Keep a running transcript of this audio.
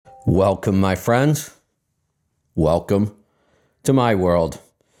Welcome, my friends. Welcome to my world.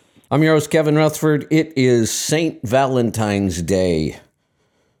 I'm your host, Kevin Rutherford. It is St. Valentine's Day,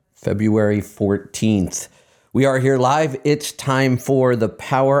 February 14th. We are here live. It's time for the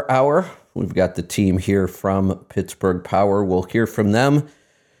Power Hour. We've got the team here from Pittsburgh Power. We'll hear from them,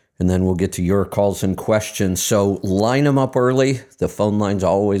 and then we'll get to your calls and questions. So line them up early. The phone lines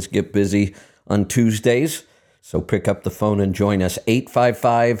always get busy on Tuesdays. So pick up the phone and join us,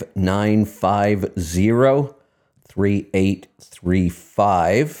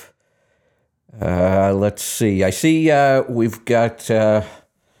 855-950-3835. Let's see. I see we've got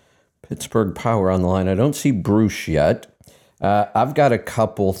Pittsburgh Power on the line. I don't see Bruce yet. I've got a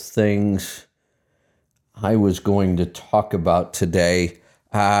couple things I was going to talk about today.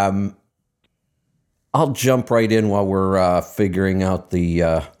 I'll jump right in while we're figuring out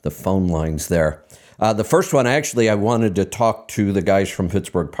the phone lines there. The first one, I wanted to talk to the guys from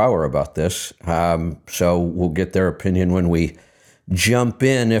Pittsburgh Power about this. So we'll get their opinion when we jump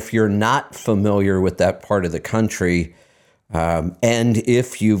in. If you're not familiar with that part of the country, and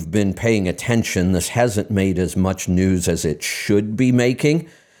if you've been paying attention, this hasn't made as much news as it should be making.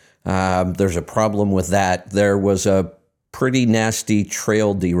 There's a problem with that. There was a pretty nasty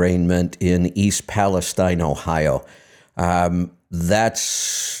trail derailment in East Palestine, Ohio.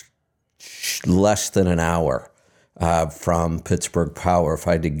 That's less than an hour from Pittsburgh Power, if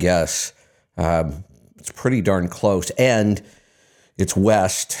I had to guess. It's pretty darn close. And it's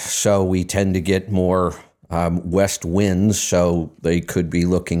west, so we tend to get more west winds, so they could be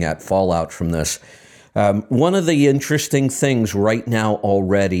looking at fallout from this. One of the interesting things right now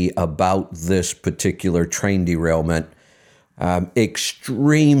already about this particular train derailment,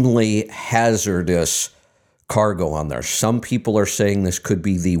 extremely hazardous cargo on there. Some people are saying this could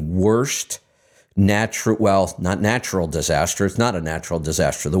be the worst not natural disaster. It's not a natural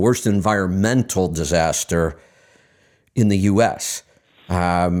disaster. The worst environmental disaster in the U.S.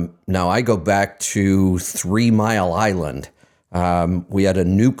 Now, I go back to 3 Mile Island. We had a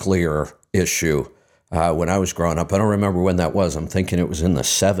nuclear issue when I was growing up. I don't remember when that was. I'm thinking it was in the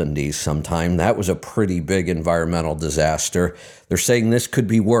 70s sometime. That was a pretty big environmental disaster. They're saying this could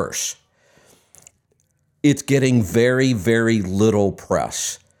be worse. It's getting very, very little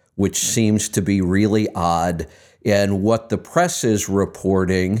press, which seems to be really odd. And what the press is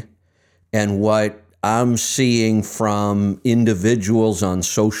reporting and what I'm seeing from individuals on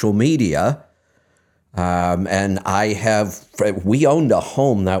social media, and we owned a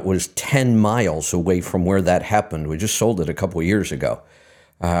home that was 10 miles away from where that happened. We just sold it a couple of years ago.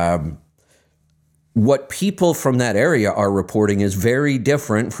 What people from that area are reporting is very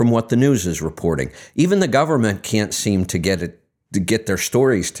different from what the news is reporting. Even the government can't seem to get their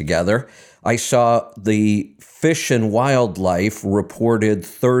stories together. I saw the Fish and Wildlife reported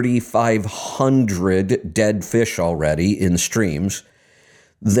 3,500 dead fish already in streams.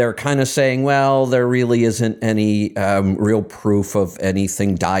 They're kind of saying, well, there really isn't any real proof of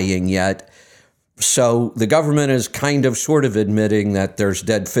anything dying yet. So the government is kind of sort of admitting that there's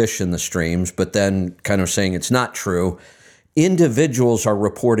dead fish in the streams, but then kind of saying it's not true. Individuals are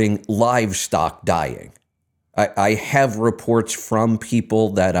reporting livestock dying. I have reports from people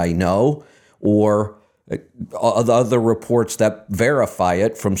that I know or other reports that verify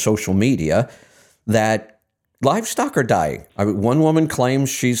it from social media that livestock are dying. One woman claims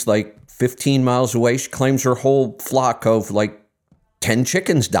she's like 15 miles away. She claims her whole flock of like 10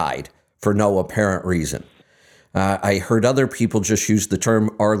 chickens died for no apparent reason. I heard other people just use the term,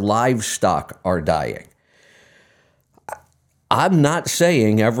 our livestock are dying. I'm not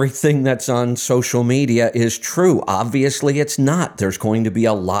saying everything that's on social media is true. Obviously, it's not. There's going to be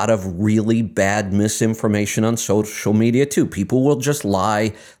a lot of really bad misinformation on social media, too. People will just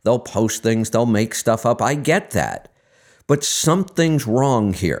lie. They'll post things. They'll make stuff up. I get that. But something's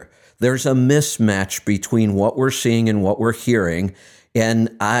wrong here. There's a mismatch between what we're seeing and what we're hearing.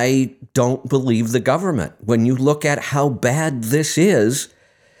 And I don't believe the government. When you look at how bad this is,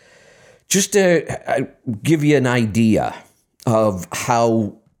 just to give you an idea of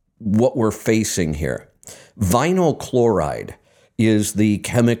what we're facing here. Vinyl chloride is the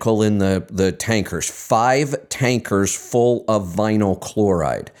chemical in the tankers. 5 tankers full of vinyl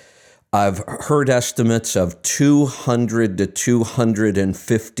chloride. I've heard estimates of 200 to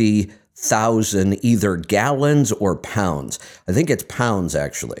 250,000 either gallons or pounds. I think it's pounds,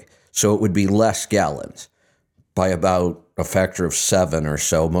 actually. So it would be less gallons by about a factor of 7 or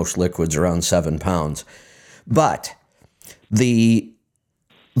so. Most liquids around 7 pounds. But the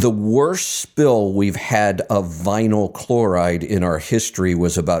worst spill we've had of vinyl chloride in our history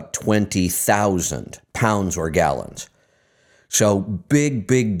was about 20,000 pounds or gallons. So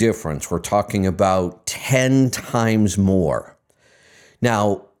big difference. We're talking about 10 times more.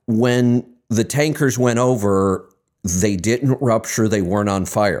 Now, when the tankers went over, they didn't rupture, they weren't on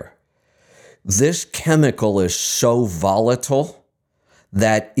fire. This chemical is so volatile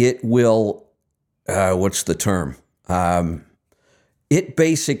that it will, what's the term? It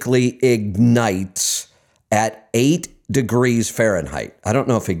basically ignites at 8 degrees Fahrenheit. I don't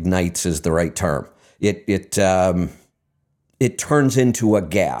know if ignites is the right term. It turns into a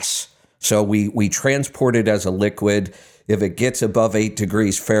gas. So we transport it as a liquid. If it gets above 8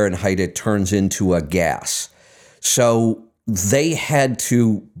 degrees Fahrenheit, it turns into a gas. So they had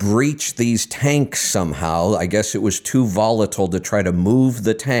to breach these tanks somehow. I guess it was too volatile to try to move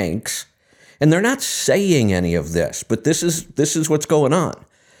the tanks. And they're not saying any of this, but this is what's going on.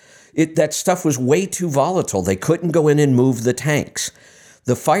 That stuff was way too volatile. They couldn't go in and move the tanks.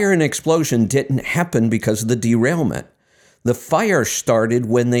 The fire and explosion didn't happen because of the derailment. The fire started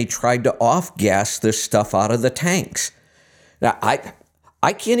when they tried to off-gas this stuff out of the tanks. Now,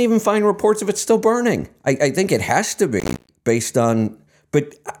 I can't even find reports of it still burning. I think it has to be based on,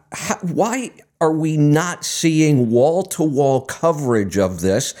 but why are we not seeing wall-to-wall coverage of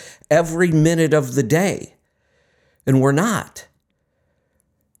this every minute of the day? And we're not.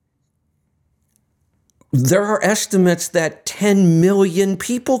 There are estimates that 10 million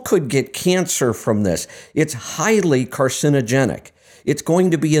people could get cancer from this. It's highly carcinogenic. It's going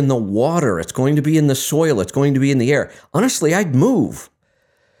to be in the water. It's going to be in the soil. It's going to be in the air. Honestly, I'd move.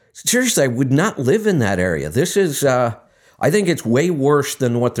 Seriously, I would not live in that area. This is, I think it's way worse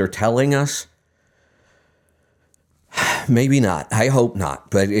than what they're telling us. Maybe not. I hope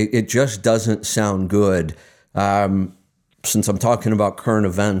not. But it just doesn't sound good. Since I'm talking about current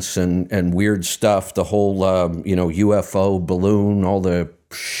events and weird stuff, the whole, UFO balloon, all the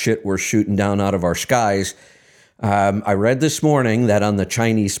shit we're shooting down out of our skies. I read this morning that on the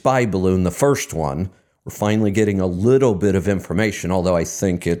Chinese spy balloon, the first one, we're finally getting a little bit of information, although I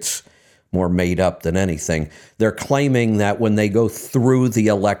think it's more made up than anything. They're claiming that when they go through the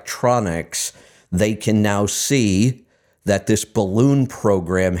electronics, they can now see that this balloon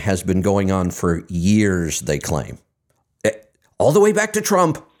program has been going on for years, they claim. All the way back to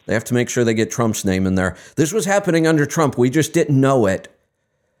Trump. They have to make sure they get Trump's name in there. This was happening under Trump. We just didn't know it.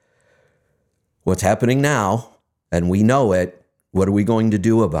 What's happening now, and we know it, what are we going to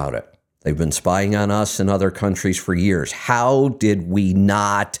do about it? They've been spying on us and other countries for years. How did we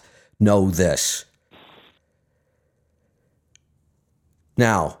not know this?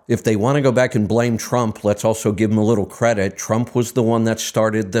 Now, if they want to go back and blame Trump, let's also give him a little credit. Trump was the one that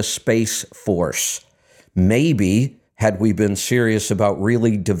started the Space Force. Maybe, had we been serious about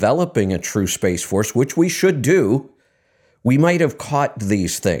really developing a true Space Force, which we should do, we might have caught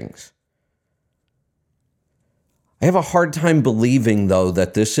these things. I have a hard time believing, though,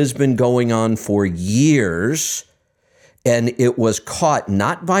 that this has been going on for years, and it was caught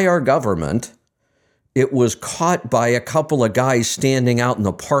not by our government. It was caught by a couple of guys standing out in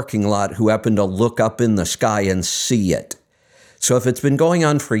the parking lot who happened to look up in the sky and see it. So if it's been going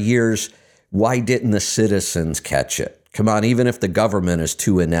on for years, why didn't the citizens catch it? Come on, even if the government is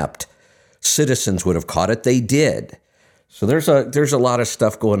too inept, citizens would have caught it. They did. So there's a lot of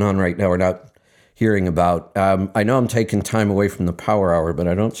stuff going on right now we're not hearing about. I know I'm taking time away from the power hour, but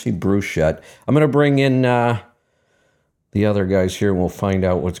I don't see Bruce yet. I'm going to bring in the other guys here, and we'll find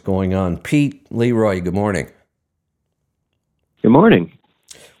out what's going on. Pete, Leroy, good morning. Good morning.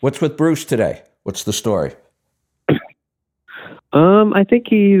 What's with Bruce today? What's the story? I think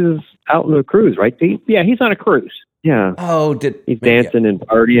he's out on a cruise, right, Pete? Yeah, he's on a cruise. Yeah. Oh, he's dancing and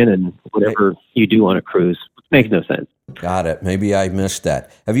partying and whatever you do on a cruise. Makes no sense. Got it. Maybe I missed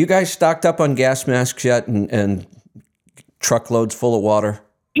that. Have you guys stocked up on gas masks yet and truckloads full of water?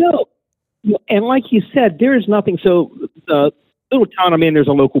 No. And like you said, there's nothing. So the little town I'm in, there's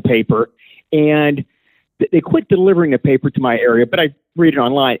a local paper, and they quit delivering the paper to my area, but I read it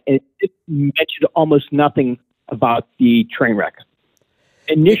online, and it mentioned almost nothing about the train wreck.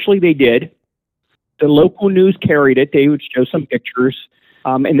 Initially, they did. The local news carried it. They would show some pictures,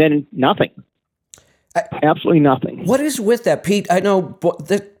 and then nothing. Absolutely nothing. What is with that, Pete? I know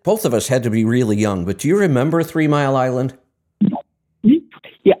that both of us had to be really young, but do you remember 3 Mile Island?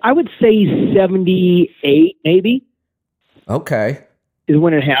 Yeah, I would say 78, maybe. Okay. Is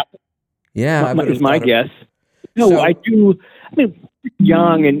when it happened. Yeah, is my guess. No, so, I do. I mean,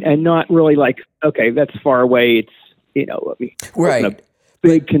 young and not really like, okay, that's far away. It's, right. A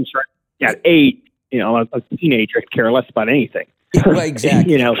big concern. Yeah, 8, a teenager could care less about anything. Well,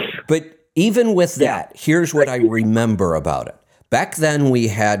 exactly. But even with that, here's what I remember about it. Back then we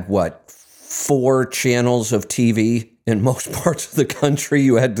had, 4 channels of TV? in most parts of the country.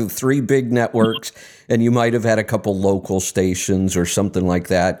 You had the three big networks, and you might have had a couple local stations or something like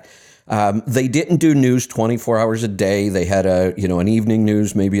that. They didn't do news 24 hours a day. They had an evening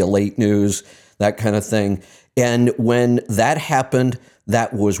news, maybe a late news, that kind of thing. And when that happened,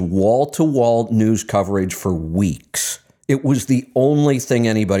 that was wall-to-wall news coverage for weeks. It was the only thing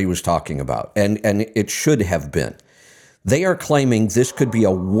anybody was talking about, and it should have been. They are claiming this could be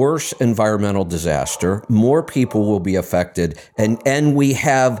a worse environmental disaster. More people will be affected, and we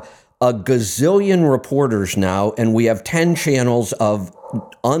have a gazillion reporters now, and we have 10 channels of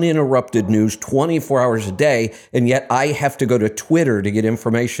uninterrupted news 24 hours a day, and yet I have to go to Twitter to get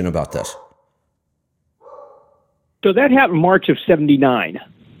information about this. So that happened March of 79.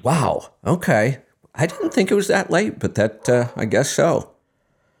 Wow. Okay. I didn't think it was that late, but that, I guess so.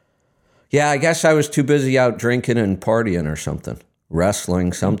 Yeah, I guess I was too busy out drinking and partying or something.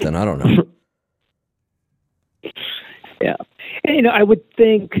 Wrestling, something. I don't know. Yeah. And, I would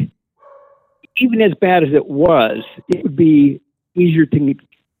think, even as bad as it was, it would be easier to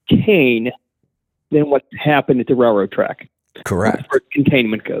contain than what happened at the railroad track. Correct. As far as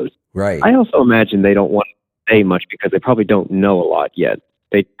containment goes. Right. I also imagine they don't want to say much because they probably don't know a lot yet.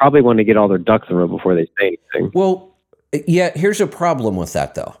 They probably want to get all their ducks in a row before they say anything. Well, yeah, here's a problem with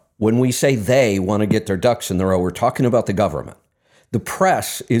that, though. When we say they want to get their ducks in the row, we're talking about the government. The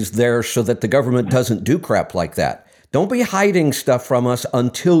press is there so that the government doesn't do crap like that. Don't be hiding stuff from us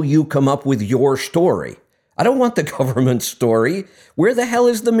until you come up with your story. I don't want the government story. Where the hell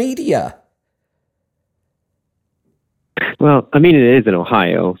is the media? Well, I mean, it is in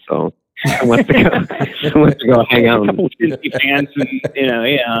Ohio, so who wants to go hang out? A couple of Disney fans, and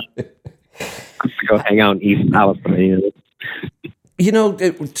yeah. Wants to go hang out in East Palestine.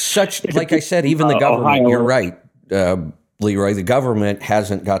 Like I said, even the government, Ohio. you're right, Leroy, the government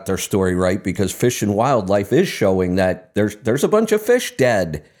hasn't got their story right because Fish and Wildlife is showing that there's a bunch of fish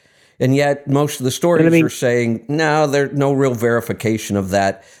dead. And yet most of the stories are saying, no, there's no real verification of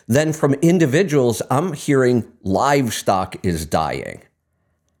that. Then from individuals, I'm hearing livestock is dying.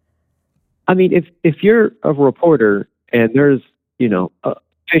 I mean, if you're a reporter and there's,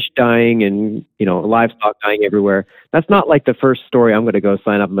 fish dying and, livestock dying everywhere, that's not like the first story I'm going to go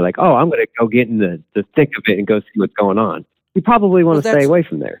sign up and be like, oh, I'm going to go get in the thick of it and go see what's going on. You probably want to stay away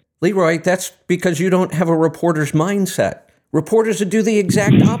from there. Leroy, that's because you don't have a reporter's mindset. Reporters would do the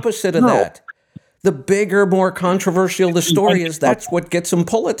exact opposite of that. The bigger, more controversial the story is, that's what gets them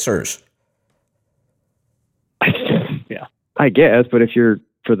Pulitzers. Yeah, I guess. But if you're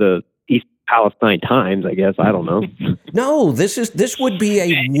for the East Palestine Times, I guess, I don't know. No, this would be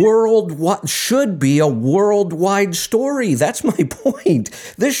should be a worldwide story. That's my point.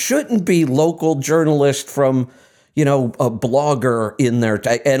 This shouldn't be local journalist from, a blogger in there.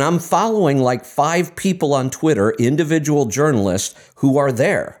 And I'm following like 5 people on Twitter, individual journalists who are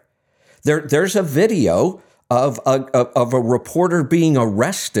there. There's a video of a reporter being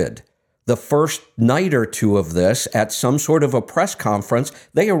arrested the first night or two of this at some sort of a press conference.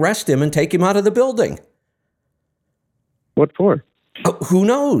 They arrest him and take him out of the building. What for? Who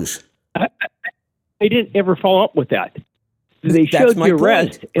knows? They didn't ever follow up with that. They That's showed my the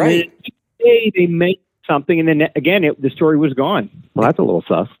arrest, point, and right. then they made something, and then again, the story was gone. Well, that's a little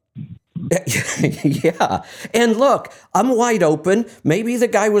sus. Yeah. And look, I'm wide open. Maybe the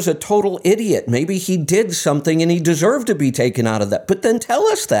guy was a total idiot. Maybe he did something and he deserved to be taken out of that. But then tell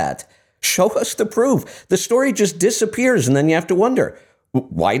us that. Show us the proof. The story just disappears, and then you have to wonder,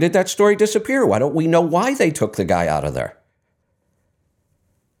 why did that story disappear? Why don't we know why they took the guy out of there?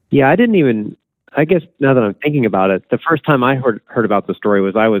 Yeah, I guess now that I'm thinking about it, the first time I heard about the story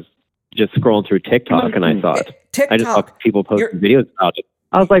was I was just scrolling through TikTok and I saw it. TikTok. I just saw people posting videos about it.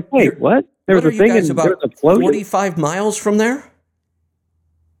 I was like, wait, what? There was a thing and there was an explosion. 45 miles from there?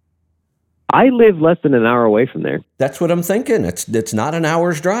 I live less than an hour away from there. That's what I'm thinking. It's not an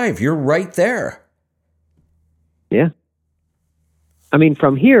hour's drive. You're right there. Yeah. I mean,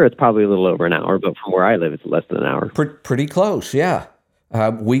 from here, it's probably a little over an hour, but from where I live, it's less than an hour. Pretty close, yeah.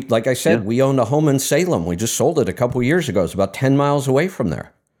 Like I said, we owned a home in Salem. We just sold it a couple years ago. It's about 10 miles away from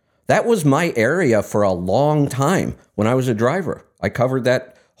there. That was my area for a long time when I was a driver. I covered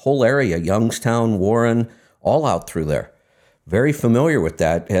that whole area, Youngstown, Warren, all out through there. Very familiar with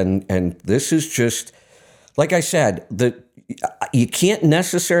that. And this is just, like I said, you can't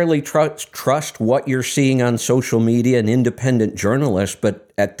necessarily trust what you're seeing on social media and independent journalists,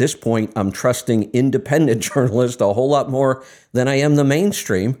 but at this point, I'm trusting independent journalists a whole lot more than I am the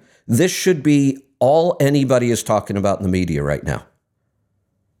mainstream. This should be all anybody is talking about in the media right now.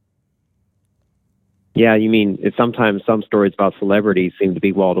 Yeah, you mean sometimes some stories about celebrities seem to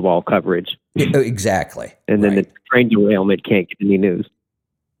be wall-to-wall coverage, Exactly. and then Right. the train derailment can't get any news.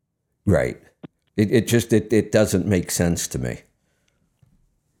 Right. It doesn't make sense to me.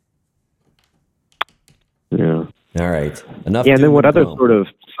 Yeah. All right. Enough. Yeah, and then doom what and other gloom. sort of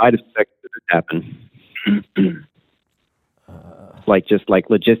side effects could happen? Like just like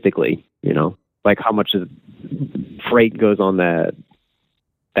logistically, like how much of freight goes on that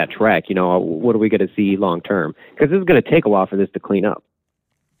track? What are we going to see long term? Because this is going to take a while for this to clean up.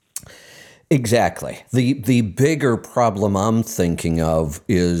 Exactly. The bigger problem I'm thinking of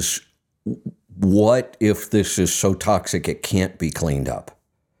is, what if this is so toxic it can't be cleaned up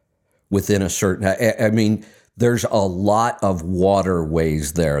within a certain, I mean, there's a lot of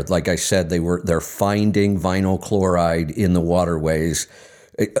waterways there. Like I said, they're finding vinyl chloride in the waterways.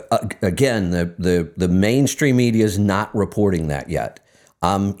 Again, the mainstream media is not reporting that yet.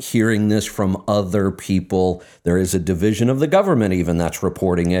 I'm hearing this from other people. There is a division of the government even that's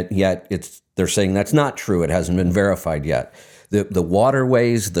reporting it, yet they're saying that's not true. It hasn't been verified yet. The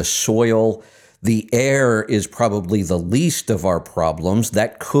waterways, the soil, the air is probably the least of our problems.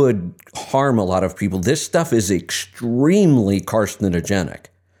 That could harm a lot of people. This stuff is extremely carcinogenic.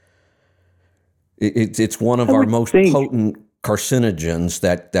 It's one of our most potent carcinogens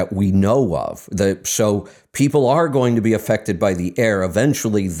that we know of. So people are going to be affected by the air.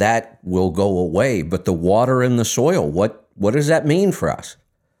 Eventually that will go away, but the water and the soil, what does that mean for us?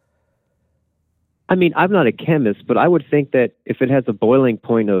 I mean, I'm not a chemist, but I would think that if it has a boiling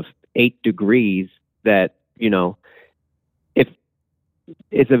point of 8 degrees, that, if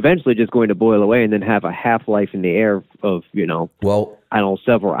it's eventually just going to boil away and then have a half-life in the air of, well, I don't know,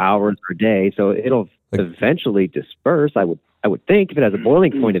 several hours per day. So it'll eventually disperse, I would think, if it has a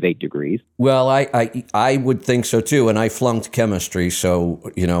boiling point of 8 degrees. Well, I would think so too, and I flunked chemistry, so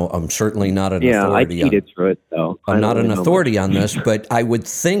I'm certainly not an authority. Yeah, I cheated through it, though. I'm not an authority on this, but I would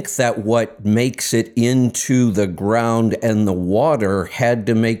think that what makes it into the ground and the water had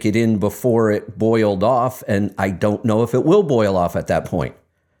to make it in before it boiled off, and I don't know if it will boil off at that point.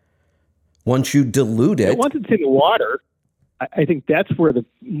 Once you dilute it, once it's in the water, I think that's where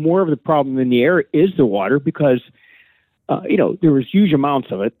more of the problem in the air is the water, because there was huge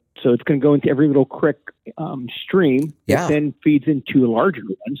amounts of it, so it's going to go into every little creek, stream, that then feeds into larger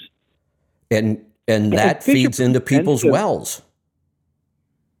ones, and that feeds into people's wells.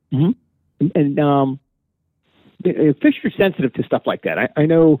 Mm-hmm. And fish are sensitive to stuff like that. I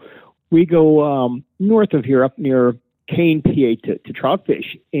know we go north of here, up near Kane, PA, to trout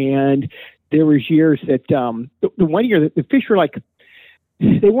fish, and there was years that the one year that the fish were like,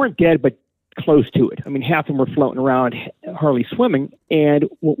 they weren't dead, but close to it. I mean, half of them were floating around, hardly swimming. And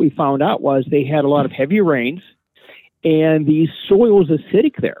what we found out was they had a lot of heavy rains, and the soil was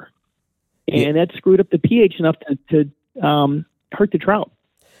acidic there, and that screwed up the pH enough to hurt the trout.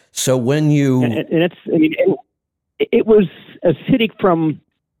 So when you it was acidic from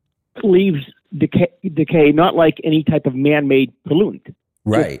leaves decay, not like any type of man-made pollutant.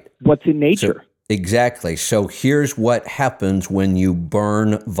 Right. What's in nature. Exactly. So here's what happens when you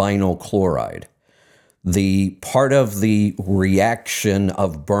burn vinyl chloride. The part of the reaction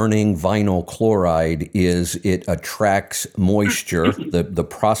of burning vinyl chloride is it attracts moisture. The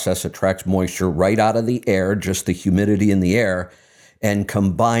process attracts moisture right out of the air, just the humidity in the air, and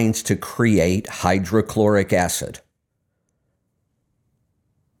combines to create hydrochloric acid.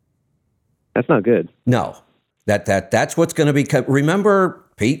 That's not good. No. That's what's going to be. Remember,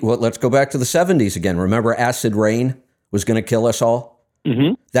 Pete, let's go back to the 70s again. Remember acid rain was going to kill us all?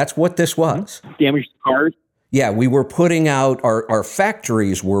 Mm-hmm. That's what this was. Damaged cars. Yeah, we were putting out, our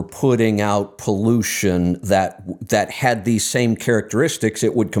factories were putting out pollution that had these same characteristics.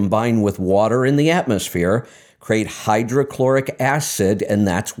 It would combine with water in the atmosphere, create hydrochloric acid, and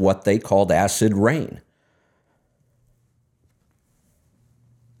that's what they called acid rain.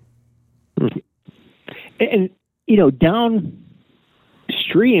 And, downstream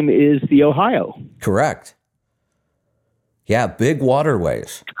is the Ohio. Correct. Yeah, big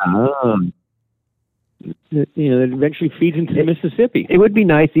waterways. That eventually feeds into the Mississippi. It would be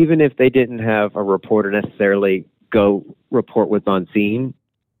nice, even if they didn't have a reporter necessarily go report what's on scene.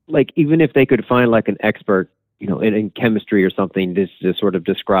 Like, even if they could find like an expert, in chemistry or something, to sort of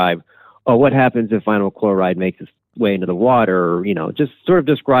describe, what happens if vinyl chloride makes its way into the water, or, just sort of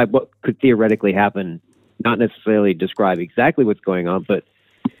describe what could theoretically happen. Not necessarily describe exactly what's going on, but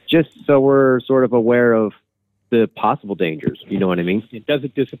just so we're sort of aware of the possible dangers. You know what I mean? It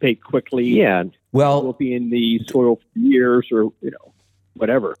doesn't dissipate quickly. Yeah. Well, it will be in the soil for years, or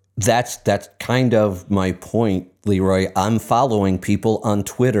whatever. That's kind of my point, Leroy. I'm following people on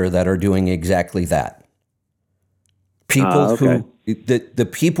Twitter that are doing exactly that. People Okay. the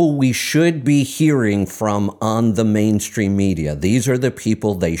people we should be hearing from on the mainstream media. These are the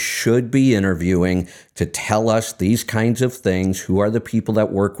people they should be interviewing to tell us these kinds of things. Who are the people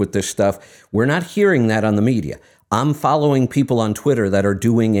that work with this stuff? We're not hearing that on the media. I'm following people on Twitter that are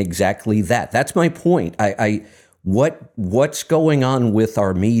doing exactly that. That's my point. What's going on with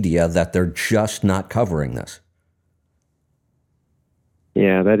our media that they're just not covering this?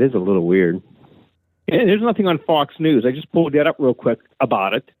 Yeah, that is a little weird. And there's nothing on Fox News. I just pulled that up real quick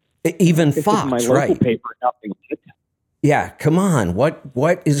about it. Even It's just Fox, my local right? paper, nothing on it. Yeah, come on.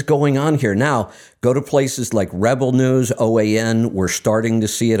 What is going on here? Now, go to places like Rebel News, OAN. We're starting to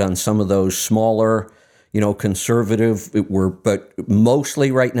see it on some of those smaller, conservative. But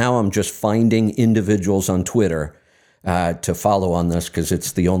mostly right now, I'm just finding individuals on Twitter to follow on this because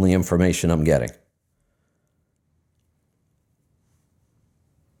it's the only information I'm getting.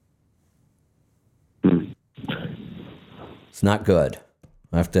 It's not good.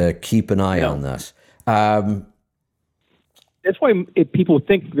 I have to keep an eye on this. That's why if people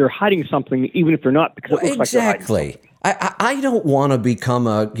think they're hiding something, even if they're not, because it looks like they're hiding something. Exactly. I don't want to become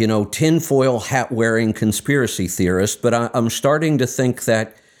a tinfoil hat wearing conspiracy theorist, but I'm starting to think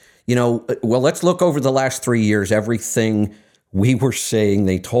that let's look over the last 3 years. Everything we were saying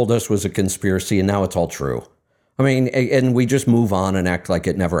they told us was a conspiracy, and now it's all true. I mean, and we just move on and act like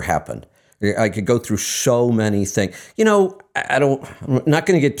it never happened. I could go through so many things. I'm not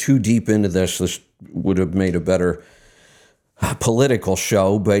going to get too deep into this. This would have made a better political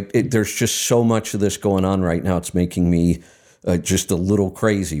show, but there's just so much of this going on right now. It's making me just a little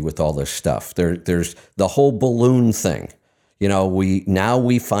crazy with all this stuff. There's the whole balloon thing.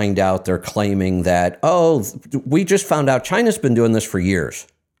 We find out they're claiming that, we just found out China's been doing this for years.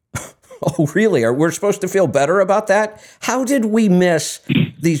 Oh, really? We're supposed to feel better about that? How did we miss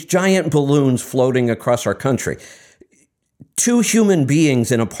these giant balloons floating across our country? 2 human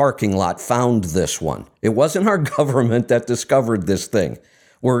beings in a parking lot found this one. It wasn't our government that discovered this thing.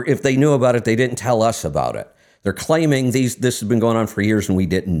 Or if they knew about it, they didn't tell us about it. They're claiming this has been going on for years and we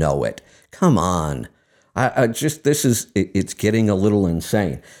didn't know it. Come on. It's getting a little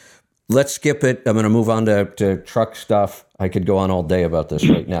insane. Let's skip it. I'm going to move on to truck stuff. I could go on all day about this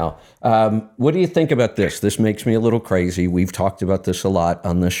right now. What do you think about this? This makes me a little crazy. We've talked about this a lot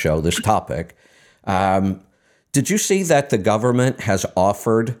on this show, this topic. Did you see that the government has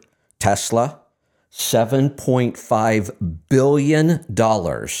offered Tesla $7.5 billion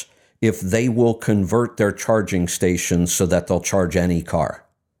if they will convert their charging stations so that they'll charge any car?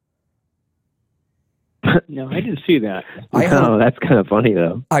 No, I didn't see that. That's kind of funny,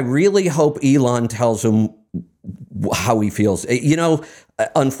 though. I really hope Elon tells him how he feels.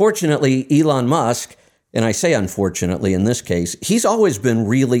 Unfortunately, Elon Musk, and I say unfortunately in this case, he's always been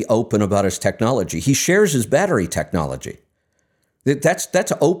really open about his technology. He shares his battery technology.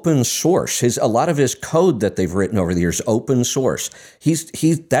 That's open source. A lot of his code that they've written over the years, open source. He's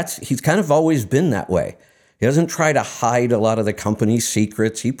kind of always been that way. He doesn't try to hide a lot of the company's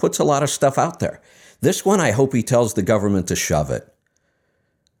secrets. He puts a lot of stuff out there. This one, I hope he tells the government to shove it.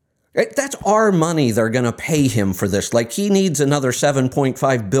 That's our money they're going to pay him for this. Like, he needs another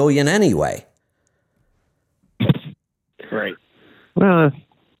 $7.5 billion anyway. Right. Well,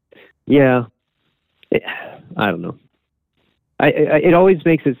 yeah. I don't know. It always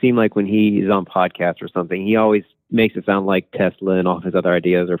makes it seem like when he is on podcasts or something, he always makes it sound like Tesla and all his other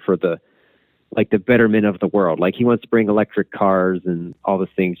ideas are for the betterment of the world. Like, he wants to bring electric cars and all those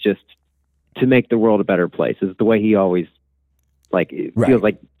things just to make the world a better place. Is the way he always feels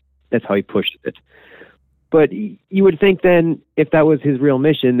like that's how he pushes it. But you would think then, if that was his real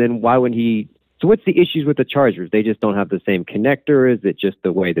mission, then why would he? So what's the issues with the chargers? They just don't have the same connector. Is it just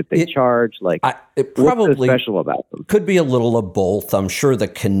the way that they charge? It probably what's so special about them? Could be a little of both. I'm sure the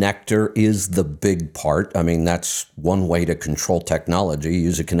connector is the big part. I mean, that's one way to control technology.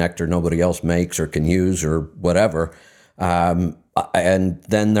 Use a connector nobody else makes or can use or whatever. And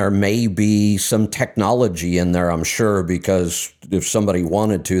then there may be some technology in there, I'm sure, because if somebody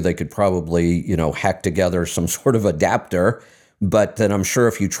wanted to, they could probably, hack together some sort of adapter. But then I'm sure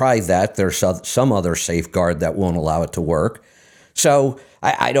if you try that, there's some other safeguard that won't allow it to work. So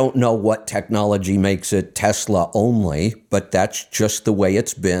I don't know what technology makes it Tesla only, but that's just the way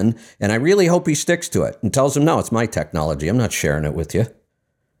it's been. And I really hope he sticks to it and tells him, no, it's my technology. I'm not sharing it with you.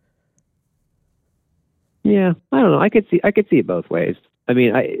 Yeah, I don't know. I could see it both ways. I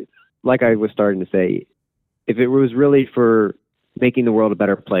mean, I was starting to say, if it was really for making the world a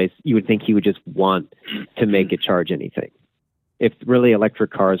better place, you would think he would just want to make it charge anything. If really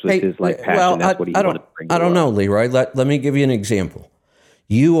electric cars was his passion, that's what he wanted to bring. I don't know, Leroy. Let me give you an example.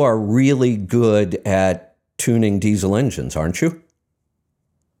 You are really good at tuning diesel engines, aren't you?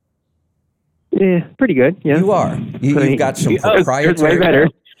 Yeah, pretty good. Yeah, You are. You've got some There's way proprietary. better.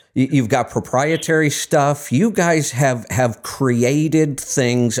 You've got proprietary stuff. You guys have created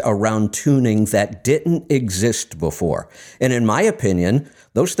things around tuning that didn't exist before. And in my opinion,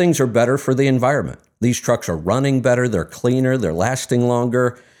 those things are better for the environment. These trucks are running better. They're cleaner. They're lasting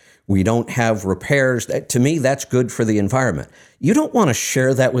longer. We don't have repairs. To me, that's good for the environment. You don't want to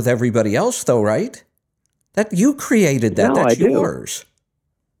share that with everybody else, though, right? That you created that. No, That's I do. yours.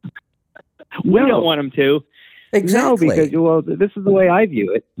 We don't want them to. Exactly. No, because well, this is the way I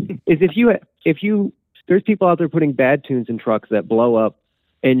view it. Is if you there's people out there putting bad tunes in trucks that blow up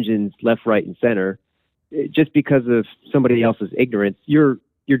engines left, right, and center, just because of somebody else's ignorance. You're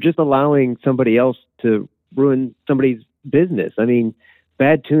just allowing somebody else to ruin somebody's business. I mean,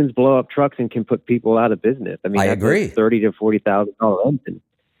 bad tunes blow up trucks and can put people out of business. I mean, I that's agree. a $30,000 to $40,000 engine.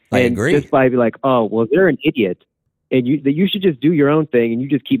 I And agree. just by like, oh, well, they're an idiot, and you should just do your own thing, and you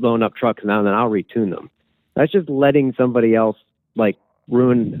just keep blowing up trucks now, and then I'll retune them. That's just letting somebody else like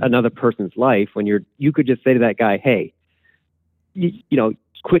ruin another person's life. When you could just say to that guy, hey, you know,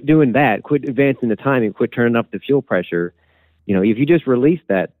 quit doing that, quit advancing the timing, quit turning up the fuel pressure. You know, if you just release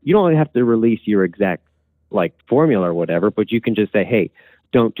that, you don't have to release your exact like formula or whatever, but you can just say, hey,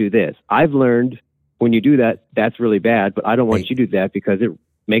 don't do this. I've learned when you do that, that's really bad, but I don't want you to do that because it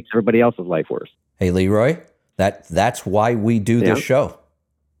makes everybody else's life worse. Hey, Leroy, that's why we do this show.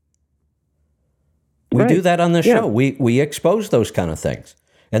 We do that on the show. We expose those kind of things.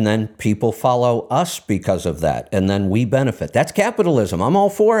 And then people follow us because of that. And then we benefit. That's capitalism. I'm all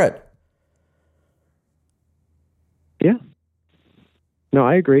for it. Yeah. No,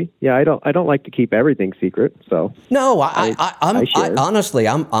 I agree. Yeah, I don't like to keep everything secret. So no, I honestly,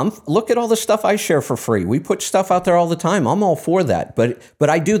 I'm look at all the stuff I share for free. We put stuff out there all the time. I'm all for that. But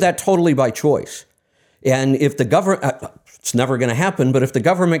I do that totally by choice. And if the government, it's never going to happen, but if the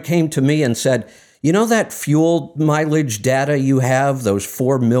government came to me and said, you know that fuel mileage data you have, those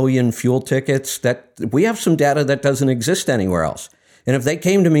 4 million fuel tickets, that we have some data that doesn't exist anywhere else. And if they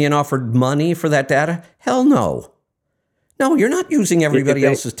came to me and offered money for that data, hell no. No, you're not using everybody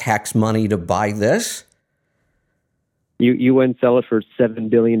else's tax money to buy this. You wouldn't sell it for $7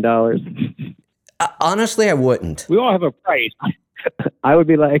 billion? Honestly, I wouldn't. We all have a price. I would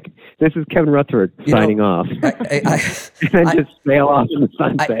be like, this is Kevin Rutherford signing off. And just sail off in the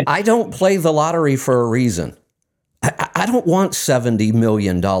sunset. I don't play the lottery for a reason. I don't want $70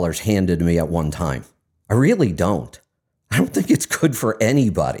 million handed to me at one time. I really don't. I don't think it's good for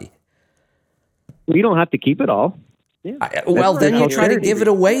anybody. You don't have to keep it all. Yeah. Well, then you try to give it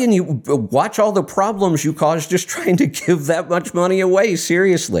away and you watch all the problems you cause just trying to give that much money away.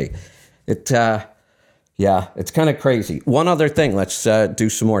 Seriously. Yeah, it's kind of crazy. One other thing, let's do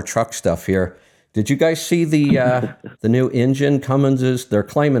some more truck stuff here. Did you guys see the new engine Cummins is? They're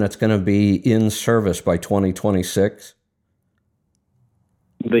claiming it's going to be in service by 2026.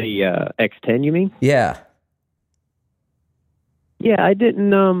 The X10, you mean? Yeah. Yeah, I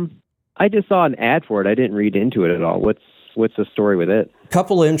didn't. I just saw an ad for it. I didn't read into it at all. What's the story with it?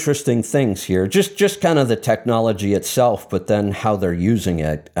 Couple interesting things here. Just kind of the technology itself, but then how they're using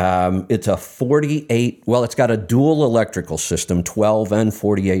it. It's a 48, well, it's got a dual electrical system, 12 and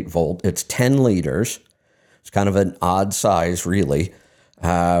 48 volt. It's 10 liters. It's kind of an odd size, really.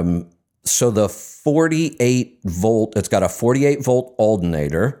 So the 48 volt, it's got a 48 volt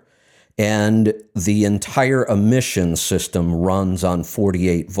alternator, and the entire emission system runs on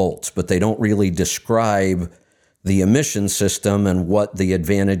 48 volts, but they don't really describe the emission system and what the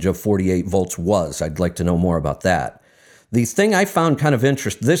advantage of 48 volts was. I'd like to know more about that. The thing I found kind of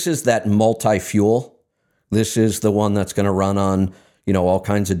interesting, this is that multi-fuel. This is the one that's going to run on, all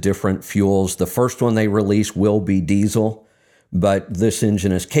kinds of different fuels. The first one they release will be diesel, but this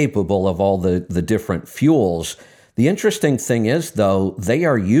engine is capable of all the different fuels. The interesting thing is, though, they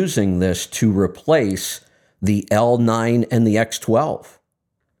are using this to replace the L9 and the X12.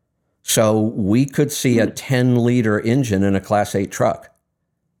 So we could see a 10-liter engine in a Class 8 truck.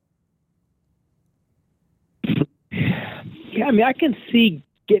 Yeah, I mean, I can see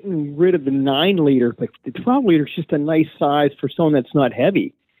getting rid of the 9-liter, but the 12-liter is just a nice size for someone that's not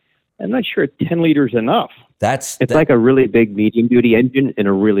heavy. I'm not sure 10 liters enough. It's like a really big medium-duty engine and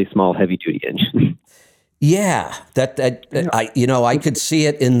a really small heavy-duty engine. Yeah, I could see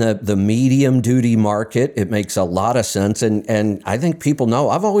it in the medium duty market. It makes a lot of sense, and I think people know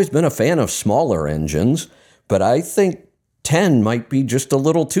I've always been a fan of smaller engines, but I think 10 might be just a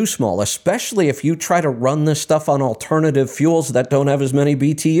little too small, especially if you try to run this stuff on alternative fuels that don't have as many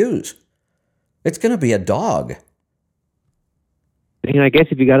BTUs. It's going to be a dog. I guess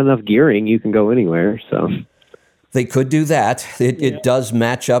if you got enough gearing, you can go anywhere. So They could do that. It does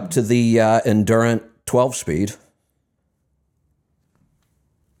match up to the Endurant 12-speed.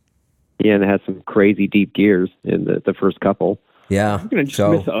 Yeah, and it has some crazy deep gears in the first couple. Yeah. I'm going to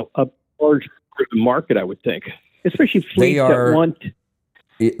just miss a large part of the market, I would think, especially fleets that want.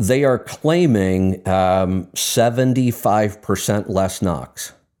 They are claiming 75% less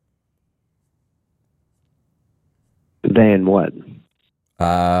NOx. Than what?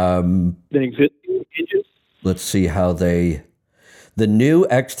 Than existing engines? Let's see how the new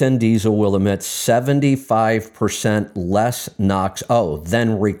X10 diesel will emit 75% less NOx,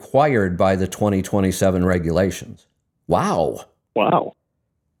 than required by the 2027 regulations. Wow. Wow.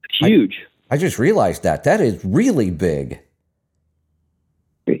 That's huge. I just realized that. That is really big.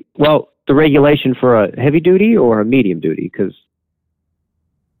 Well, the regulation for a heavy duty or a medium duty? Because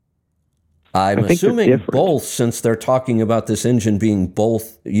I'm assuming both, since they're talking about this engine being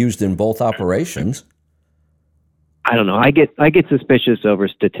used in both operations. I don't know. I get suspicious over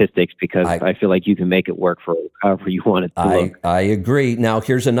statistics because I feel like you can make it work for however you want it to look. I agree. Now,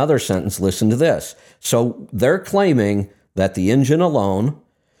 here's another sentence. Listen to this. So they're claiming that the engine alone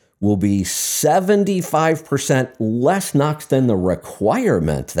will be 75% less NOx than the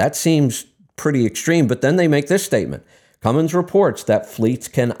requirement. That seems pretty extreme. But then they make this statement. Cummins reports that fleets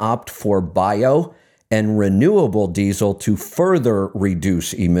can opt for bio and renewable diesel to further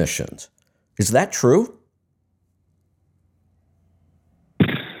reduce emissions. Is that true?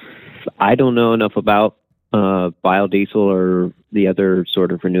 I don't know enough about biodiesel or the other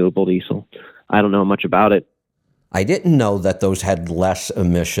sort of renewable diesel. I don't know much about it. I didn't know that those had less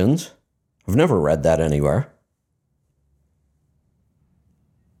emissions. I've never read that anywhere.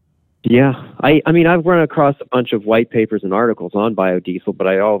 Yeah. I mean, I've run across a bunch of white papers and articles on biodiesel, but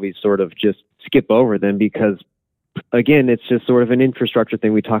I always sort of just skip over them because, again, it's just sort of an infrastructure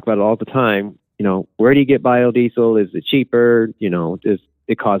thing. We talk about it all the time. You know, where do you get biodiesel? Is it cheaper? You know, does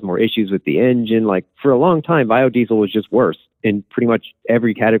it cause more issues with the engine? Like, for a long time, biodiesel was just worse in pretty much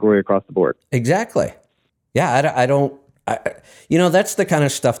every category across the board. Exactly. Yeah, that's the kind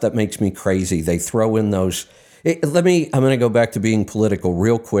of stuff that makes me crazy. They throw in those. I'm going to go back to being political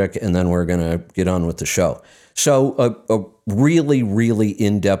real quick, and then we're going to get on with the show. So a really, really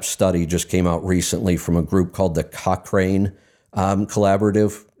in-depth study just came out recently from a group called the Cochrane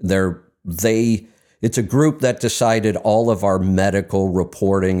Collaborative. It's a group that decided all of our medical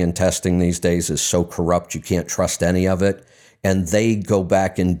reporting and testing these days is so corrupt you can't trust any of it. And they go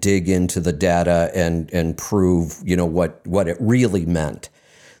back and dig into the data and prove, what it really meant.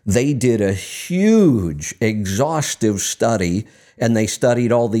 They did a huge, exhaustive study, and they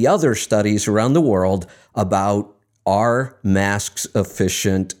studied all the other studies around the world about are masks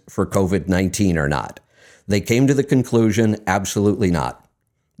efficient for COVID-19 or not. They came to the conclusion, absolutely not.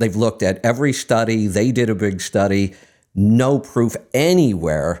 They've looked at every study. They did a big study. No proof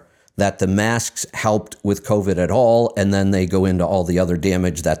anywhere that the masks helped with COVID at all. And then they go into all the other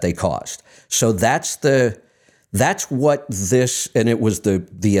damage that they caused. So that's what this, and it was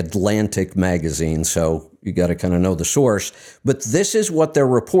the Atlantic magazine. So you got to kind of know the source, but this is what they're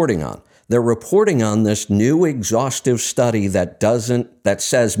reporting on. They're reporting on this new exhaustive study that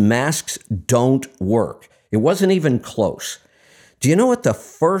says masks don't work. It wasn't even close. Do you know what the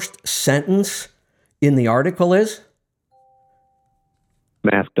first sentence in the article is?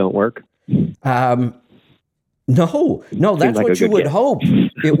 Masks don't work. No, that's what you would hope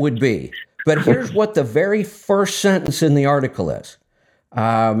it would be. But here's what the very first sentence in the article is.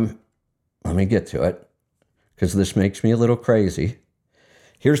 Let me get to it because this makes me a little crazy.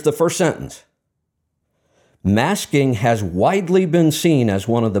 Here's the first sentence. Masking has widely been seen as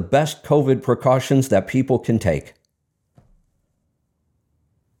one of the best COVID precautions that people can take.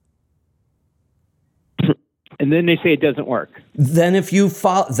 And then they say it doesn't work. Then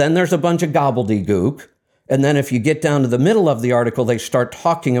then there's a bunch of gobbledygook. And then if you get down to the middle of the article, they start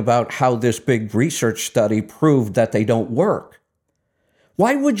talking about how this big research study proved that they don't work.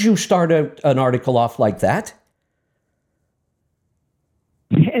 Why would you start an article off like that?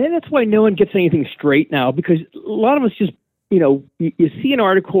 And then that's why no one gets anything straight now, because a lot of us just, you see an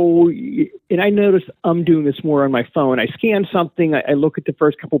article, and I notice I'm doing this more on my phone. I scan something, I look at the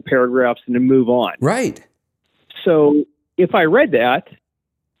first couple paragraphs, and then move on. Right. So if I read that,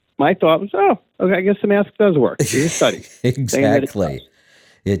 my thought was, okay, I guess the mask does work. Here's a study. Exactly.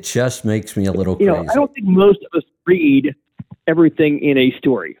 It just makes me a little crazy. I don't think most of us read everything in a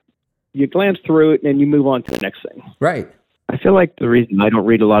story. You glance through it and you move on to the next thing. Right. I feel like the reason I don't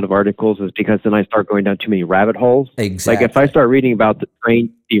read a lot of articles is because then I start going down too many rabbit holes. Exactly. Like if I start reading about the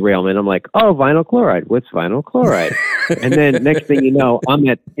train derailment, I'm like, oh, vinyl chloride. What's vinyl chloride? And then next thing you know, I'm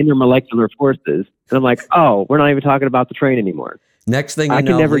at intermolecular forces. And I'm like, oh, we're not even talking about the train anymore. Next thing you I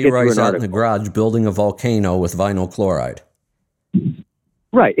can know, never get through Leroy's an out in the article. garage building a volcano with vinyl chloride.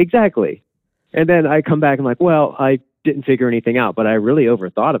 Right, exactly. And then I come back and I'm like, well, I didn't figure anything out, but I really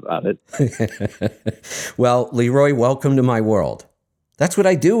overthought about it. Well, Leroy, welcome to my world. That's what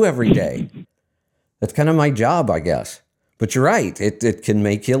I do every day. That's kind of my job, I guess. But you're right. It can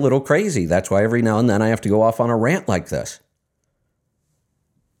make you a little crazy. That's why every now and then I have to go off on a rant like this.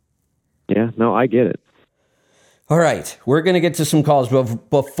 Yeah, no, I get it. All right. We're going to get to some calls. But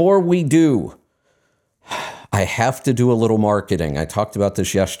before we do, I have to do a little marketing. I talked about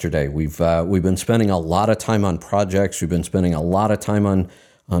this yesterday. We've been spending a lot of time on projects. We've been spending a lot of time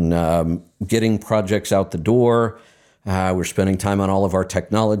on getting projects out the door. We're spending time on all of our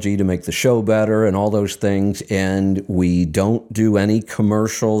technology to make the show better and all those things. And we don't do any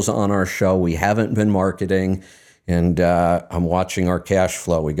commercials on our show. We haven't been marketing. And I'm watching our cash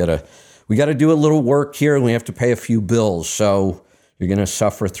flow. We gotta do a little work here, and we have to pay a few bills. So you're going to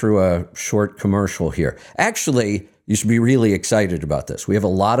suffer through a short commercial here. Actually, you should be really excited about this. We have a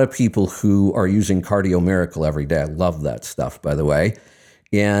lot of people who are using Cardio Miracle every day. I love that stuff, by the way.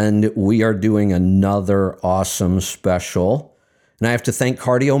 And we are doing another awesome special. And I have to thank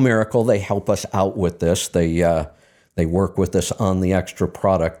Cardio Miracle. They help us out with this. They work with us on the extra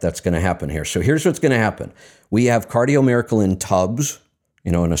product that's going to happen here. So here's what's going to happen. We have Cardio Miracle in tubs,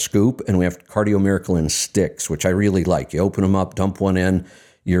 in a scoop, and we have Cardio Miracle in sticks, which I really like. You open them up, dump one in,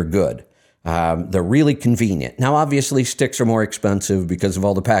 you're good. They're really convenient. Now, obviously, sticks are more expensive because of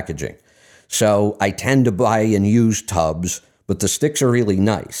all the packaging. So I tend to buy and use tubs, but the sticks are really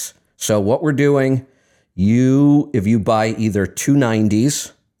nice. So what we're doing, if you buy either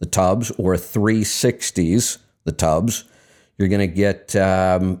 290s, the tubs, or 360s, the tubs, you're going to get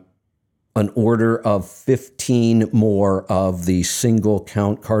an order of 15 more of the single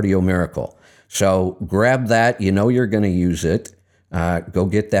count Cardio Miracle. So grab that. You know you're going to use it. Go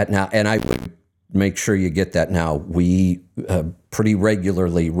get that now. And I would make sure you get that now. We pretty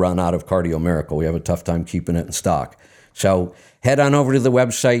regularly run out of Cardio Miracle. We have a tough time keeping it in stock. So head on over to the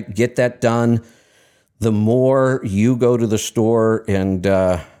website, get that done. The more you go to the store and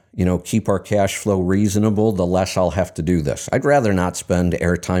keep our cash flow reasonable, the less I'll have to do this. I'd rather not spend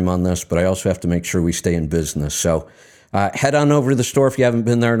airtime on this, but I also have to make sure we stay in business. So head on over to the store if you haven't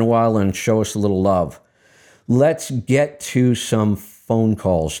been there in a while and show us a little love. Let's get to some phone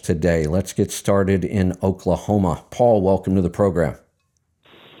calls today. Let's get started in Oklahoma. Paul, welcome to the program.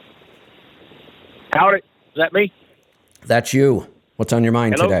 Howdy. Is that me? That's you. What's on your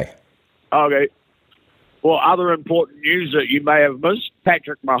mind today? Okay. Well, other important news that you may have missed,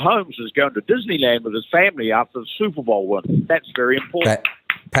 Patrick Mahomes is going to Disneyland with his family after the Super Bowl win. That's very important.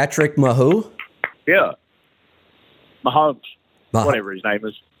 Patrick Mahomes? Yeah. Mahomes. Whatever his name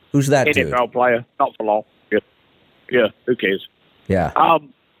is. Who's that dude? NFL player. Not for long. Yeah. Who cares? Yeah.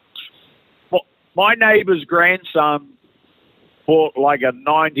 Well, my neighbor's grandson bought like a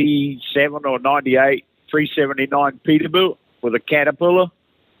 97 or 98 379 Peterbilt with a Caterpillar.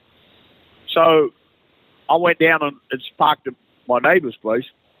 So I went down and it's parked at my neighbor's place.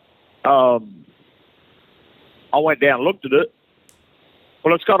 I went down and looked at it.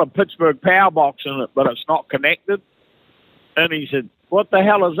 Well, it's got a Pittsburgh power box in it, but it's not connected. And he said, "What the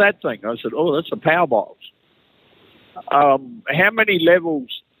hell is that thing?" I said, "Oh, that's a power box." How many levels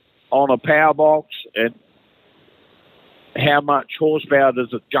on a power box, and how much horsepower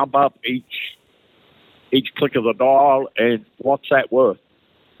does it jump up each click of the dial, and what's that worth,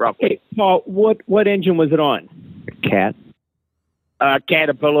 roughly? Hey, Paul, what engine was it on? Cat.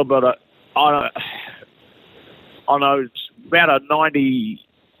 Caterpillar, but I know it's about a 90,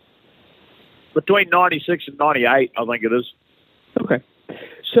 between 96 and 98, I think it is. Okay.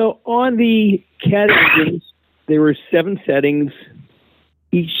 So on the Cat engines, there were 7 settings.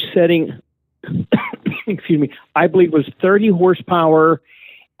 Each setting, excuse me, I believe was 30 horsepower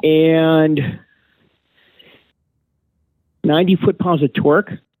and 90 foot-pounds of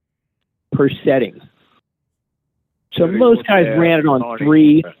torque per setting. So most guys ran it on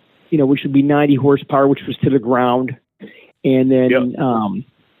 3, which would be 90 horsepower, which was to the ground, and then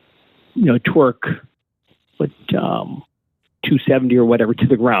torque, 270 or whatever to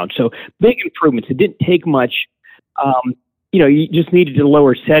the ground. So big improvements. It didn't take much. You just needed to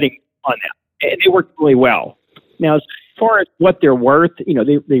lower setting on them, and they worked really well. Now, as far as what they're worth,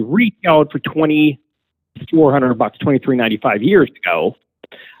 they retailed for $2,400, $2,395 years ago.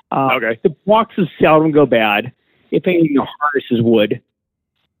 Okay. The boxes seldom go bad. if anything, the harnesses would.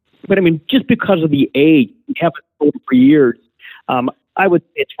 But I mean, just because of the age, we haven't sold for years. I would say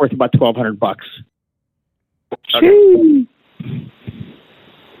it's worth about $1,200. Okay.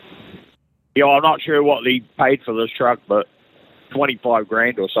 Yeah, I'm not sure what they paid for this truck, but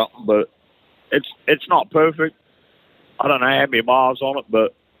 $25,000 or something. But it's not perfect. I don't know how many miles on it,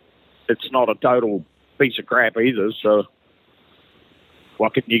 but it's not a total piece of crap either. So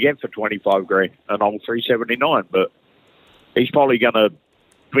what can you get for $25,000? An old 379, but he's probably going to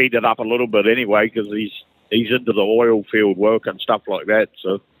speed it up a little bit anyway because he's into the oil field work and stuff like that.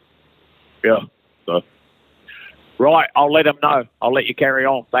 So yeah, so right, I'll let him know. I'll let you carry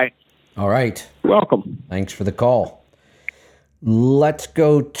on. Thanks. All right. Welcome. Thanks for the call. Let's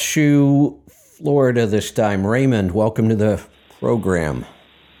go to Florida this time. Raymond, welcome to the program.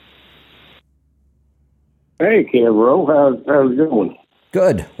 Hey, Camero, how's it going?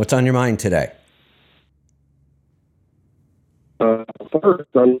 Good. What's on your mind today? First,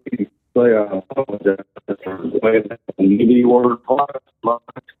 I need to say I apologize for the way that the word twice.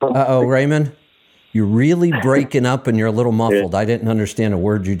 Uh-oh, Raymond, you're really breaking up and you're a little muffled. I didn't understand a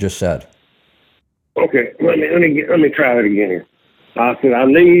word you just said. Okay, let me try it again here. I said I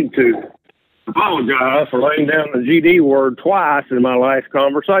need to apologize for laying down the GD word twice in my last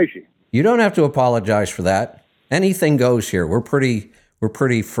conversation. You don't have to apologize for that. Anything goes here. We're pretty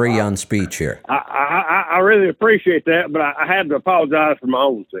free on speech here. I really appreciate that, but I had to apologize for my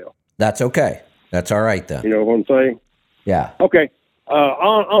own self. That's okay. That's all right then. You know what I'm saying? Yeah. Okay.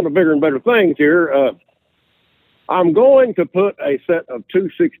 On the bigger and better things here, I'm going to put a set of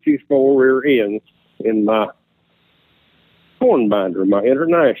 264 rear ends in my corn binder, my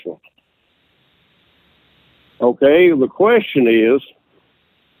International. Okay, the question is,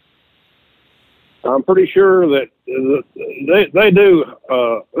 I'm pretty sure that they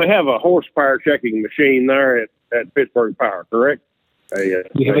have a horsepower checking machine there at Pittsburgh Power, correct? We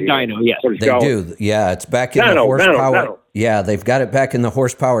have a dyno, yes. They do. Yeah, it's back in the horsepower. Dyno. Yeah, they've got it back in the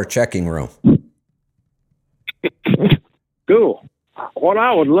horsepower checking room. Cool. What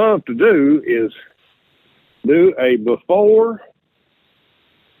I would love to do is do a before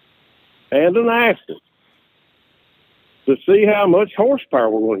and an after to see how much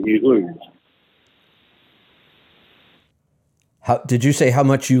horsepower we're going to lose. Did you say how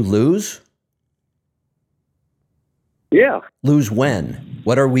much you lose? Yeah. Lose when?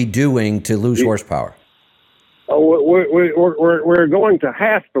 What are we doing to lose horsepower? Oh, we're going to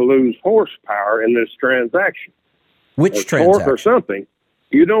have to lose horsepower in this transaction. Which transaction? Or something.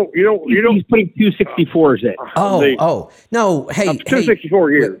 You don't. He's putting 264s in. No. Hey,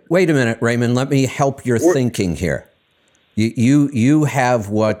 264 years. Wait a minute, Raymond. Let me help your thinking here. You have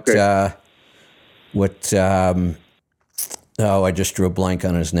what? Okay. I just drew a blank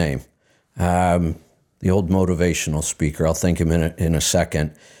on his name. The old motivational speaker. I'll think him in a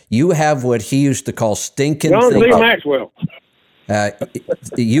second. You have what he used to call stinking John thinking. C. Maxwell.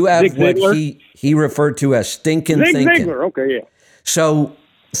 You have Zig what Ziglar? he referred to as stinking Zig thinking. Ziglar. Okay, yeah. So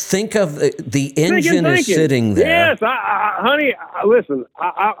think of the engine is thinking. sitting there. Yes, honey. Listen,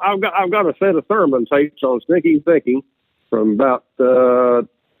 I've got a set of sermon tapes on stinking thinking from about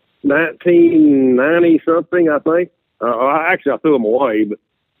 1990 something, I think. Actually, I threw them away, but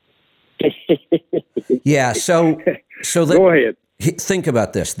Yeah. So go ahead. Think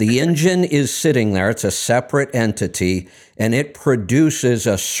about this. The engine is sitting there. It's a separate entity, and it produces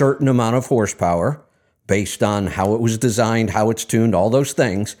a certain amount of horsepower based on how it was designed, how it's tuned, all those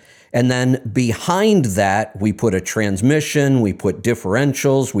things. And then behind that, we put a transmission, we put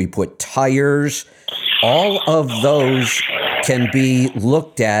differentials, we put tires. All of those can be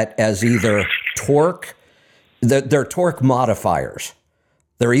looked at as either torque. They're torque modifiers.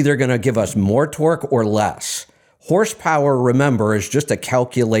 They're either going to give us more torque or less. Horsepower, remember, is just a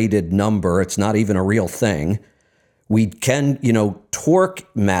calculated number. It's not even a real thing. We can,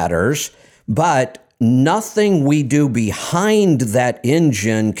 torque matters, but nothing we do behind that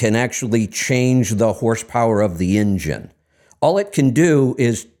engine can actually change the horsepower of the engine. All it can do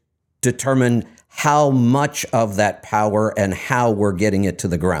is determine how much of that power and how we're getting it to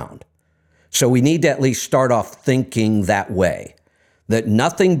the ground. So we need to at least start off thinking that way, that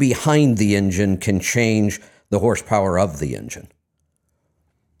nothing behind the engine can change the horsepower of the engine.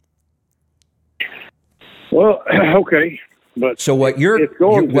 Well, okay, but so what you're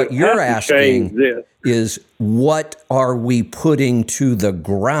asking is, what are we putting to the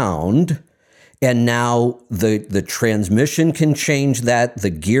ground? And now the transmission can change that, the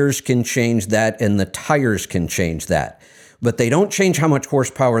gears can change that, and the tires can change that. But they don't change how much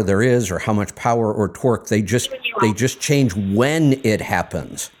horsepower there is or how much power or torque. They just change when it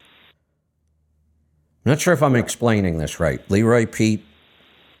happens. I'm not sure if I'm explaining this right. Leroy, Pete,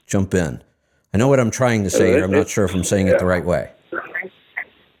 jump in. I know what I'm trying to say here. I'm not sure if I'm saying it the right way.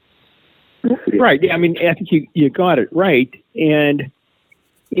 Right. Yeah, I mean, I think you got it right. And,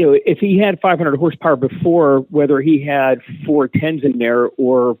 if he had 500 horsepower before, whether he had 410s in there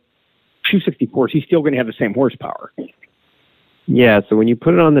or 264s, he's still going to have the same horsepower. Yeah, so when you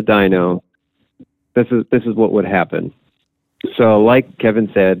put it on the dyno, this is what would happen. So like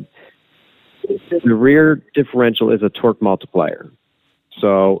Kevin said, the rear differential is a torque multiplier.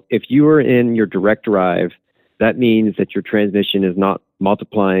 So if you are in your direct drive, that means that your transmission is not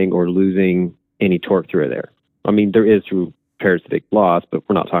multiplying or losing any torque through there. I mean, there is through parasitic loss, but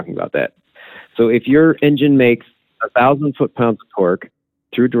we're not talking about that. So if your engine makes 1,000 foot-pounds of torque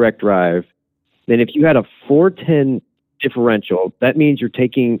through direct drive, then if you had a 410 differential, that means you're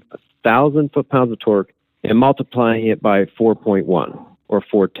taking 1,000 foot-pounds of torque and multiplying it by 4.1 or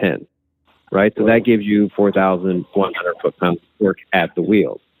 410, right? So that gives you 4,100 foot-pounds of torque at the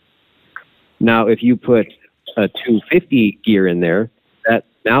wheels. Now, if you put a 250 gear in there, that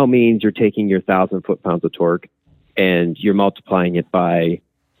now means you're taking your 1,000 foot-pounds of torque and you're multiplying it by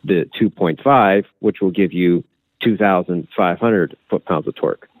the 2.5, which will give you 2,500 foot-pounds of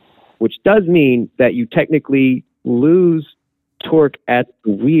torque, which does mean that you technically lose torque at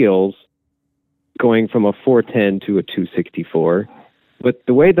the wheels going from a 410 to a 264. But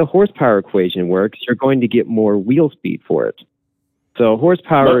the way the horsepower equation works, you're going to get more wheel speed for it. So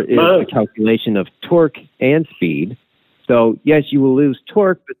horsepower is a calculation of torque and speed. So yes, you will lose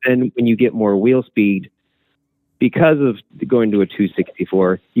torque, but then when you get more wheel speed, because of going to a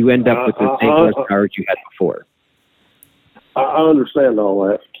 264, you end up with the same horsepower you had before. I understand all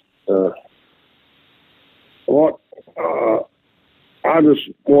that. I just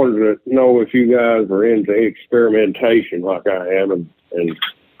wanted to know if you guys are into experimentation like I am, and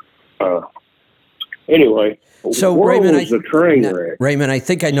anyway. So Raymond, Raymond, I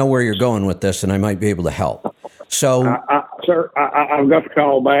think I know where you're going with this, and I might be able to help. So, sir, I've got to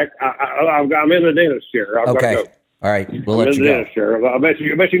call back. I'm in the dentist chair. Okay. All right. We'll let you go. Chair. I bet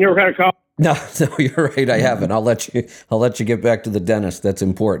you never had a call. No, you're right. I haven't. I'll let you get back to the dentist. That's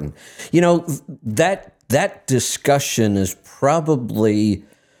important. That discussion is probably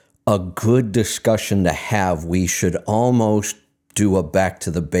a good discussion to have. We should almost do a back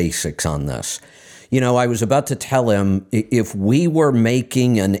to the basics on this. I was about to tell him if we were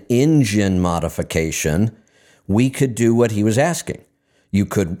making an engine modification, we could do what he was asking. You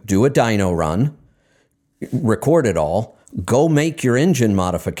could do a dyno run, record it all, go make your engine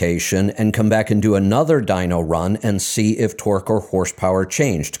modification, and come back and do another dyno run and see if torque or horsepower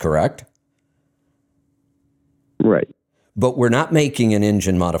changed, correct? Right. But we're not making an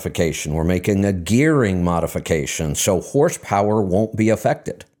engine modification. We're making a gearing modification, so horsepower won't be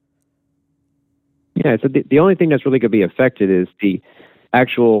affected. Yeah, so the only thing that's really going to be affected is the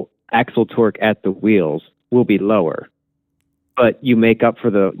actual axle torque at the wheels will be lower. But you make up for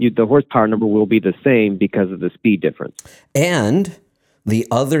the horsepower number will be the same because of the speed difference. And the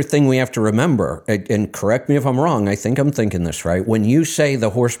other thing we have to remember, and correct me if I'm wrong, I think I'm thinking this right, when you say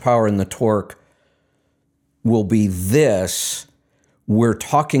the horsepower and the torque will be this, we're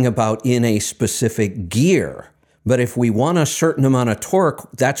talking about in a specific gear. But if we want a certain amount of torque,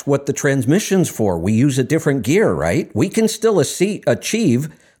 that's what the transmission's for. We use a different gear, right? We can still achieve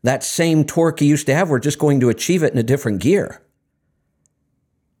that same torque you used to have. We're just going to achieve it in a different gear.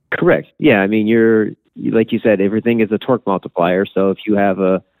 Correct. Yeah, I mean, like you said, everything is a torque multiplier. So if you have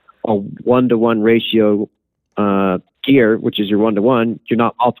a 1-to-1 ratio gear, which is your 1-to-1, you're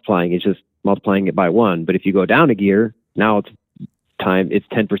not multiplying. It's just multiplying it by 1. But if you go down a gear, now it's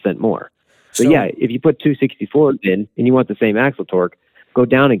 10% more. So yeah, if you put 264 in and you want the same axle torque, go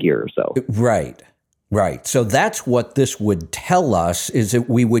down a gear or so. Right. So that's what this would tell us, is that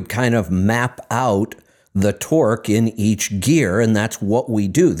we would kind of map out the torque in each gear, and that's what we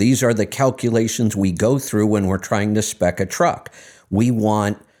do. These are the calculations we go through when we're trying to spec a truck. We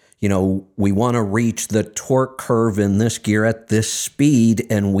want to reach the torque curve in this gear at this speed,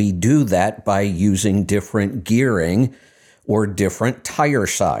 and we do that by using different gearing or different tire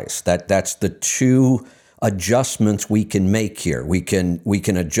size. That's the two adjustments we can make here. We can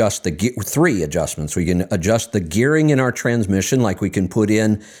adjust three adjustments. We can adjust the gearing in our transmission, like we can put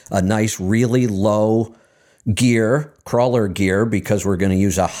in a nice really low gear, crawler gear, because we're going to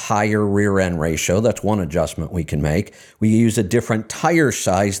use a higher rear end ratio. That's one adjustment we can make. We use a different tire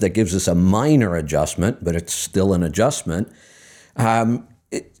size that gives us a minor adjustment, but it's still an adjustment. Don't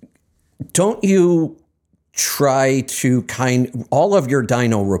you try to all of your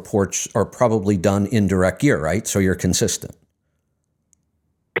dyno reports are probably done in direct gear, right? So you're consistent.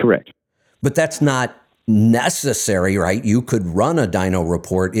 Correct. But that's not necessary, right? You could run a dyno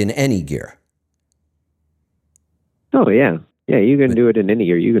report in any gear. Oh yeah, yeah. You can do it in any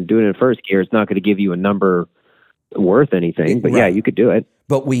gear. You can do it in first gear. It's not going to give you a number worth anything, but yeah, you could do it.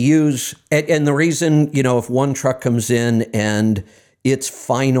 But we use, and the reason, if one truck comes in and its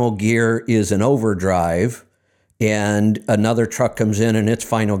final gear is an overdrive, and another truck comes in and its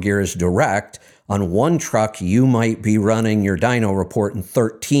final gear is direct, on one truck you might be running your dyno report in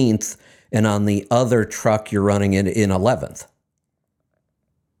 13th, and on the other truck you're running it in 11th.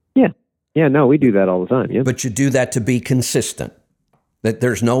 Yeah, no, we do that all the time. Yeah. But you do that to be consistent. That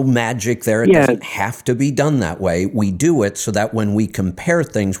there's no magic there. It doesn't have to be done that way. We do it so that when we compare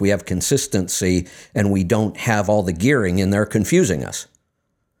things, we have consistency and we don't have all the gearing in there confusing us.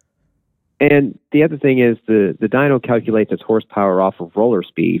 And the other thing is the dyno calculates its horsepower off of roller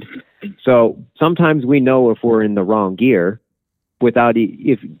speed. So sometimes we know if we're in the wrong gear without,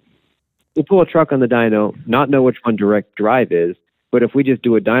 if we pull a truck on the dyno, not know which one direct drive is, but if we just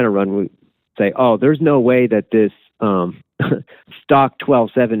do a dyno run, we say, oh, there's no way that this stock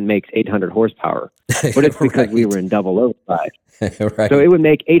 12.7 makes 800 horsepower. But it's because we were in double overdrive. Right. So it would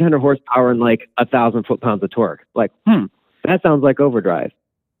make 800 horsepower and like 1,000 foot-pounds of torque. Like, that sounds like overdrive.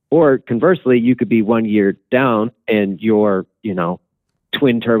 Or conversely, you could be 1 year down and your,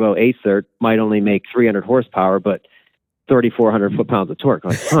 twin turbo Acert might only make 300 horsepower, but 3,400 foot-pounds of torque.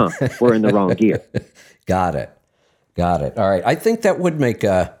 Like, we're in the wrong gear. Got it. All right. I think that would make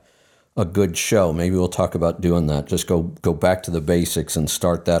a good show. Maybe we'll talk about doing that. Just go back to the basics and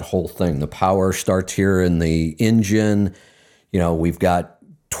start that whole thing. The power starts here in the engine. We've got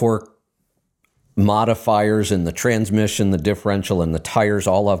torque modifiers in the transmission, the differential, and the tires.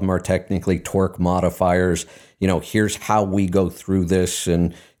 All of them are technically torque modifiers. Here's how we go through this,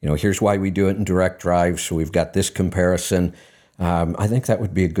 and here's why we do it in direct drive. So we've got this comparison. I think that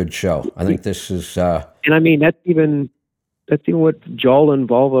would be a good show. I think this is. And I mean, that's even what Joel and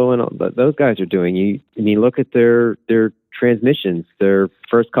Volvo and all, those guys are doing. You look at their transmissions. Their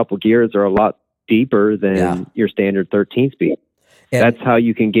first couple gears are a lot deeper than your standard 13 speed. And that's how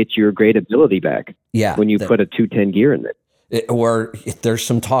you can get your gradability back. Yeah, when you put a 210 gear in it. Or there's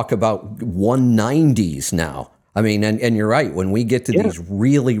some talk about 190s now. I mean, and you're right. When we get to these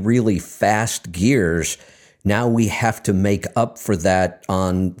really, really fast gears, now we have to make up for that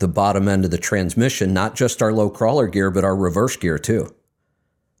on the bottom end of the transmission, not just our low crawler gear, but our reverse gear too.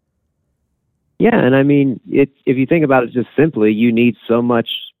 Yeah, and I mean, if you think about it just simply, you need so much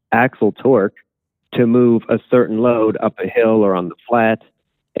axle torque to move a certain load up a hill or on the flat,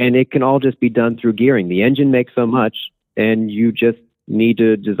 and it can all just be done through gearing. The engine makes so much, and you just need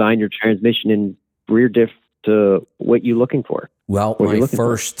to design your transmission and rear diff to what you're looking for. Well, my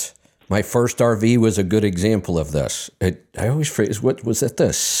first RV was a good example of this. I always phrase, what was it? The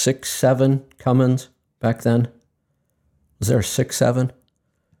 6.7 Cummins back then? Was there a 6.7?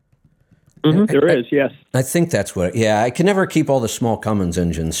 Mm-hmm. There is, yes. I think that's what. I can never keep all the small Cummins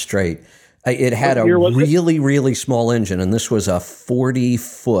engines straight. It had a really, really small engine, and this was a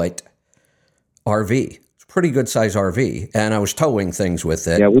 40-foot RV. It's a pretty good size RV, and I was towing things with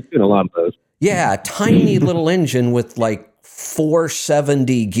it. Yeah, we've seen a lot of those. Yeah, tiny little engine with like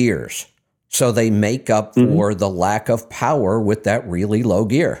 470 gears. So they make up for the lack of power with that really low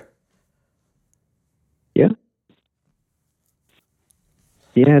gear. Yeah.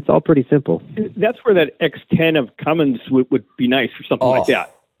 Yeah, it's all pretty simple. That's where that X10 of Cummins would be nice for something like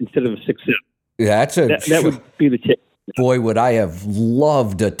that instead of a 6.7. Yeah, that would be the tip. Boy, would I have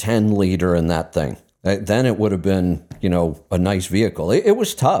loved a 10-liter in that thing. Then it would have been, a nice vehicle. It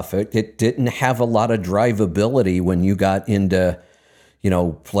was tough. It didn't have a lot of drivability when you got into,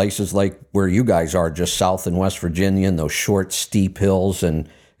 places like where you guys are, just south in West Virginia, and those short, steep hills, and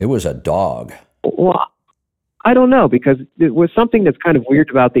it was a dog. Well, I don't know, because it was something that's kind of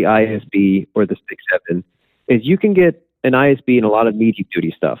weird about the ISB or the 6.7 is you can get an ISB in a lot of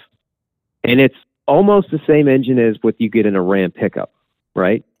medium-duty stuff, and it's almost the same engine as what you get in a Ram pickup,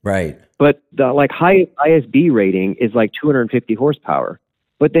 right? Right. But the high ISB rating is like 250 horsepower.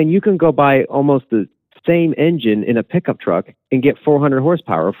 But then you can go buy almost the same engine in a pickup truck and get 400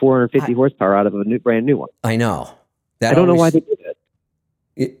 horsepower, 450 horsepower out of a brand new one. I know. I don't know why they do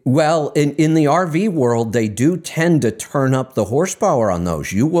that. Well, in the RV world, they do tend to turn up the horsepower on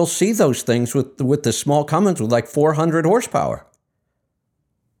those. You will see those things with the small Cummins with like 400 horsepower.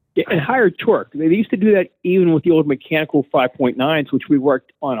 Yeah, and higher torque. They used to do that even with the old mechanical 5.9s, which we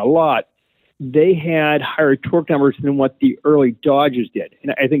worked on a lot. They had higher torque numbers than what the early Dodges did.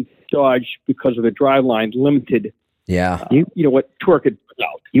 And I think Dodge, because of the driveline, limited what torque it put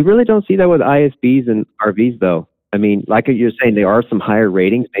out. You really don't see that with ISBs and RVs, though. I mean, like you're saying, there are some higher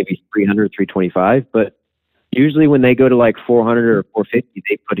ratings, maybe 300, 325, but usually when they go to like 400 or 450,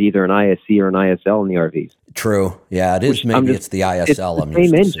 they put either an ISC or an ISL in the RVs. True. Yeah, it is. Maybe it's the ISL. It's the I'm same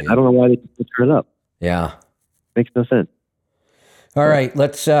used to engine. seeing. I don't know why they turn it up. Yeah. Makes no sense. All right,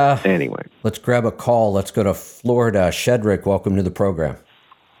 let's Anyway, let's grab a call. Let's go to Florida. Shedrick, welcome to the program.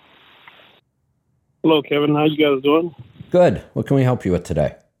 Hello, Kevin. How you guys doing? Good. What can we help you with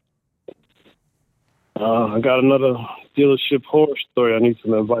today? I got another dealership horror story I need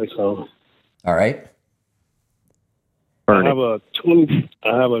some advice on. All right. burn I it.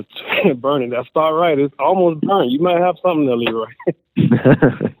 have a burn it. That's all right. It's almost burned. You might have something there, Leroy.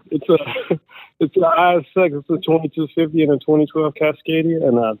 It's a ISX. It's a 2250 and a 2012 Cascadia,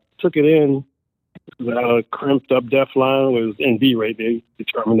 and I took it in. The crimped up def line was in D rate. They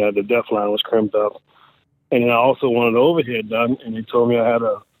determined that the def line was crimped up, and then I also wanted the overhead done, and they told me I had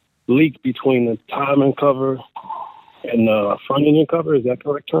a leak between the timing cover and the front engine cover. Is that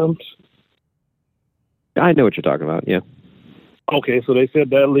correct terms? I know what you're talking about. Yeah. Okay, so they said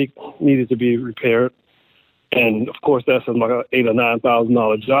that leak needed to be repaired, and of course that's like a $8,000 or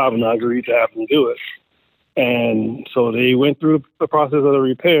 $9,000 job, and I agreed to have them do it. And so they went through the process of the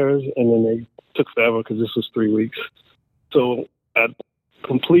repairs, and then they took forever because this was 3 weeks. So at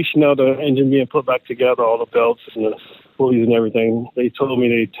completion of the engine being put back together, all the belts and the pulleys and everything, they told me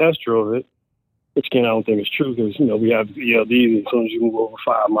they test drove it, which again I don't think is true because we have ELDs. As soon as you move over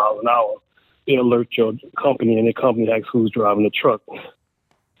 5 miles an hour, they alert your company, and the company asks who's driving the truck.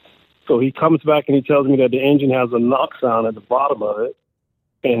 So he comes back and he tells me that the engine has a knock sound at the bottom of it.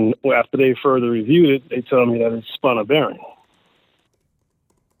 And after they further reviewed it, they tell me that it's spun a bearing.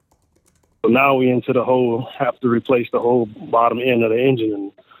 So now we into the whole, have to replace the whole bottom end of the engine.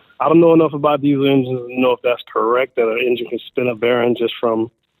 And I don't know enough about diesel engines to know if that's correct, that an engine can spin a bearing just from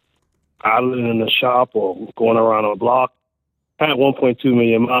idling in the shop or going around a block. I had 1.2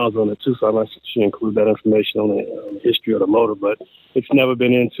 million miles on it too, so I should include that information on the history of the motor, but it's never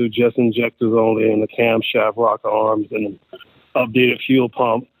been into just injectors only and the camshaft rocker arms and updated fuel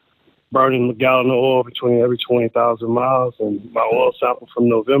pump, burning a gallon of oil between every 20,000 miles. And my oil sample from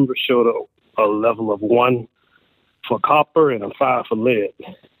November showed a level of 1 for copper and a 5 for lead.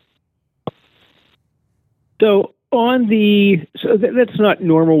 So that's not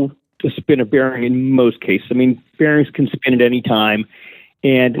normal to spin a bearing in most cases. I mean, bearings can spin at any time.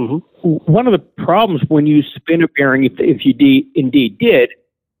 And one of the problems when you spin a bearing, if you indeed did,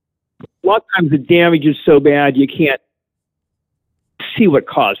 a lot of times the damage is so bad you can't see what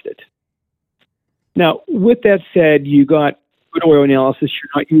caused it. Now, with that said, you got good oil analysis, you're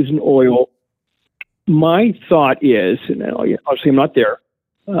not using oil. My thought is, and obviously I'm not there,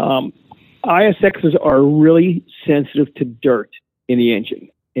 ISXs are really sensitive to dirt in the engine.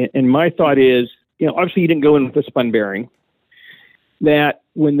 And my thought is, obviously you didn't go in with a spun bearing, that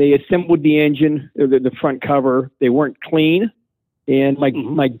when they assembled the engine, the front cover, they weren't clean. And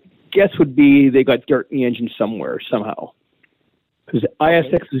my guess would be they got dirt in the engine somewhere, somehow. Because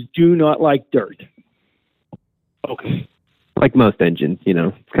ISXs do not like dirt. Okay. Like most engines,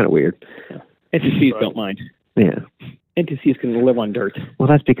 it's kind of weird. Yeah. NTCs don't mind. Yeah. NTCs can live on dirt. Well,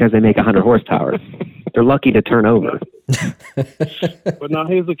 that's because they make 100 horsepower. They're lucky to turn over. But now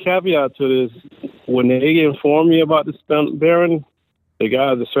here's a caveat to this. When they inform me about the spent bearing,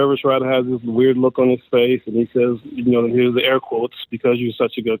 the service writer has this weird look on his face, and he says, here's the air quotes, because you're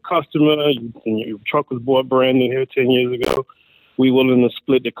such a good customer, and your truck was bought brand new here 10 years ago, we're willing to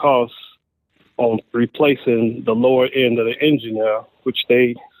split the costs on replacing the lower end of the engine now, which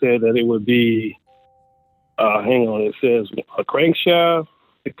they said that it would be, it says a crankshaft,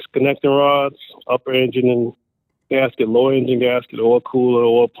 6 connecting rods, upper engine and gasket, lower engine gasket, oil cooler,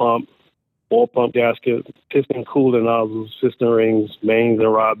 oil pump gasket, piston cooler nozzles, piston rings, mains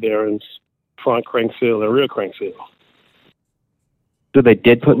and rod bearings, front crank seal and rear crank seal. So they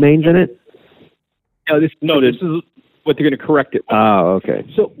did put mains in it? No, this is what they're going to correct it with. Oh, okay.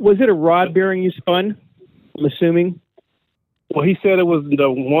 So was it a rod bearing you spun, I'm assuming? Well, he said it was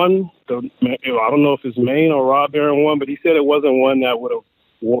the one, I don't know if it's main or rod bearing one, but he said it wasn't one that would have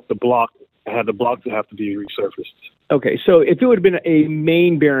warped the block, had the block to have to be resurfaced. Okay, so if it would have been a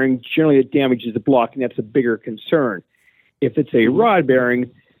main bearing, generally it damages the block, and that's a bigger concern. If it's a rod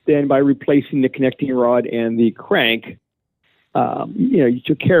bearing, then by replacing the connecting rod and the crank, you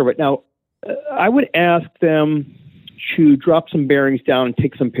took care of it. Now, I would ask them to drop some bearings down and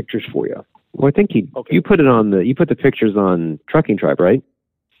take some pictures for you. Well, I think you put the pictures on Trucking Tribe, right?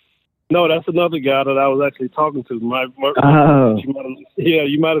 No, that's another guy that I was actually talking to. You might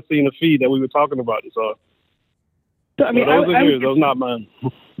have seen the feed that we were talking about. So I mean, those are yours. Those are not mine.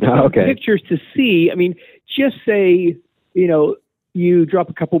 Okay. Pictures to see. I mean, just say, you drop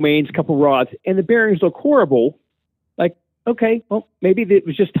a couple mains, a couple rods, and the bearings look horrible. Like, okay, well, maybe it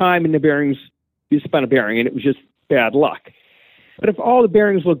was just time in the bearings. You spun a bearing and it was just bad luck. But if all the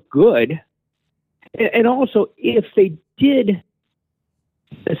bearings look good, and also if they did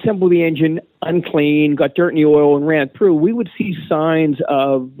assemble the engine unclean, got dirt in the oil, and ran through, we would see signs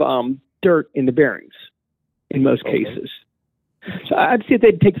of dirt in the bearings in most cases. So I'd see if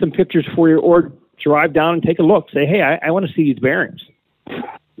they'd take some pictures for you or drive down and take a look. Say, hey, I want to see these bearings.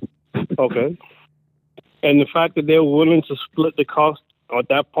 Okay. And the fact that they're willing to split the cost on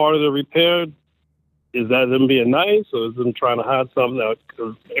that part of the repair, is that them being nice, or is them trying to hide something out?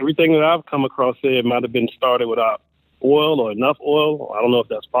 Because everything that I've come across there, it might have been started without oil or enough oil. I don't know if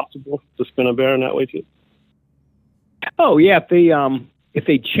that's possible to spin a bearing that way too. Oh yeah, if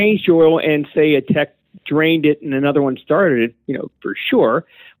they changed oil and say a tech drained it and another one started it, for sure.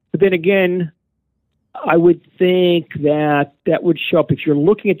 But then again, I would think that would show up if you're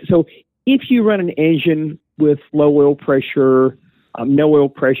looking at. So if you run an engine with low oil pressure, no oil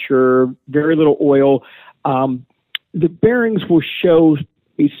pressure, very little oil, the bearings will show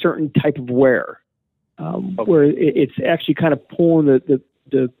a certain type of wear, where it's actually kind of pulling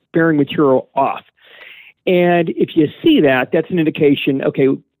the bearing material off. And if you see that, that's an indication, okay,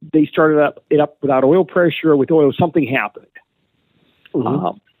 they started it up without oil pressure or with oil, something happened.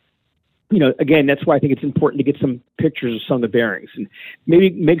 Mm-hmm. Again, that's why I think it's important to get some pictures of some of the bearings, and maybe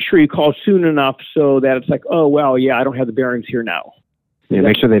make sure you call soon enough so that it's like, oh, well, yeah, I don't have the bearings here now. Yeah,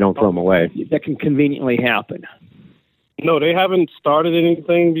 make sure they don't throw them away. That can conveniently happen. No, they haven't started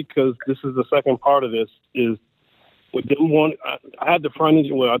anything, because this is the second part of this. Is with them I had the front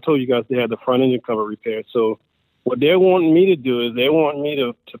engine. Well, I told you guys they had the front engine cover repaired. So what they're wanting me to do is they want me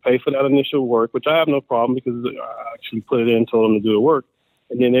to pay for that initial work, which I have no problem, because I actually put it in and told them to do the work.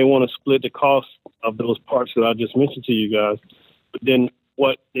 And then they want to split the cost of those parts that I just mentioned to you guys. But then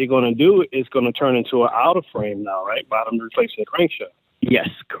what they're going to do is going to turn into an outer frame now, right? Bottom replacing the crankshaft. Yes,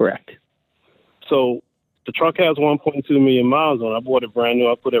 correct. So the truck has 1.2 million miles on it. I bought it brand new.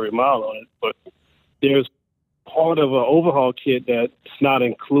 I put every mile on it. But there's part of an overhaul kit that's not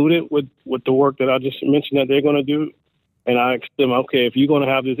included with the work that I just mentioned that they're going to do. And I asked them, okay, if you're going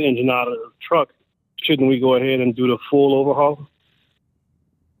to have this engine out of the truck, shouldn't we go ahead and do the full overhaul?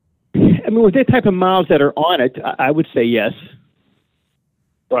 I mean, with the type of miles that are on it, I would say yes.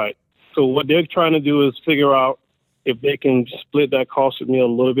 Right. So what they're trying to do is figure out if they can split that cost with me a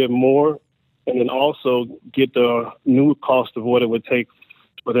little bit more, and then also get the new cost of what it would take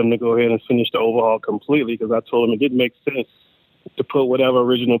for them to go ahead and finish the overhaul completely, because I told them it didn't make sense to put whatever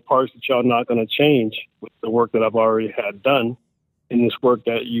original parts that y'all not going to change with the work that I've already had done in this work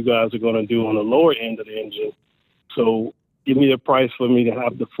that you guys are going to do on the lower end of the engine. So give me a price for me to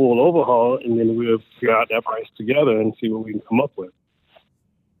have the full overhaul, and then we'll figure out that price together and see what we can come up with.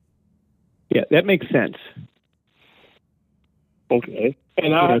 Yeah, that makes sense. Okay.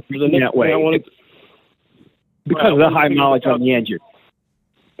 And that way. Because of the high mileage on the engine.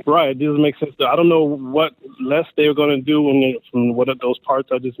 Right. It doesn't make sense. I don't know what less they're going to do from what those parts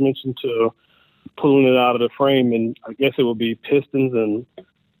I just mentioned to pulling it out of the frame. And I guess it will be pistons and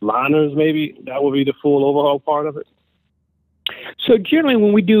liners, maybe. That will be the full overhaul part of it. So generally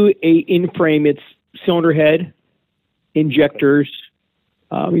when we do a in-frame, it's cylinder head, injectors,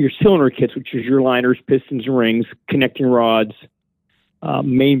 your cylinder kits, which is your liners, pistons, and rings, connecting rods,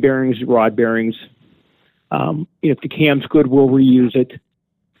 main bearings, rod bearings. If the cam's good, we'll reuse it.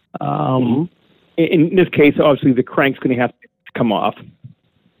 In this case, obviously, the crank's going to have to come off.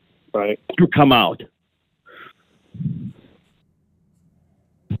 Right. Or come out.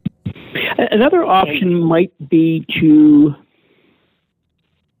 Another option might be to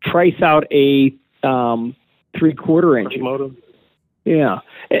price out a 3/4 engine. Motor. Yeah.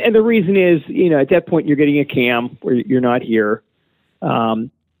 And the reason is, at that point, you're getting a cam where you're not here.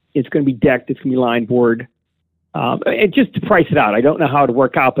 It's going to be decked. It's going to be line board. And just to price it out, I don't know how it would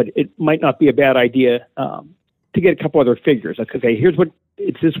work out, but it might not be a bad idea to get a couple other figures. Like, okay, here's what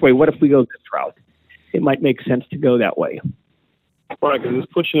it's this way. What if we go this route? It might make sense to go that way. Right, because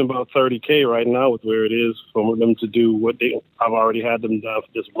it's pushing about $30K right now with where it is for them to do what I've already had them done for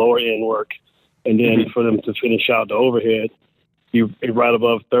this lower end work, and then for them to finish out the overhead, you're right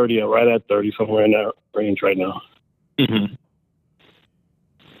above 30 or right at 30, somewhere in that range right now. Mm-hmm.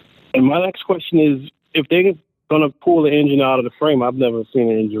 And my next question is, if they're going to pull the engine out of the frame, I've never seen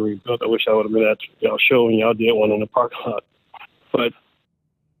an engine rebuilt. I wish I would have been at y'all show when y'all did one in the parking lot. But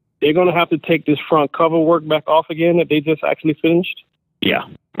they're going to have to take this front cover work back off again that they just actually finished? Yeah,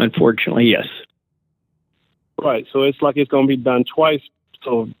 unfortunately, yes. Right, so it's like it's going to be done twice.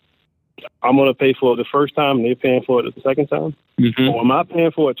 So I'm going to pay for it the first time and they're paying for it the second time? Mm-hmm. Or am I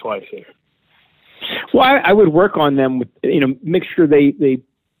paying for it twice here? Well, I would work on them with, make sure they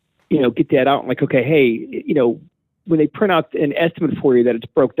get that out. Like, okay, hey, when they print out an estimate for you that it's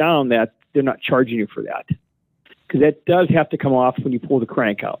broke down, that they're not charging you for that. Because that does have to come off when you pull the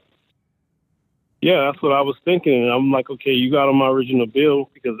crank out. Yeah, that's what I was thinking. And I'm like, okay, you got on my original bill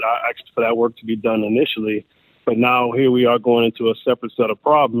because I asked for that work to be done initially. But now here we are going into a separate set of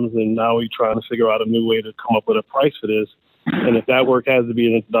problems, and now we're trying to figure out a new way to come up with a price for this. And if that work has to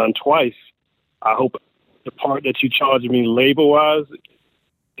be done twice, I hope the part that you charge me labor-wise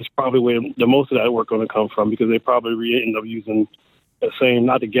is probably where the most of that work going to come from, because they probably end up using the same,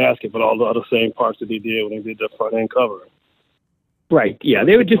 not the gasket, but all the other same parts that they did when they did the front end cover. Right. Yeah,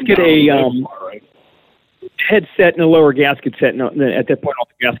 they would just get a headset and a lower gasket set, and at that point, all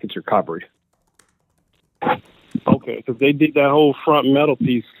the gaskets are covered. Okay, because they did that whole front metal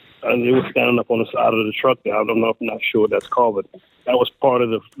piece, and they were standing up on the side of the truck there. I don't know, I'm not sure what that's called, but that was part of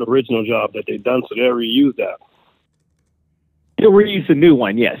the original job that they done, so they reused that. They'll reuse the new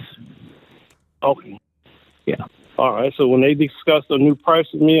one, yes. Okay. Yeah. All right, so when they discuss a new price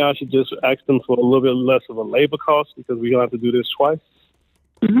with me, I should just ask them for a little bit less of a labor cost because we're going to have to do this twice?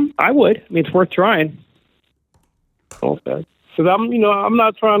 Mm-hmm. I would. I mean, it's worth trying. Okay. Because I'm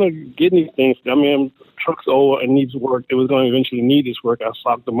not trying to get anything. I mean, truck's old and needs work. It was going to eventually need this work. I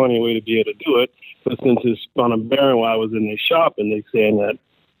socked the money away to be able to do it. But since it's on a bearing while I was in their shop, and they saying that,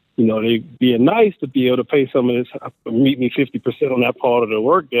 they being nice to be able to pay some of this, meet me 50% on that part of the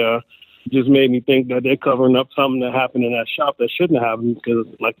work there, just made me think that they're covering up something that happened in that shop that shouldn't have happened. Because,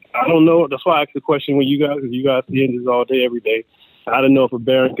 I don't know. That's why I asked the question with you guys, because you guys see engines all day, every day. I didn't know if a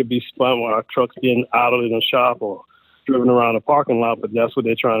bearing could be spun while our truck's being idled in a shop or driven around a parking lot, but that's what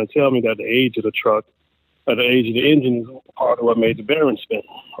they're trying to tell me, that the age of the truck or the age of the engine is part of what made the bearing spin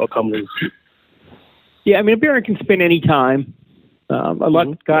or come loose. Yeah, I mean, a bearing can spin any time. A lot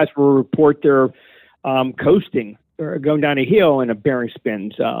of guys will report they're coasting or going down a hill and a bearing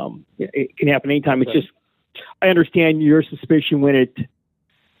spins. It can happen anytime. It's just, I understand your suspicion when it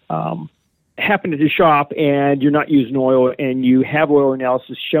happened at the shop and you're not using oil and you have oil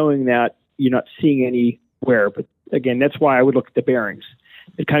analysis showing that you're not seeing any wear. But again, that's why I would look at the bearings.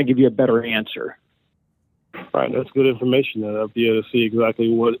 It kind of give you a better answer. Right, that's good information. That I'll be able to see exactly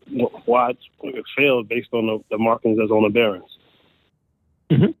why it failed based on the markings that's on the bearings.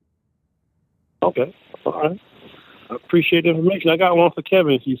 Mm-hmm. Okay, all right. I appreciate the information. I got one for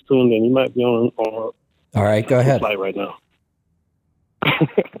Kevin if he's tuned in. He might be on all right, go ahead. Flight right now.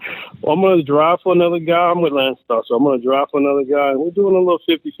 Well, I'm going to drive for another guy. I'm with Landstar, so I'm going to drive for another guy, and we're doing a little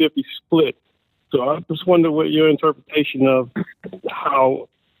 50-50 split. So I just wonder what your interpretation of how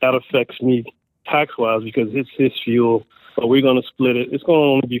that affects me tax-wise, because it's his fuel, but we're going to split it. It's going to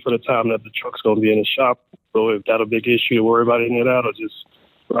only be for the time that the truck's going to be in the shop. So if that's a big issue to worry about any of that, or just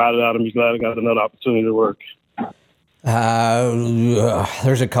ride it out and be glad I got another opportunity to work.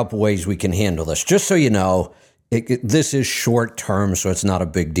 There's a couple ways we can handle this. Just so you know, this is short term, so it's not a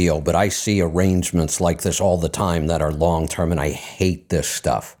big deal, but I see arrangements like this all the time that are long term, and I hate this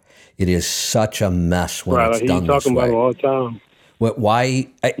stuff. It is such a mess when it's done this way. Talking about it all the time.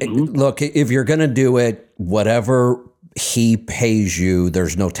 Look, if you're going to do it, whatever he pays you,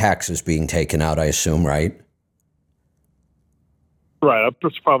 there's no taxes being taken out, I assume, right? Right.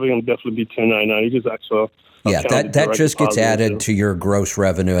 It's probably going to definitely be 1099. He just asked for. Yeah, that just gets added to your gross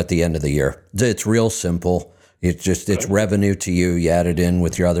revenue at the end of the year. It's real simple. It's revenue to you. You add it in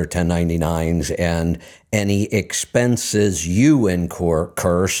with your other 1099s, and any expenses you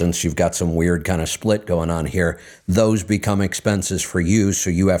incur, since you've got some weird kind of split going on here, those become expenses for you,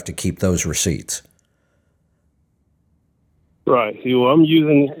 so you have to keep those receipts. Right. See, well, I'm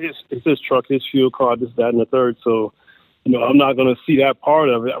using his truck, his fuel card, this, that, and the third, so I'm not going to see that part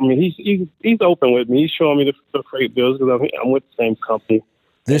of it. I mean, he's open with me. He's showing me the freight bills because I'm with the same company.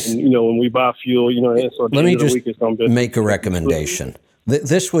 And, when we buy fuel, so let me just make a recommendation.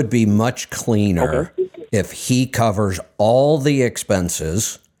 This would be much cleaner if he covers all the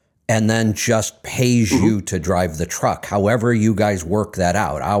expenses and then just pays you to drive the truck. However you guys work that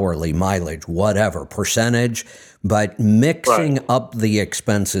out, hourly, mileage, whatever, percentage, but mixing up the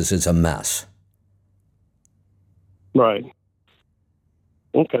expenses is a mess. Right.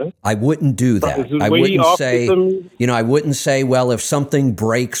 Okay. I wouldn't do that. I wouldn't say, well, if something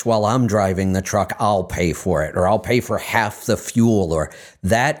breaks while I'm driving the truck, I'll pay for it, or I'll pay for half the fuel, or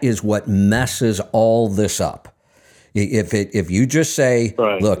that is what messes all this up. If you just say,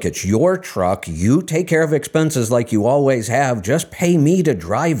 look, it's your truck, you take care of expenses like you always have, just pay me to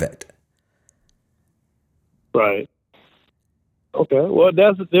drive it. Right. Okay. Well,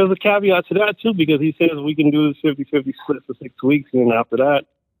 there's a caveat to that too, because he says we can do this 50-50 split for 6 weeks, and after that,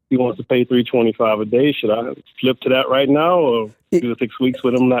 he wants to pay $325 a day. Should I flip to that right now, or do the 6 weeks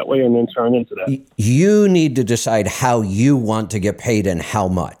with him that way, and then turn into that? You need to decide how you want to get paid and how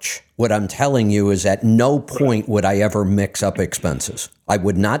much. What I'm telling you is at no point would I ever mix up expenses. I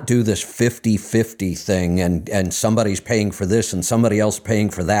would not do this 50-50 thing and somebody's paying for this and somebody else paying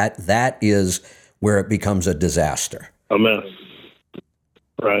for that. That is where it becomes a disaster. A mess.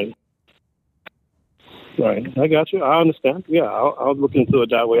 Right. Right. I got you. I understand. Yeah, I'll look into it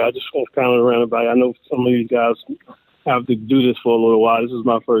that way. I just want to kind of run about it. I know some of these guys have to do this for a little while. This is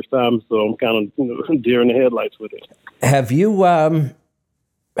my first time, so I'm kind of deer in the headlights with it. Have you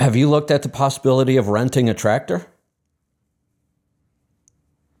looked at the possibility of renting a tractor?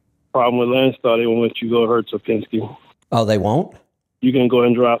 Problem with Landstar, they won't let you go hurt Sopinski. Oh, they won't? You can go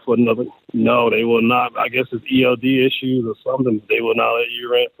and drive for another. No, they will not. I guess it's ELD issues or something. They will not let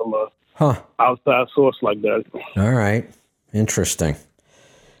you rent from a outside source like that. All right. Interesting.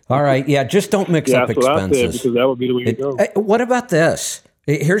 All right. Yeah, just don't mix up expenses. That's what I said, because that would be the way to go. What about this?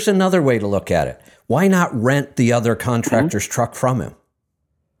 Here's another way to look at it. Why not rent the other contractor's truck from him?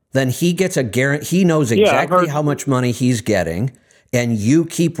 Then he gets a guarantee. He knows exactly how much money he's getting, and you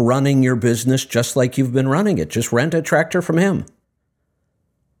keep running your business just like you've been running it. Just rent a tractor from him.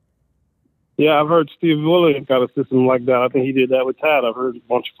 Yeah, I've heard Steve Williams got a system like that. I think he did that with Tad. I've heard a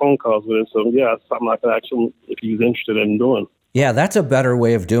bunch of phone calls with him. So, yeah, it's something I could actually, if he's interested in doing. Yeah, that's a better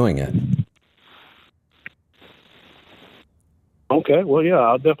way of doing it. Okay, well, yeah,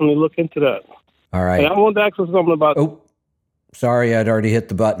 I'll definitely look into that. All right. Hey, I wanted to ask you something about... Oh, sorry, I'd already hit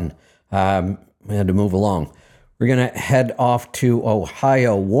the button. We had to move along. We're going to head off to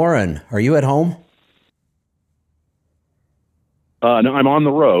Ohio. Warren, are you at home? No, I'm on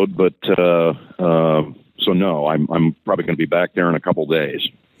the road, but so no, I'm probably going to be back there in a couple days.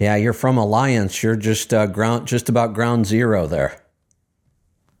 Yeah, you're from Alliance. You're just about ground zero there.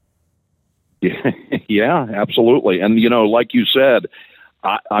 Yeah, absolutely. And like you said,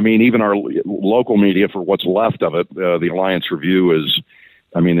 I mean, even our local media, for what's left of it, the Alliance Review is,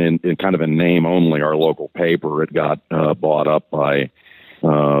 I mean, in kind of a name only, our local paper. It got bought up by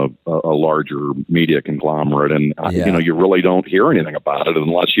a larger media conglomerate, and you really don't hear anything about it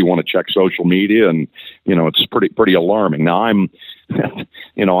unless you want to check social media, and it's pretty alarming. Now I'm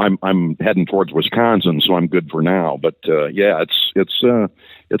heading towards Wisconsin, so I'm good for now. But yeah, it's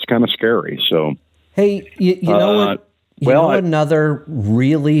kind of scary. So hey, you know what? Another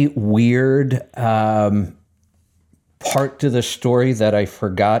really weird part to the story that I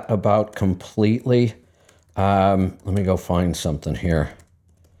forgot about completely. Let me go find something here.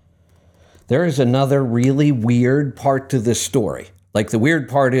 There is another really weird part to this story. Like, the weird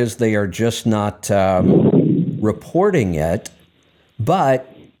part is they are just not reporting it.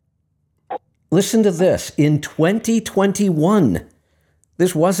 But listen to this. In 2021,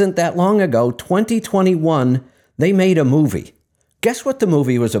 this wasn't that long ago, 2021, they made a movie. Guess what the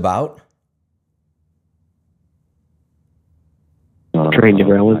movie was about? Train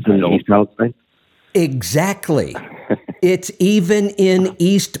derailments in the East Palestine. Exactly. It's even in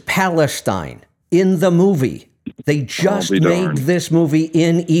East Palestine in the movie. They just made this movie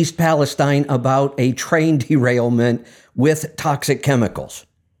in East Palestine about a train derailment with toxic chemicals.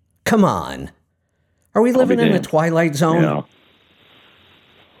 Come on. Are we living in the Twilight Zone? Yeah.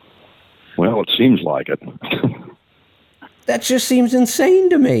 Well, it seems like it. That just seems insane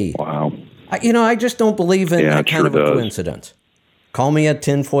to me. Wow. I just don't believe in that kind of a coincidence. Call me a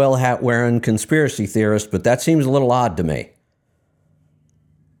tinfoil hat wearing conspiracy theorist, but that seems a little odd to me.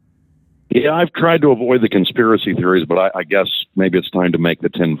 Yeah, I've tried to avoid the conspiracy theories, but I guess maybe it's time to make the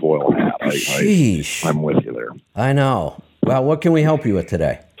tinfoil hat. I'm with you there. I know. Well, what can we help you with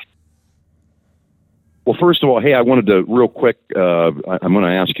today? Well, first of all, hey, I wanted to real quick, I'm going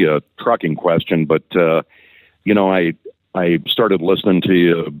to ask you a trucking question, but, I started listening to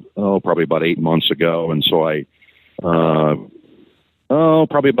you, probably about 8 months ago. And so I,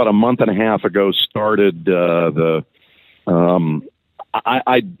 probably about a month and a half ago, started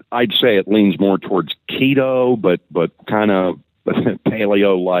I'd say it leans more towards keto, but kind of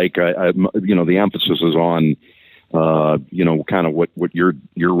paleo-like. The emphasis is on, kind of what your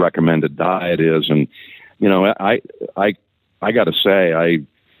recommended diet is. And, I got to say, I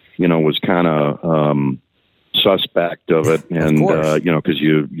was kind of suspect of it. And, because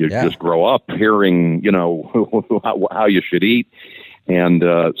you just grow up hearing, how you should eat. And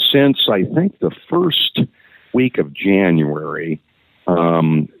since I think the first week of January,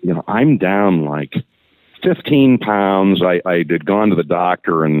 I'm down like 15 pounds. I had gone to the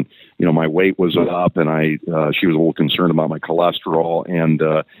doctor, and my weight was up, and she was a little concerned about my cholesterol, and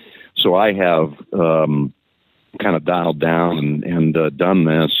so I have kind of dialed down and done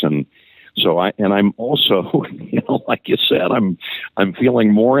this, and so I'm also, like you said, I'm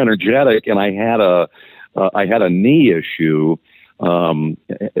feeling more energetic, and I had a knee issue. And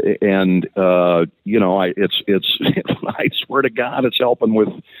it's I swear to God, it's helping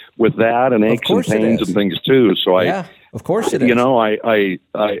with that and aches and pains and things too. So of course it is. I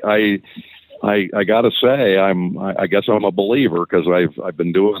got to say, I guess I'm a believer because I've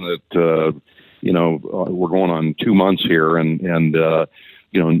been doing it. We're going on 2 months here, and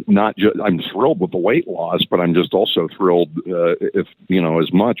not just I'm thrilled with the weight loss, but I'm just also thrilled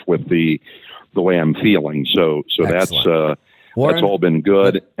as much with the way I'm feeling. So Excellent. Warren, that's all been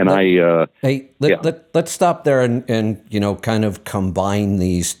good. Let's stop there and kind of combine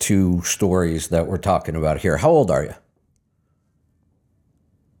these two stories that we're talking about here. How old are you?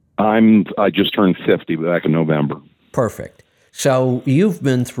 I just turned 50 back in November. Perfect. So you've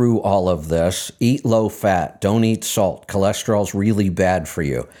been through all of this. Eat low fat. Don't eat salt. Cholesterol's really bad for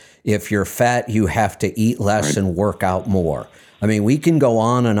you. If you're fat, you have to eat less and work out more. I mean, we can go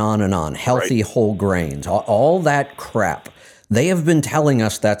on and on and on. Healthy whole grains, all that crap. They have been telling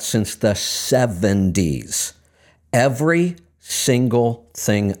us that since the 70s. Every single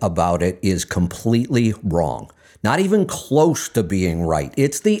thing about it is completely wrong. Not even close to being right.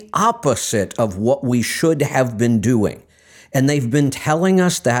 It's the opposite of what we should have been doing. And they've been telling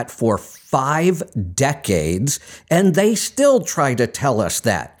us that for 5 decades, and they still try to tell us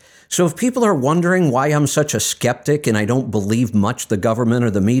that. So if people are wondering why I'm such a skeptic and I don't believe much the government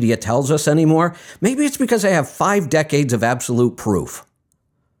or the media tells us anymore, maybe it's because I have 5 decades of absolute proof.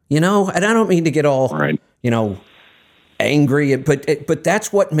 And I don't mean to get all, angry, but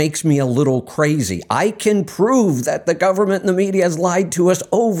that's what makes me a little crazy. I can prove that the government and the media has lied to us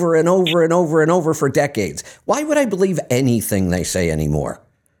over and over and over and over for decades. Why would I believe anything they say anymore?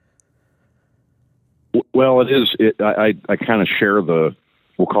 Well, it is. I kind of share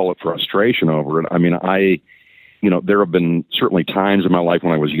we'll call it frustration over it. I mean, there have been certainly times in my life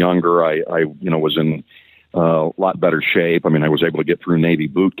when I was younger, I was in a lot better shape. I mean, I was able to get through Navy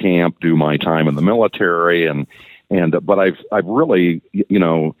boot camp, do my time in the military, but I've really,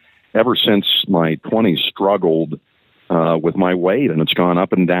 ever since my 20s struggled with my weight, and it's gone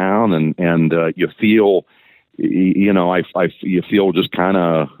up and down, and you feel, you feel just kind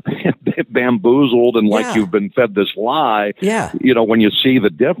of bamboozled and like you've been fed this lie. Yeah. When you see the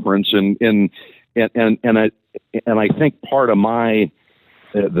difference, and I think part of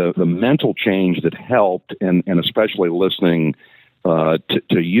the mental change that helped, and especially listening to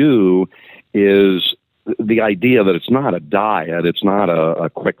you, is the idea that it's not a diet, it's not a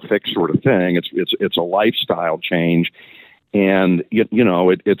quick fix sort of thing. It's a lifestyle change, and it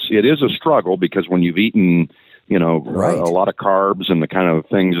is a struggle because when you've eaten a lot of carbs and the kind of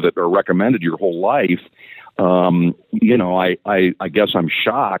things that are recommended your whole life, I guess I'm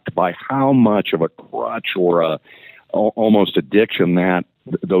shocked by how much of a crutch or almost addiction that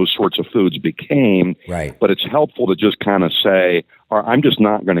those sorts of foods became. Right. But it's helpful to just kind of say, I'm just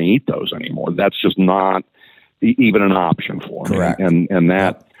not going to eat those anymore. That's just not even an option for me. Correct. And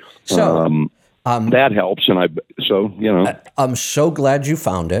that, that helps. And I'm so glad you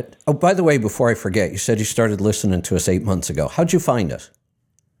found it. Oh, by the way, before I forget, you said you started listening to us 8 months ago. How'd you find us?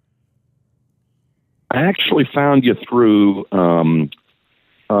 I actually found you through,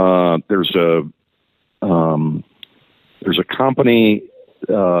 there's a company,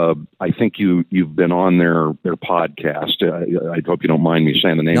 I think you've been on their podcast. I hope you don't mind me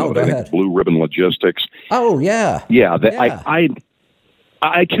saying the name of it. Go I think ahead. Blue Ribbon Logistics. Oh, yeah. Yeah.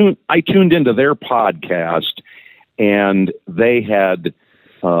 I tuned into their podcast, and they had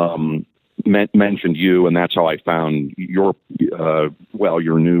mentioned you, and that's how I found your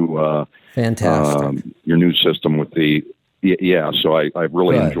new fantastic your new system with the So I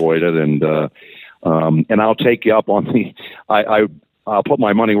really enjoyed it, and I'll take you up on the I'll put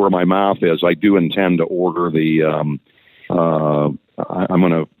my money where my mouth is. I do intend to order the. I'm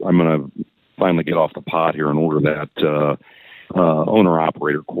gonna finally get off the pot here and order that owner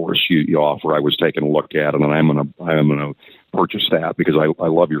operator course you offer. I was taking a look at it, and I'm gonna purchase that because I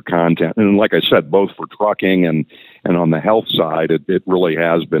love your content. And like I said, both for trucking and on the health side, it really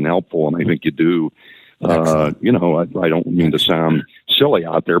has been helpful. And I think you do. I don't mean to sound silly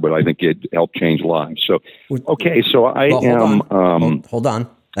out there, but I think it helped change lives. So, okay. So hold on.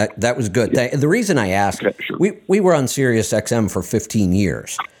 That was good. The reason I asked, we were on Sirius XM for 15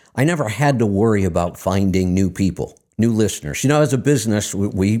 years. I never had to worry about finding new people. new listeners. You know, as a business,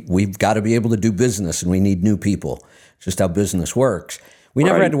 we've got to be able to do business, and we need new people. It's just how business works. We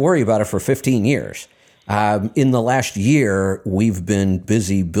never had to worry about it for 15 years. In the last year, we've been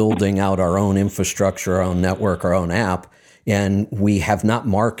busy building out our own infrastructure, our own network, our own app, and we have not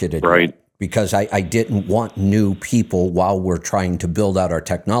marketed yet because I didn't want new people while we're trying to build out our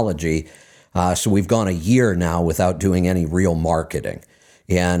technology. So we've gone a year now without doing any real marketing.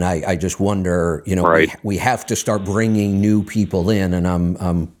 And I just wonder, you know, we have to start bringing new people in, and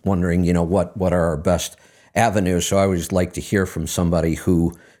I'm wondering, you know, what are our best avenues? So I always like to hear from somebody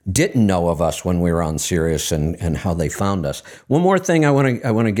who didn't know of us when we were on Sirius and how they found us. One more thing I want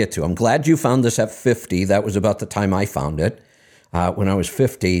to get to. I'm glad you found this at 50. That was about the time I found it when I was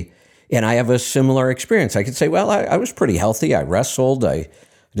 50. And I have a similar experience. I could say, well, I was pretty healthy. I wrestled. I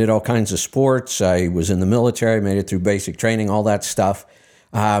did all kinds of sports. I was in the military, made it through basic training, all that stuff.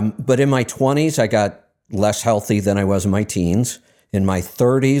 But in my 20s, I got less healthy than I was in my teens. In my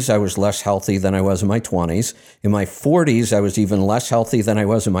 30s, I was less healthy than I was in my 20s. In my 40s, I was even less healthy than I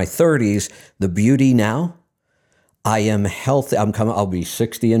was in my 30s. The beauty now, I am healthy. I'll be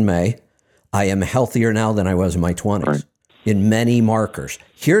 60 in May. I am healthier now than I was in my 20s in many markers.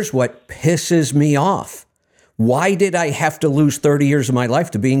 Here's what pisses me off. Why did I have to lose 30 years of my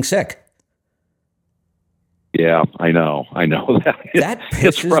life to being sick? Yeah, I know that. That pisses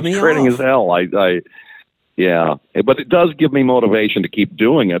it's frustrating me off. as hell. Yeah, but it does give me motivation to keep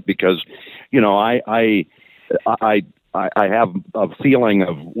doing it because, you know, I have a feeling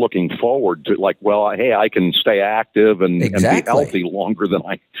of looking forward to, like, well, hey, I can stay active and be healthy longer than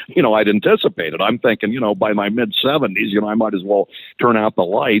I'd anticipated. I'm thinking, you know, by my mid-70s, you know, I might as well turn out the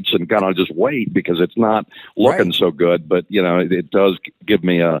lights and kind of just wait because it's not looking so good. But, you know, it does give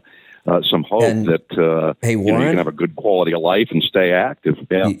me some hope that hey, Warren, you know, you can have a good quality of life and stay active.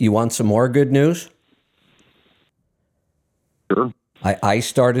 Yeah. You want some more good news? Sure. I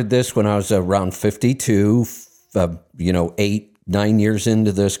started this when I was around 52, 8-9 years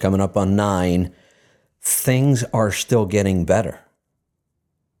into this, coming up on 9. Things are still getting better.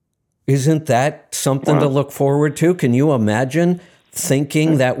 Isn't that something to look forward to? Can you imagine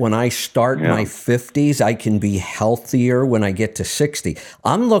thinking that when I start my 50s, I can be healthier when I get to 60?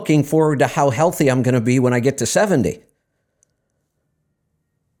 I'm looking forward to how healthy I'm going to be when I get to 70.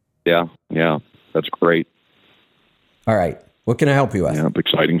 Yeah, that's great. All right. What can I help you with? Yeah,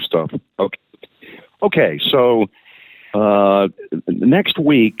 exciting stuff. Okay. So next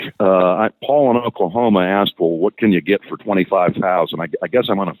week, Paul in Oklahoma asked, "Well, what can you get for $25,000?" I guess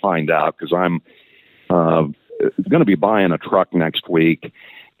I'm going to find out because I'm going to be buying a truck next week,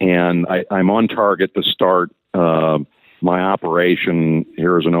 and I'm on target to start my operation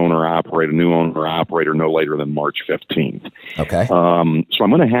here as an new owner operator, no later than March 15th. Okay. So I'm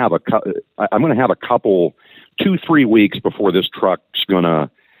going to have a couple. 2-3 weeks before this truck's going to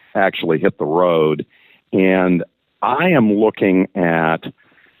actually hit the road. And I am looking at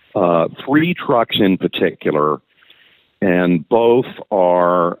 3 trucks in particular, and both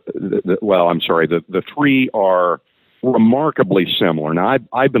are, the 3 are remarkably similar. Now,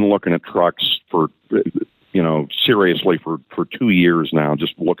 I've been looking at trucks for, you know, seriously for 2 years now,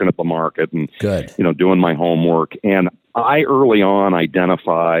 just looking at the market and, you know, doing my homework. And I early on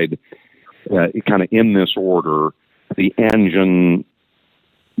identified kind of in this order, the engines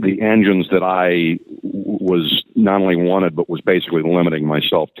that I was not only wanted, but was basically limiting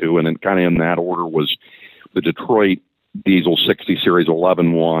myself to. And then kind of in that order was the Detroit Diesel 60 Series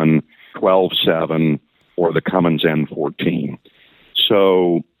 11.1, 12.7, or the Cummins N14.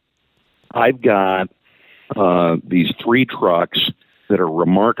 So I've got these 3 trucks that are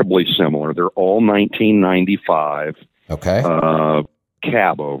remarkably similar. They're all 1995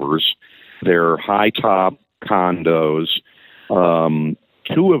 cab overs. They're high-top condos. 2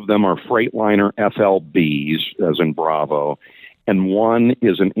 of them are Freightliner FLBs, as in Bravo, and 1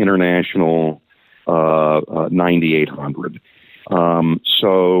 is an International 9800.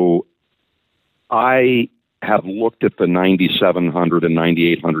 So I have looked at the 9700 and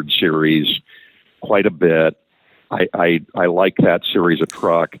 9800 series quite a bit. I like that series of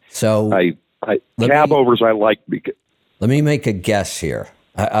truck. So cab overs I like. Let me make a guess here.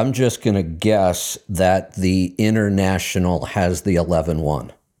 I'm just going to guess that the International has the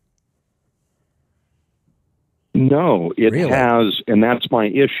 11.1. No, it has, and that's my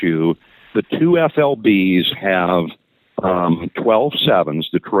issue. The 2 FLBs have 12.7s,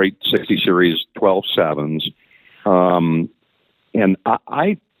 Detroit 60 Series 12.7s. And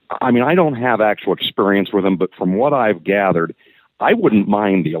I mean, I don't have actual experience with them, but from what I've gathered, I wouldn't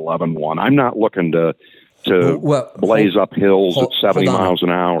mind the 11.1. I'm not looking to blaze up hills at 70 miles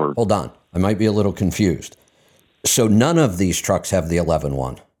an hour. Hold on. I might be a little confused. So none of these trucks have the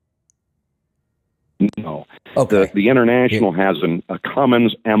 11.1. No. Okay. The International has a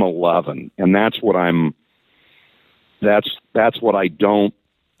Cummins M11, and that's what I don't.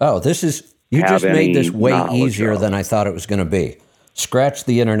 Oh, this is, you just made this way easier than I thought it was going to be. Scratch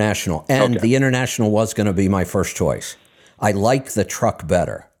the International. And the International was going to be my first choice. I like the truck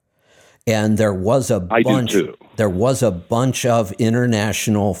better. And there was a bunch. Do too. There was a bunch of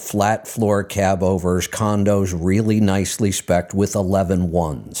International flat floor cab overs, condos, really nicely spec'd with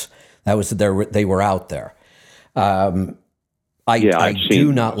 11.1s. That was they were out there. I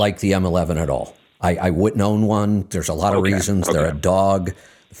do not like the M11 at all. I wouldn't own one. There's a lot of reasons. They're a dog.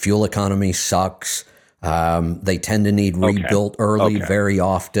 Fuel economy sucks. They tend to need rebuilt early very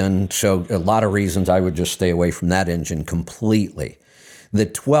often. So a lot of reasons I would just stay away from that engine completely. The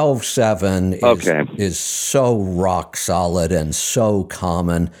 12.7 is so rock solid and so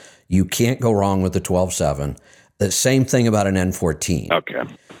common. You can't go wrong with the 12.7. The same thing about an N14. Okay.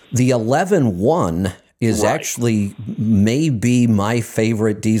 The 11.1 is actually maybe my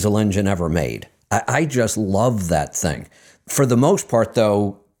favorite diesel engine ever made. I just love that thing. For the most part,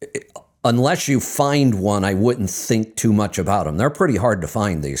 though, unless you find one, I wouldn't think too much about them. They're pretty hard to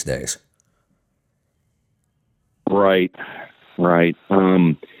find these days. Right.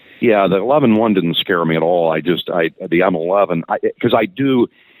 Yeah, the 11.1 didn't scare me at all. The M11, because I do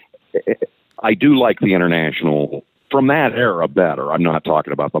like the International from that era better. I'm not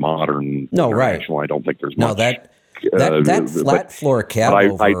talking about the modern International. I don't think there's much. No, that flat floor cab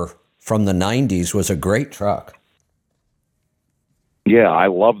over from the 90s was a great truck. Yeah, I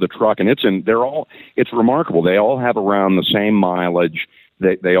love the truck, and it's remarkable. They all have around the same mileage.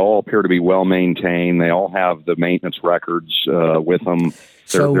 They all appear to be well maintained. They all have the maintenance records with them.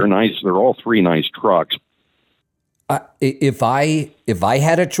 They're nice. They're all three nice trucks. If I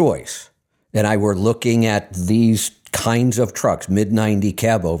had a choice and I were looking at these kinds of trucks, mid-90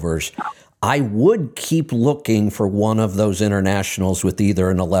 cab overs, I would keep looking for one of those Internationals with either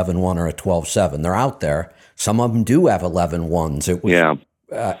an 11.1 or a 12.7. They're out there. Some of them do have 11.1s.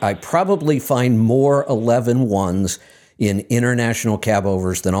 I probably find more 11.1s in International cab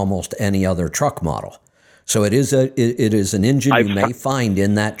overs than almost any other truck model. So it is an engine you may find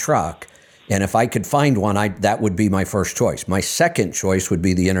in that truck. And if I could find one, that would be my first choice. My second choice would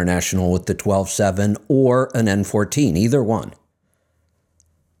be the International with the 12.7 or an N14, either one.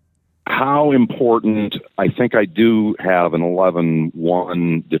 How important, I think I do have an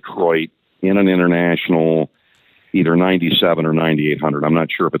 11.1 Detroit in an International, either 97 or 9800. I'm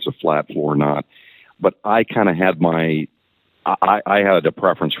not sure if it's a flat floor or not. But I kind of had I had a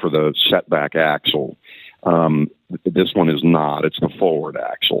preference for the setback axle. This one is not. It's the forward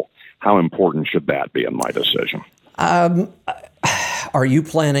axle. How important should that be in my decision? Are you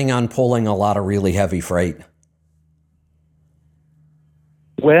planning on pulling a lot of really heavy freight?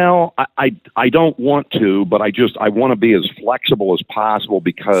 Well, I don't want to, but I want to be as flexible as possible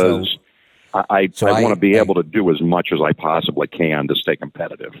because I want to be able to do as much as I possibly can to stay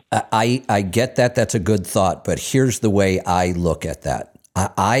competitive. I get that. That's a good thought. But here's the way I look at that.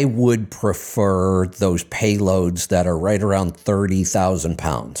 I would prefer those payloads that are right around 30,000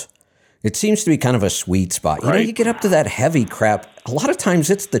 pounds. It seems to be kind of a sweet spot. You know, you get up to that heavy crap, a lot of times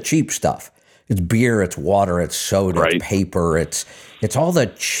it's the cheap stuff. It's beer, it's water, it's soda, it's paper, it's all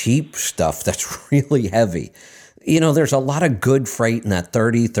the cheap stuff that's really heavy. You know, there's a lot of good freight in that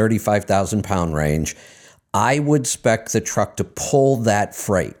 35,000 pound range. I would spec the truck to pull that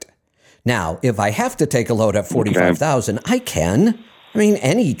freight. Now, if I have to take a load at 45,000, I can. I mean,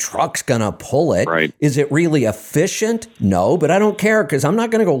 any truck's going to pull it. Right. Is it really efficient? No, but I don't care because I'm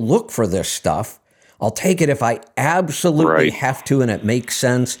not going to go look for this stuff. I'll take it if I absolutely have to and it makes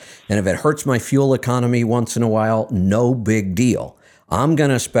sense. And if it hurts my fuel economy once in a while, no big deal. I'm going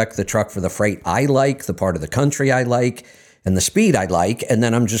to spec the truck for the freight I like, the part of the country I like, and the speed I like. And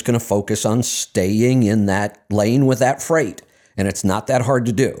then I'm just going to focus on staying in that lane with that freight. And it's not that hard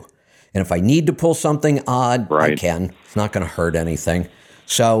to do. And if I need to pull something odd, I can. It's not going to hurt anything.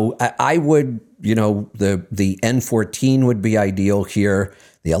 So I would, you know, the N14 would be ideal here.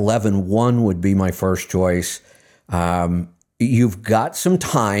 The 11.1 would be my first choice. You've got some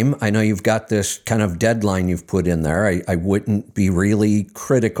time. I know you've got this kind of deadline you've put in there. I wouldn't be really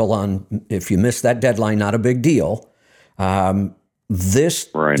critical on if you miss that deadline, not a big deal. This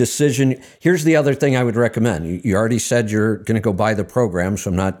decision, here's the other thing I would recommend. You already said you're going to go buy the program, so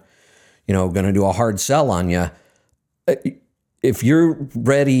I'm not, you know, going to do a hard sell on you. If you're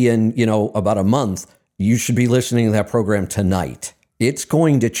ready in, you know, about a month, you should be listening to that program tonight. It's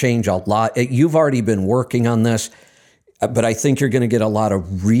going to change a lot. You've already been working on this. But I think you're going to get a lot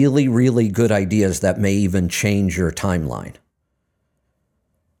of really, really good ideas that may even change your timeline.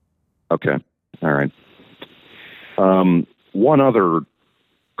 Okay. All right. One other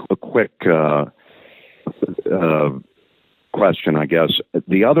quick question, I guess.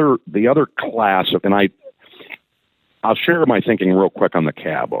 The other class of, and I'll share my thinking real quick on the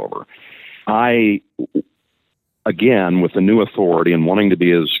cab over. Again, with the new authority and wanting to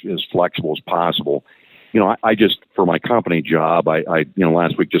be as flexible as possible, I just, for my company job, I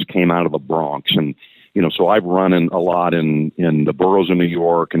last week just came out of the Bronx, and so I've run a lot in the boroughs of New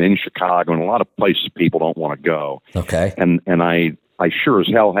York and in Chicago and a lot of places people don't want to go. Okay. And I sure as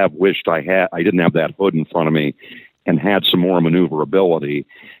hell have wished I didn't have that hood in front of me and had some more maneuverability,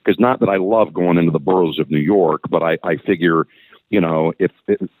 because not that I love going into the boroughs of New York, but I figure, if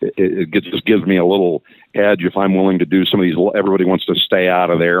it just gives me a little edge if I'm willing to do some of these. Everybody wants to stay out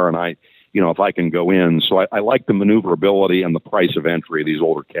of there, and if I can go in. So I like the maneuverability and the price of entry of these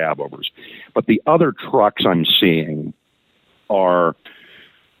older cab overs. But the other trucks I'm seeing are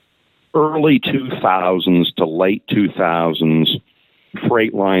early 2000s to late 2000s,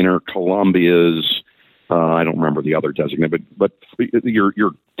 Freightliner, Columbias. I don't remember the other designate, but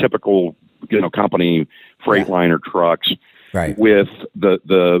your typical company Freightliner trucks, right, with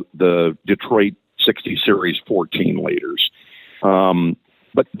the Detroit 60 Series 14 liters.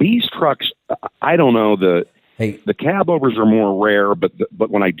 But these trucks, I don't know, the cab overs are more rare, but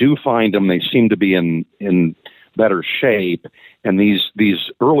when I do find them, they seem to be in better shape. And these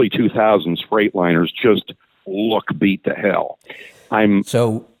early 2000s Freightliners just look beat to hell. I'm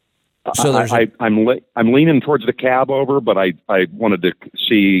leaning towards the cab over, but I wanted to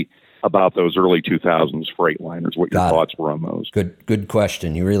see about those early 2000s Freightliners, what your thoughts were on those. Good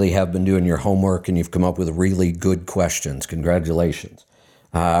question. You really have been doing your homework, and you've come up with really good questions. Congratulations.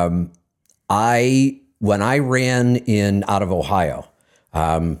 When I ran out of Ohio,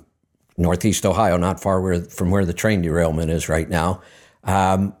 Northeast Ohio, not far from where the train derailment is right now,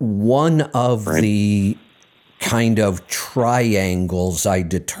 one of the kind of triangles I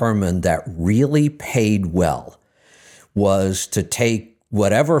determined that really paid well was to take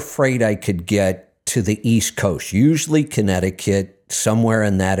whatever freight I could get to the East Coast, usually Connecticut, somewhere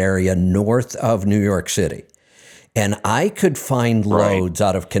in that area north of New York City. And I could find loads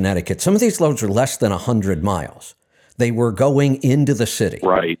out of Connecticut. Some of these loads were less than 100 miles. They were going into the city.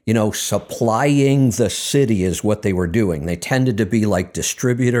 Right. Supplying the city is what they were doing. They tended to be like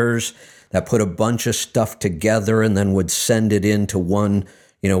distributors that put a bunch of stuff together and then would send it into one,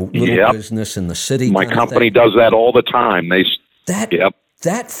 little business in the city. My company does that all the time.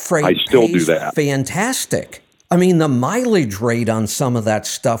 That freight I still pays do that. Fantastic. I mean, the mileage rate on some of that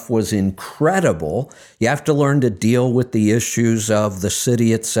stuff was incredible. You have to learn to deal with the issues of the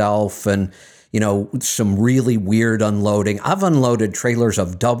city itself and, some really weird unloading. I've unloaded trailers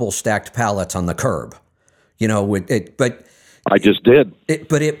of double stacked pallets on the curb, but I just did.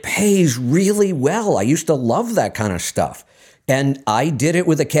 But it pays really well. I used to love that kind of stuff. And I did it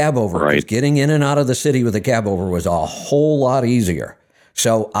with a cab over, because getting in and out of the city with a cab over was a whole lot easier.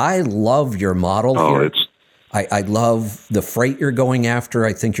 So I love your model here. I love the freight you're going after.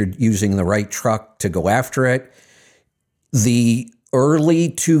 I think you're using the right truck to go after it. The early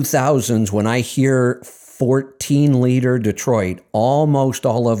 2000s, when I hear 14-liter Detroit, almost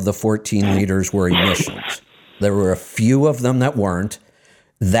all of the 14 liters were emissions. There were a few of them that weren't.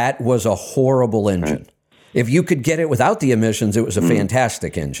 That was a horrible engine. If you could get it without the emissions, it was a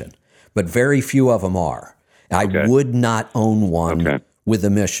fantastic engine. But very few of them are. I would not own one with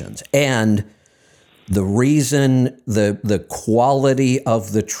emissions. And the reason the quality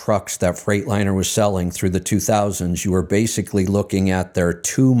of the trucks that Freightliner was selling through the 2000s, you were basically looking at their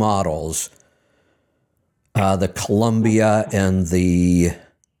two models, the Columbia and the,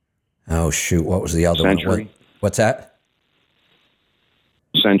 what was the other Century. one? What's that?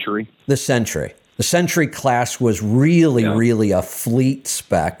 Century. The Century. The Century class was really a fleet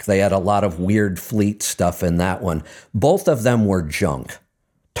spec. They had a lot of weird fleet stuff in that one. Both of them were junk,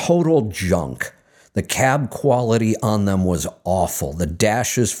 total junk. The cab quality on them was awful. The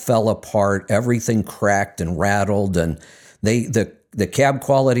dashes fell apart, everything cracked and rattled, and the cab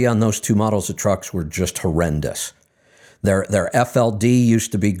quality on those two models of trucks were just horrendous. Their FLD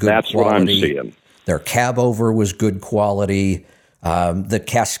used to be good quality. That's what I'm seeing. Their cab over was good quality. The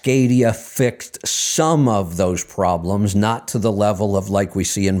Cascadia fixed some of those problems, not to the level of like we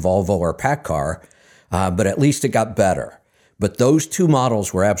see in Volvo or PACCAR, but at least it got better. But those two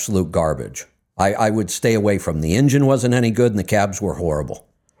models were absolute garbage. I would stay away from them. The engine wasn't any good and the cabs were horrible.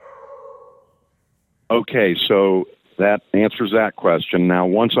 Okay, so that answers that question. Now,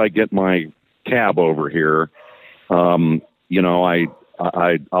 once I get my cab over here, You know,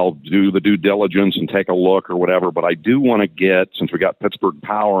 I'll do the due diligence and take a look or whatever, but I do want to get, since we got Pittsburgh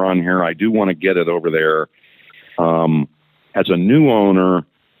Power on here, I do want to get it over there as a new owner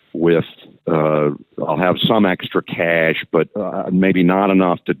with, I'll have some extra cash, but maybe not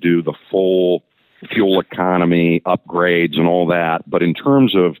enough to do the full fuel economy upgrades and all that. But in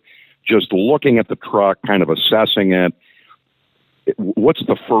terms of just looking at the truck, kind of assessing it, what's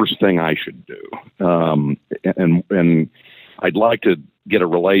the first thing I should do? And I'd like to get a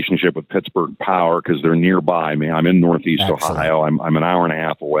relationship with Pittsburgh Power because they're nearby me. I'm in Northeast Excellent. Ohio. I'm an hour and a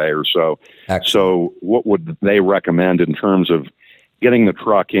half away or so. Excellent. So what would they recommend in terms of getting the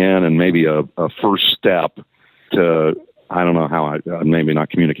truck in and maybe a first step to, I don't know how I'm maybe not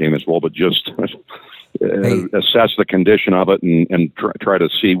communicating this well, but just assess the condition of it and try to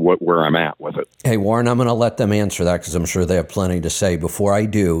see where I'm at with it. Hey, Warren, I'm going to let them answer that because I'm sure they have plenty to say. Before I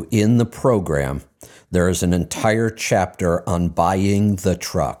do, in the program, there is an entire chapter on buying the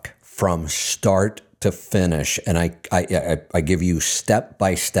truck from start to finish. And I give you step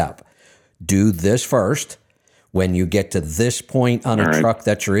by step. Do this first. When you get to this point on a truck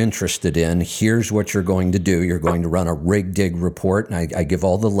that you're interested in, here's what you're going to do. You're going to run a rig dig report, and I give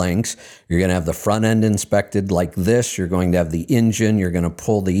all the links. You're going to have the front end inspected like this. You're going to have the engine. You're going to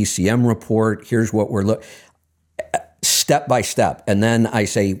pull the ECM report. Here's what we're looking step by step. And then I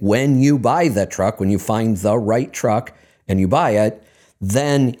say, when you buy that truck, when you find the right truck and you buy it,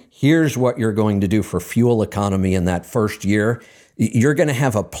 then here's what you're going to do for fuel economy in that first year. You're going to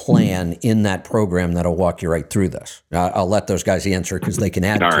have a plan in that program that'll walk you right through this. I'll let those guys answer because they can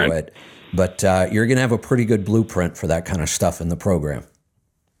add to it. But you're going to have a pretty good blueprint for that kind of stuff in the program.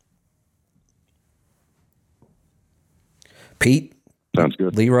 Pete? Sounds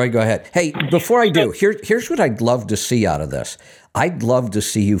good. Leroy, go ahead. Hey, before I do, here's what I'd love to see out of this. I'd love to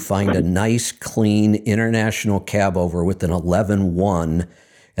see you find a nice, clean international cab over with an 11.1,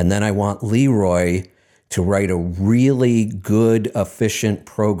 and then I want Leroy to write a really good, efficient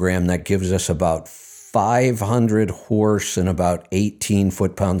program that gives us about 500 horse and about 18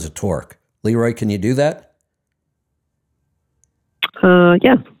 foot-pounds of torque. Leroy, can you do that?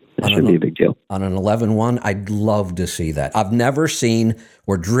 Yeah, that shouldn't be a big deal. On an 11.1, I'd love to see that. I've never seen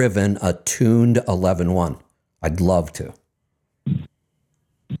or driven a tuned 11.1. I'd love to.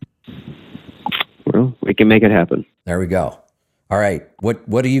 Well, we can make it happen. There we go. All right.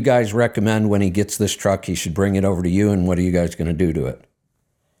 What do you guys recommend when he gets this truck? He should bring it over to you, and what are you guys going to do to it?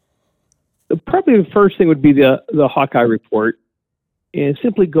 Probably the first thing would be the Hawkeye report, and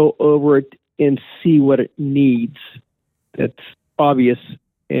simply go over it and see what it needs. That's obvious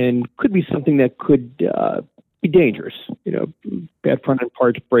and could be something that could be dangerous. You know, bad front end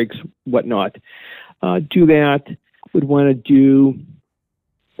parts, brakes, whatnot. Do that. Would want to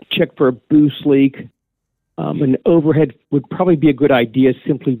check for a boost leak. An overhead would probably be a good idea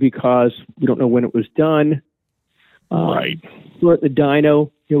simply because we don't know when it was done. Right. We're at the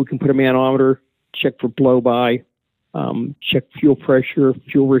dyno. You know, we can put a manometer, check for blow-by, check fuel pressure,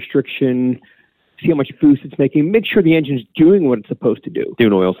 fuel restriction, see how much boost it's making. Make sure the engine's doing what it's supposed to do. Do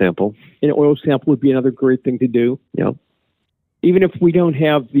an oil sample. An oil sample would be another great thing to do. Yep. Even if we don't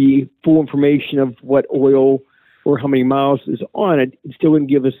have the full information of what oil or how many miles is on it, it's still going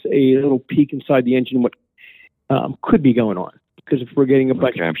to give us a little peek inside the engine what could be going on. Because if we're getting a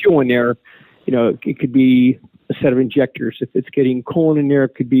bunch of fuel in there, you know, it could be a set of injectors. If it's getting coolant in there,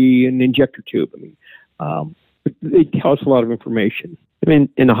 it could be an injector tube. I mean, they tell us a lot of information. I mean,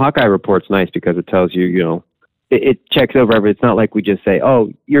 in the Hawkeye report's nice because it tells you, you know, it checks over everything. It's not like we just say,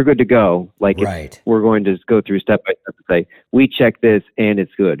 oh, you're good to go. Like we're going to go through step by step and say, we check this and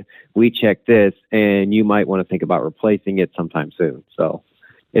it's good. We check this and you might want to think about replacing it sometime soon. So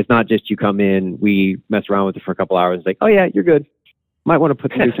it's not just you come in, we mess around with it for a couple hours and say, oh yeah, you're good. Might want to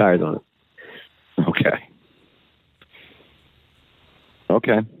put some new tires on it. Okay.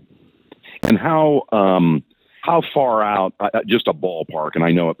 And how far out, just a ballpark, and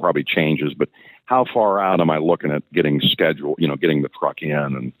I know it probably changes, but how far out am I looking at getting scheduled, you know, getting the truck in?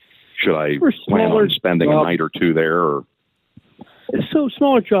 And should I plan on spending a night or two there? Or? So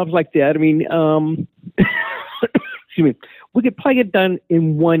smaller jobs like that, I mean, excuse me, we could probably get done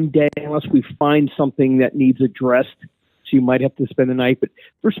in one day unless we find something that needs addressed. So you might have to spend the night. But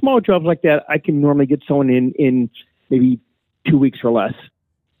for small jobs like that, I can normally get someone in maybe 2 weeks or less.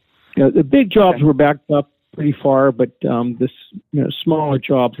 You know, the big jobs were backed up pretty far, but this, you know, smaller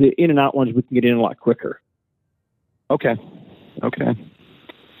jobs, the in and out ones, we can get in a lot quicker. Okay.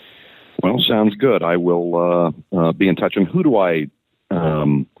 Well, sounds good. I will be in touch. And who do you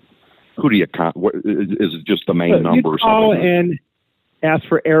is it just the main number? You call and ask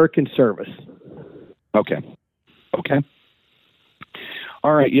for Eric in service. Okay. Okay.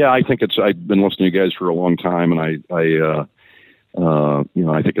 All right. Yeah, I think I've been listening to you guys for a long time, and I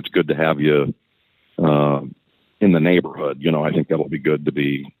think it's good to have you in the neighborhood. I think that'll be good to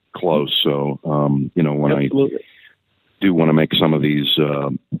be close. So, when Absolutely. I do want to make some of these,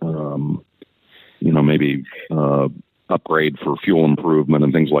 maybe upgrade for fuel improvement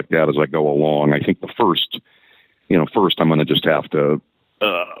and things like that as I go along, I think the first I'm going to just have to,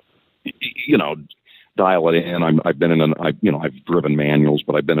 dial it in. I've driven manuals,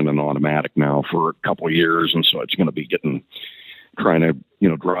 but I've been in an automatic now for a couple of years. And so it's going to be trying to,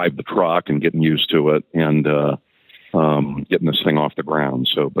 drive the truck and getting used to it and, getting this thing off the ground.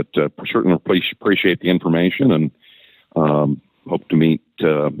 So, but, certainly appreciate the information and, hope to meet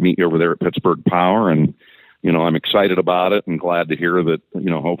you over there at Pittsburgh Power. And, I'm excited about it and glad to hear that,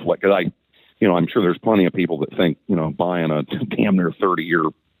 hopefully, cause I'm sure there's plenty of people that think, buying a damn near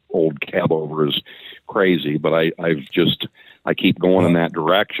 30-year-old cab over is crazy, but I keep going in that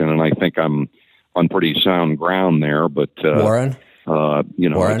direction, and I think I'm on pretty sound ground there. But Warren,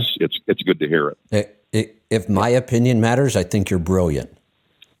 Warren, it's good to hear it. If my opinion matters, I think you're brilliant.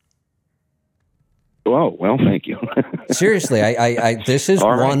 Oh, well, thank you. Seriously, I this is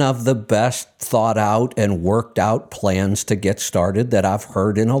All right. one of the best thought out and worked out plans to get started that I've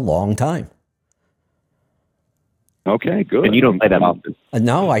heard in a long time. Okay, good. And you don't play that often.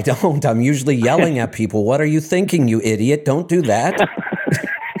 No, I don't. I'm usually yelling at people. What are you thinking, you idiot? Don't do that.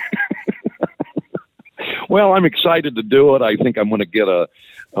 Well, I'm excited to do it. I think I'm going to get a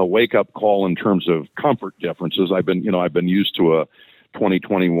wake-up call in terms of comfort differences. I've been used to a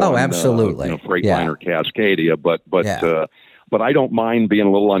 2021 Oh, absolutely. Freightliner Cascadia, but Yeah. But I don't mind being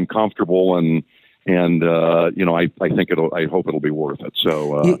a little uncomfortable and I hope it'll be worth it.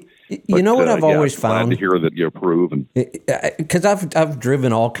 So you know what I've always glad found? to hear that you approve, and Because I've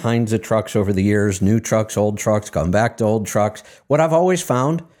driven all kinds of trucks over the years, new trucks, old trucks, gone back to old trucks. What I've always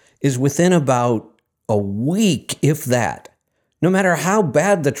found is within about a week, if that, no matter how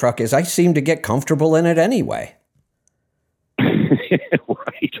bad the truck is, I seem to get comfortable in it anyway.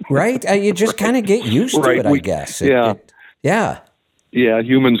 Right? You just kind of get used to it, I guess. Yeah. Yeah,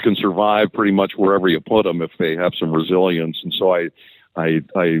 humans can survive pretty much wherever you put them if they have some resilience, and so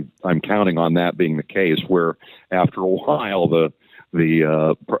I'm counting on that being the case. Where after a while, the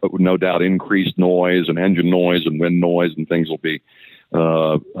no doubt increased noise and engine noise and wind noise and things will be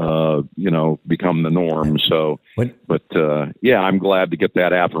become the norm. So, I'm glad to get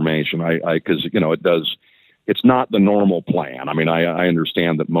that affirmation. Because it does. It's not the normal plan. I mean, I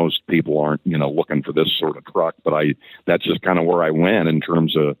understand that most people aren't, looking for this sort of truck, but that's just kind of where I went in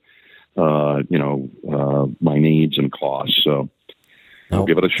terms of, my needs and costs. So I'll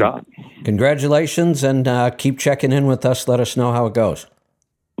give it a shot. Congratulations, and keep checking in with us. Let us know how it goes.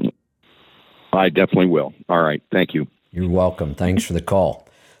 I definitely will. All right. Thank you. You're welcome. Thanks for the call.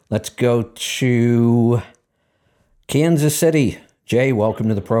 Let's go to Kansas City. Jay, welcome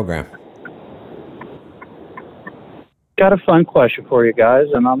to the program. Got a fun question for you guys,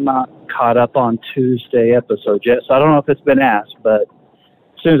 and I'm not caught up on Tuesday episodes yet, so I don't know if it's been asked, but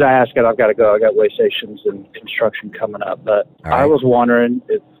as soon as I ask it, I've got to go. I got way stations and construction coming up, but All right. I was wondering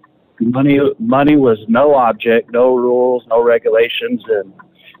if money was no object, no rules, no regulations, and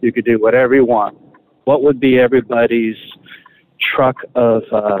you could do whatever you want. What would be everybody's truck of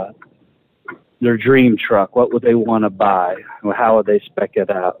their dream truck? What would they want to buy? How would they spec it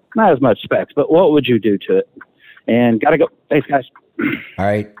out? Not as much specs, but what would you do to it? And gotta go. Thanks, guys. All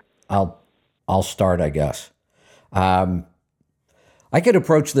right, I'll start, I guess. I could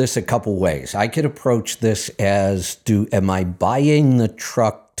approach this a couple ways. I could approach this as, am I buying the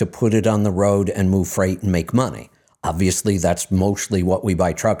truck to put it on the road and move freight and make money? Obviously, that's mostly what we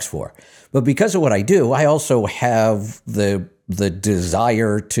buy trucks for. But because of what I do, I also have the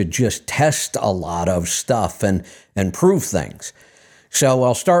desire to just test a lot of stuff and prove things. So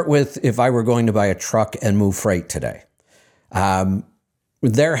I'll start with if I were going to buy a truck and move freight today. My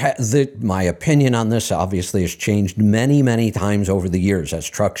opinion on this obviously has changed many, many times over the years as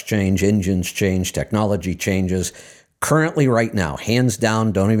trucks change, engines change, technology changes. Currently, right now, hands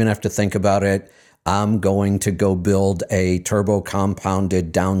down, don't even have to think about it, I'm going to go build a turbo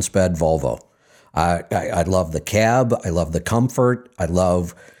compounded downsped Volvo. I love the cab. I love the comfort. I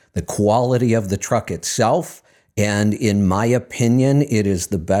love the quality of the truck itself. And in my opinion, it is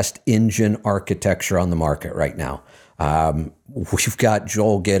the best engine architecture on the market right now. We've got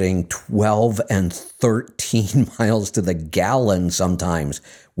Joel getting 12 and 13 miles to the gallon sometimes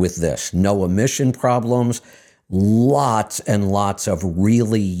with this. No emission problems, lots and lots of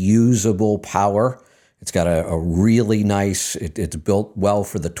really usable power. It's got a really nice, it's built well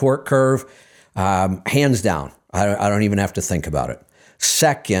for the torque curve. Hands down, I don't even have to think about it.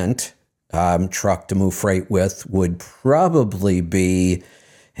 Second truck to move freight with would probably be,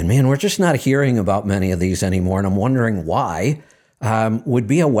 and man, we're just not hearing about many of these anymore, and I'm wondering why, would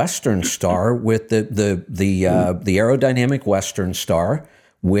be a Western Star with the aerodynamic Western Star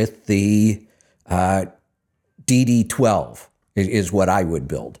with the DD12 is what I would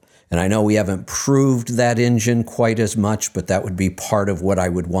build. And I know we haven't proved that engine quite as much, but that would be part of what I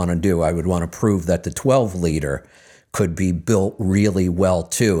would want to do. I would want to prove that the 12-liter could be built really well,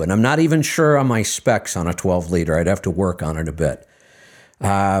 too. And I'm not even sure on my specs on a 12-liter. I'd have to work on it a bit.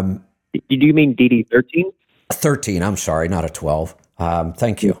 Do you mean DD13? 13, I'm sorry, not a 12.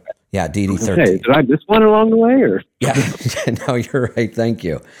 Thank you. Yeah, DD13. Okay, did I miss one along the way? Or? Yeah, no, you're right. Thank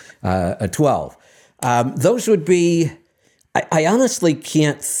you. A 12. Those would be... I honestly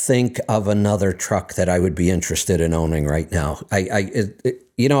can't think of another truck that I would be interested in owning right now. I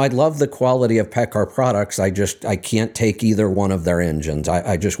love the quality of PACCAR products. I can't take either one of their engines.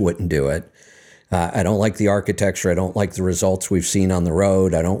 I just wouldn't do it. I don't like the architecture. I don't like the results we've seen on the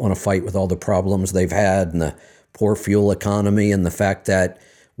road. I don't want to fight with all the problems they've had and the poor fuel economy and the fact that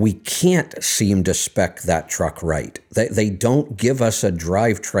we can't seem to spec that truck right. They don't give us a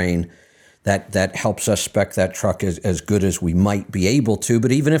drivetrain that helps us spec that truck as good as we might be able to.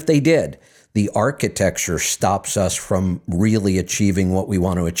 But even if they did, the architecture stops us from really achieving what we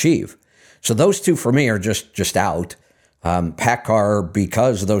want to achieve. So those two for me are just out. PACCAR,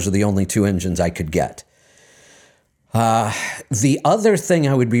 because those are the only two engines I could get. The other thing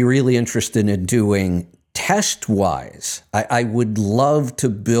I would be really interested in doing test-wise, I would love to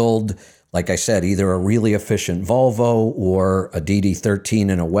build, like I said, either a really efficient Volvo or a DD13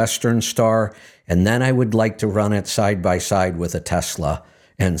 and a Western Star, and then I would like to run it side by side with a Tesla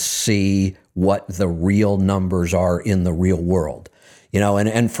and see what the real numbers are in the real world.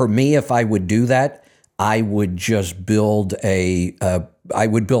 And for me, if I would do that, I would just build I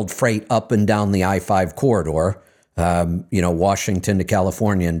would build freight up and down the I-5 corridor, Washington to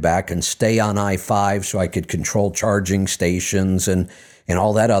California and back, and stay on I-5 so I could control charging stations and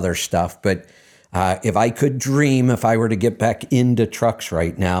all that other stuff. But if I could dream, if I were to get back into trucks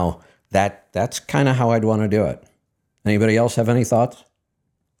right now, that's kind of how I'd want to do it. Anybody else have any thoughts?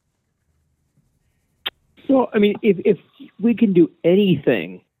 Well, I mean, if we can do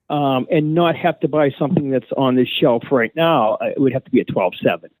anything and not have to buy something that's on the shelf right now, it would have to be a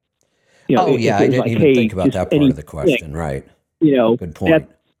 12.7. I didn't even think about that part of the question. Right. Good point.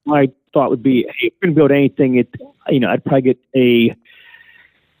 That my thought would be, hey, if we're going to build anything, I'd probably get a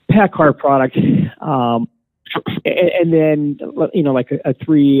PACCAR product, and then like a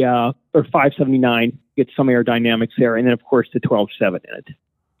 3 or 579, get some aerodynamics there, and then of course the 12.7 in it.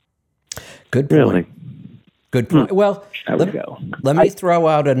 Good point. Really? Good point. Well, let me throw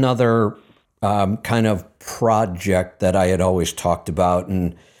out another kind of project that I had always talked about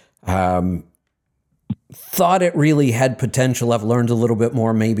and thought it really had potential. I've learned a little bit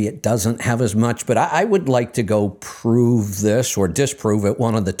more. Maybe it doesn't have as much, but I would like to go prove this or disprove it,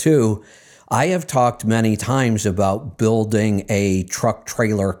 one of the two. I have talked many times about building a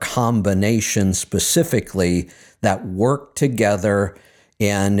truck-trailer combination specifically that work together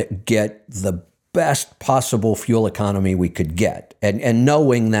and get the best possible fuel economy we could get. And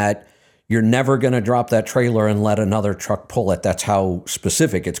knowing that you're never going to drop that trailer and let another truck pull it. That's how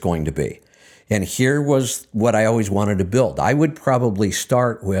specific it's going to be. And here was what I always wanted to build. I would probably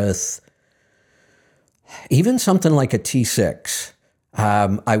start with even something like a T6.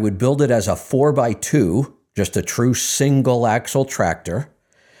 I would build it as a 4x2, just a true single axle tractor,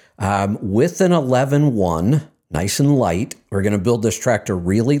 with an 11.1, nice and light. We're going to build this tractor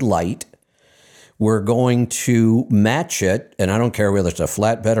really light. We're going to match it, and I don't care whether it's a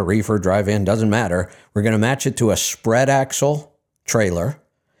flatbed, a reefer, drive-in, doesn't matter. We're going to match it to a spread axle trailer.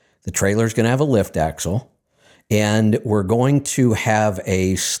 The trailer is going to have a lift axle, and we're going to have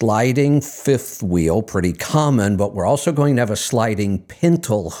a sliding fifth wheel, pretty common, but we're also going to have a sliding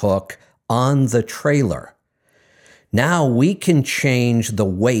pintle hook on the trailer. Now we can change the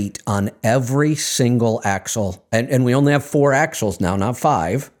weight on every single axle, and we only have 4 axles now, not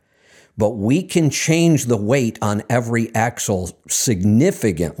 5. But we can change the weight on every axle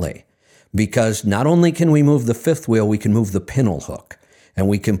significantly because not only can we move the fifth wheel, we can move the pintle hook. And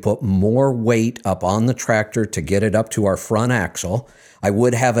we can put more weight up on the tractor to get it up to our front axle. I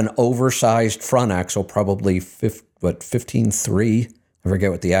would have an oversized front axle, probably 15.3. I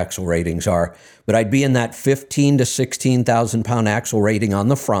forget what the axle ratings are. But I'd be in that 15 to 16,000 pound axle rating on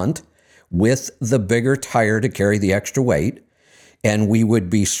the front with the bigger tire to carry the extra weight. And we would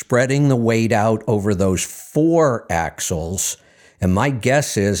be spreading the weight out over those 4 axles. And my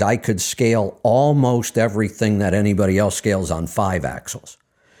guess is I could scale almost everything that anybody else scales on 5 axles.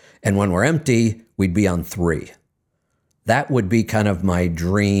 And when we're empty, we'd be on 3. That would be kind of my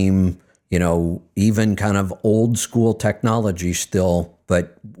dream, even kind of old school technology still.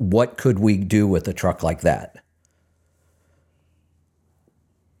 But what could we do with a truck like that?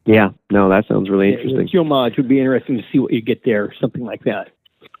 Yeah, no, that sounds really interesting. Fuel mileage would be interesting to see what you get there, something like that.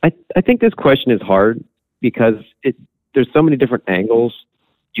 I think this question is hard because there's so many different angles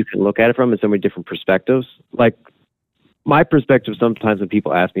you can look at it from and so many different perspectives. Like my perspective sometimes when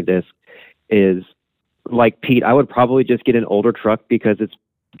people ask me this is like Pete, I would probably just get an older truck because it's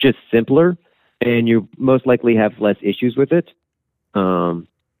just simpler and you most likely have less issues with it.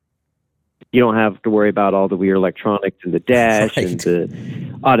 You don't have to worry about all the weird electronics in the dash and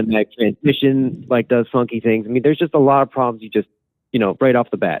the automatic transmission does funky things. I mean, there's just a lot of problems you just, right off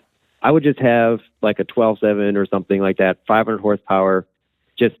the bat. I would just have like a 12.7 or something like that, 500 horsepower,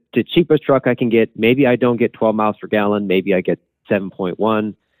 just the cheapest truck I can get. Maybe I don't get 12 miles per gallon. Maybe I get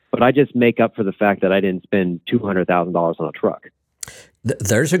 7.1, but I just make up for the fact that I didn't spend $200,000 on a truck.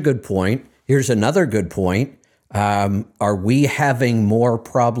 There's a good point. Here's another good point. Are we having more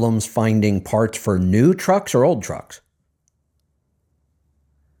problems finding parts for new trucks or old trucks?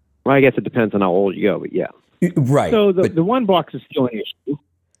 Well, I guess it depends on how old you go, but yeah. Right. So the one box is still an issue.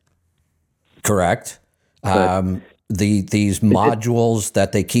 Correct. These modules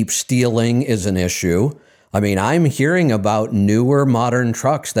that they keep stealing is an issue. I mean, I'm hearing about newer modern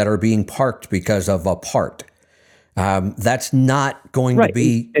trucks that are being parked because of a part. That's not going to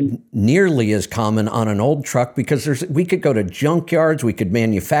be nearly as common on an old truck because we could go to junkyards, we could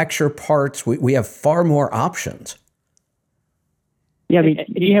manufacture parts, we have far more options. Yeah, I mean,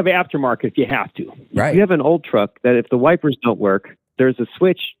 you have aftermarket if you have to. Right. You have an old truck that if the wipers don't work, there's a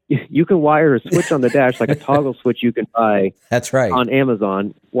switch. You can wire a switch on the dash, like a toggle switch you can buy. That's right. On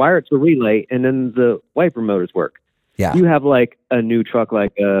Amazon, wire it to a relay, and then the wiper motors work. Yeah. You have like a new truck,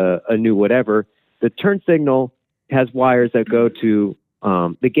 like a new whatever. The turn signal has wires that go to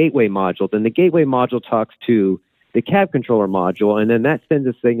the gateway module. Then the gateway module talks to the cab controller module, and then that sends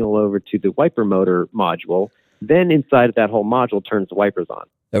a signal over to the wiper motor module. Then inside of that whole module turns the wipers on.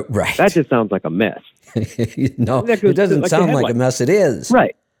 Right. That just sounds like a mess. No, it doesn't sound like a mess. It is.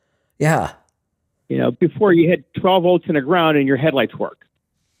 Right. Yeah. Before you had 12 volts in the ground and your headlights work.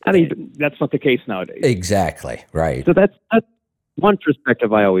 I mean, that's not the case nowadays. Exactly. Right. So that's one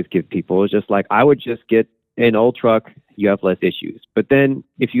perspective I always give people is just like, I would just get an old truck. You have less issues. But then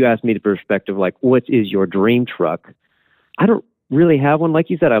if you ask me the perspective, like, what is your dream truck? I don't really have one. Like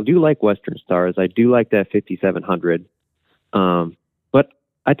you said, I do like Western Stars. I do like that 5700. But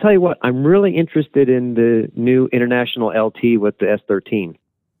I tell you what, I'm really interested in the new International LT with the S13.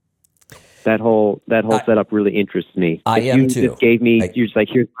 That whole setup really interests me. I am too. Just gave me, you're just like,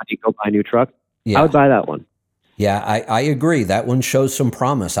 here's money, go buy a new truck. Yeah. I would buy that one. Yeah, I agree. That one shows some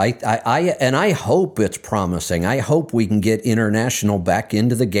promise. I hope it's promising. I hope we can get International back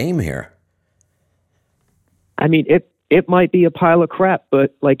into the game here. I mean, it might be a pile of crap,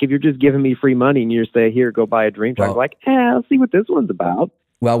 but like if you're just giving me free money and you say, here, go buy a dream truck, like, let's see what this one's about.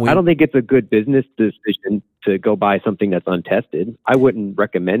 Well, I don't think it's a good business decision to go buy something that's untested. I wouldn't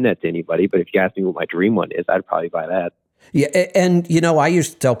recommend that to anybody, but if you ask me what my dream one is, I'd probably buy that. Yeah, and I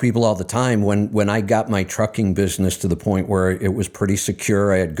used to tell people all the time when I got my trucking business to the point where it was pretty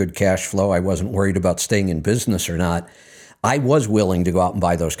secure, I had good cash flow, I wasn't worried about staying in business or not, I was willing to go out and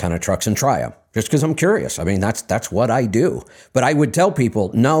buy those kind of trucks and try them just because I'm curious. I mean, that's what I do. But I would tell people,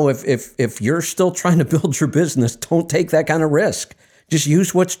 no, if you're still trying to build your business, don't take that kind of risk. Just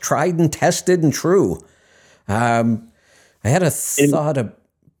use what's tried and tested and true. I had a thought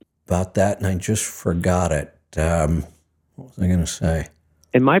about that and I just forgot it. What was I going to say?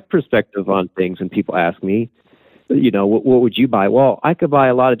 In my perspective on things, when people ask me, what would you buy? Well, I could buy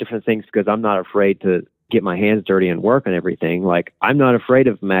a lot of different things because I'm not afraid to get my hands dirty and work on everything. Like, I'm not afraid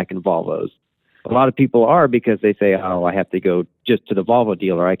of Mack and Volvos. A lot of people are because they say, oh, I have to go just to the Volvo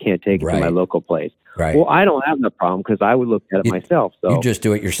dealer. I can't take it to my local place. Right. Well, I don't have the problem because I would look at it myself. So you just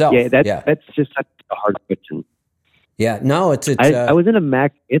do it yourself. Yeah, that's just such a hard question. Yeah, no, it's I was in a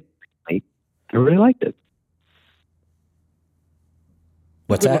Mack. I really liked it.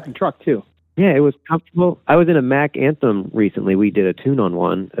 What's that? Good truck too. Yeah, it was comfortable. I was in a Mack Anthem recently. We did a tune on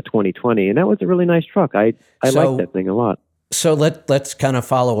one, a 2020, and that was a really nice truck. I liked that thing a lot. So let's kind of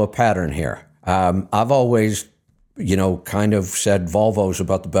follow a pattern here. I've always, kind of said Volvo's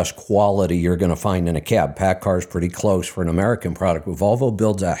about the best quality you're going to find in a cab. PACCAR's pretty close for an American product, but Volvo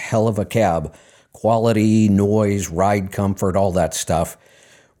builds a hell of a cab. Quality, noise, ride comfort, all that stuff.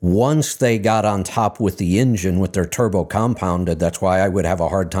 Once they got on top with the engine, with their turbo compounded, that's why I would have a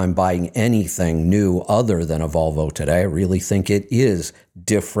hard time buying anything new other than a Volvo today. I really think it is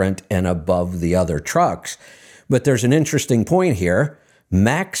different and above the other trucks. But there's an interesting point here.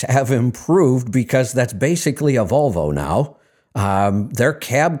 Macs have improved because that's basically a Volvo now. Their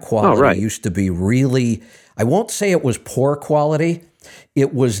cab quality used to be really, I won't say it was poor quality.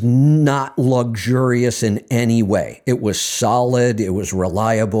 It was not luxurious in any way. It was solid, it was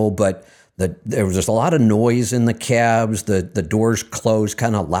reliable, but there was just a lot of noise in the cabs. The doors closed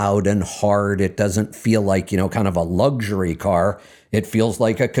kind of loud and hard. It doesn't feel like, kind of a luxury car. It feels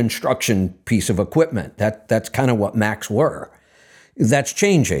like a construction piece of equipment. That's kind of what Macs were. That's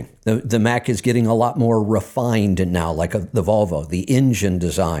changing. The Mac is getting a lot more refined now, like the Volvo. The engine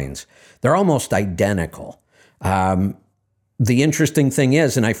designs, they're almost identical. The interesting thing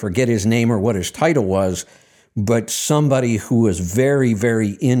is, and I forget his name or what his title was, but somebody who was very,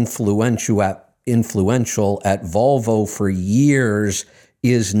 very influential at Volvo for years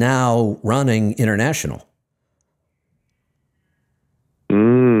is now running International.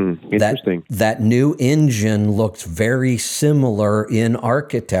 Interesting. That new engine looks very similar in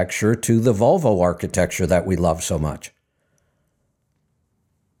architecture to the Volvo architecture that we love so much.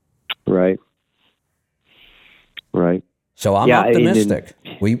 Right. So I'm optimistic.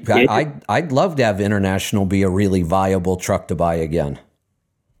 I'd love to have International be a really viable truck to buy again.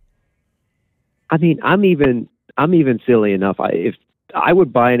 I mean, I'm even silly enough. If I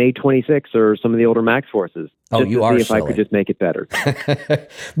would buy an 826 or some of the older Max Forces. Oh, you are see if silly. I could just make it better.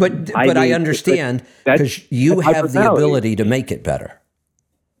 but I understand because you have the ability to make it better.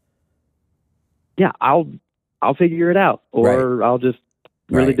 Yeah, I'll figure it out, or I'll just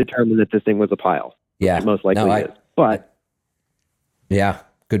really determine that this thing was a pile. Yeah, it most likely is. But yeah,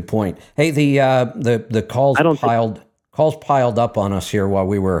 good point. Hey, the calls piled up on us here while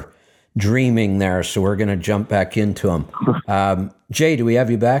we were dreaming there, so we're going to jump back into them. Jay, do we have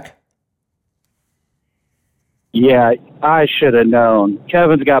you back? Yeah, I should have known.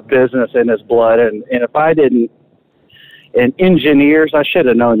 Kevin's got business in his blood, and if I didn't, and engineers, I should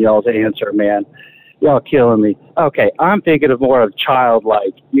have known y'all's answer, man. Y'all killing me. Okay, I'm thinking of more of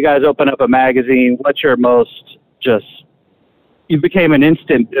childlike. You guys open up a magazine. What's your most you became an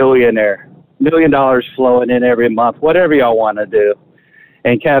instant billionaire. $1 million flowing in every month, whatever y'all want to do.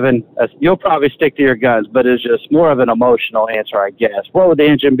 And Kevin, you'll probably stick to your guns, but it's just more of an emotional answer, I guess. What would the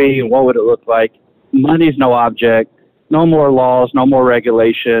engine be and what would it look like? Money's no object, no more laws, no more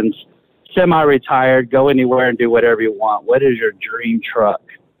regulations, semi-retired, go anywhere and do whatever you want. What is your dream truck?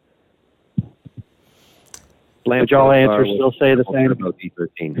 Would y'all answer still say the same?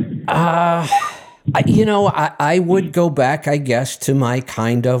 I would go back, I guess, to my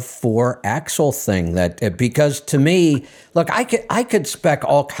kind of 4-axle thing because to me, look, I could spec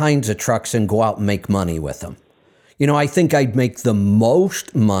all kinds of trucks and go out and make money with them. I think I'd make the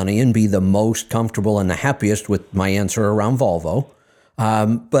most money and be the most comfortable and the happiest with my answer around Volvo.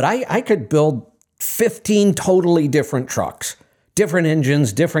 But I could build 15 totally different trucks, different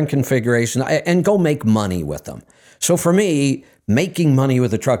engines, different configurations, and go make money with them. So for me, making money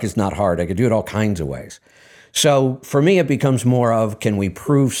with a truck is not hard. I could do it all kinds of ways. So for me, it becomes more of, can we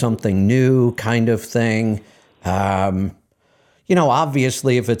prove something new kind of thing?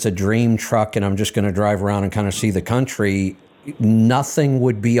 Obviously, if it's a dream truck and I'm just going to drive around and kind of see the country, nothing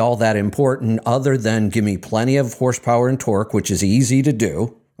would be all that important other than give me plenty of horsepower and torque, which is easy to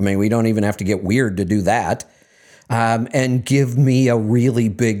do. I mean, we don't even have to get weird to do that. And give me a really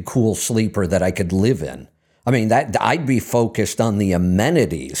big, cool sleeper that I could live in. I mean, that I'd be focused on the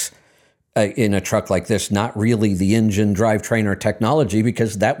amenities in a truck like this, not really the engine, drivetrain, or technology,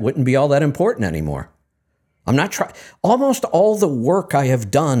 because that wouldn't be all that important anymore. I'm not trying. Almost all the work I have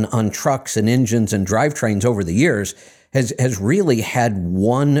done on trucks and engines and drivetrains over the years has really had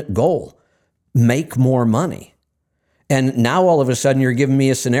one goal: make more money. And now all of a sudden you're giving me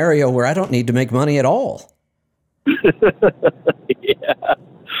a scenario where I don't need to make money at all.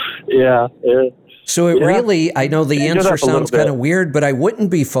 Yeah. So really, I know the answer sounds kind of weird, but I wouldn't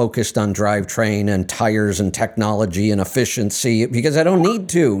be focused on drivetrain and tires and technology and efficiency because I don't need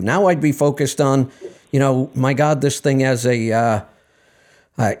to. Now I'd be focused on, my God, this thing has a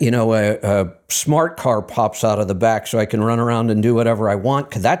smart car pops out of the back so I can run around and do whatever I want,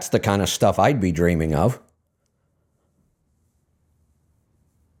 because that's the kind of stuff I'd be dreaming of.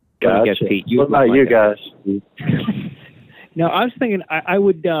 Gotcha. What about you guys? No, I was thinking I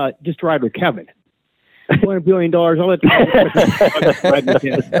would just ride with Kevin. $1 billion. I'll let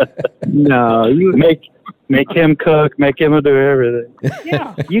No, you make him cook, make him do everything.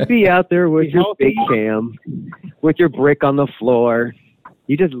 Yeah, you'd be out there with your big cam, with your brick on the floor,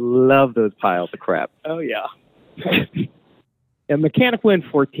 You just love those piles of crap. Oh yeah. A mechanical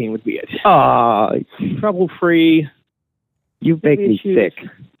N14 would be it. Trouble free. You make me sick.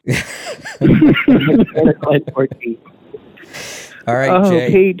 Mechanical N14. All right,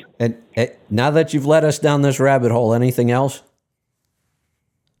 Jay. Pete. And now that you've led us down this rabbit hole, anything else?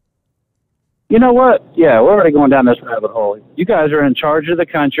 You know what? Yeah, we're already going down this rabbit hole. You guys are in charge of the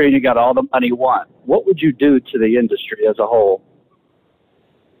country and you got all the money you want. What would you do to the industry as a whole?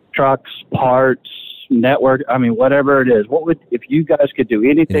 Trucks, parts, network, I mean, whatever it is. What would, if you guys could do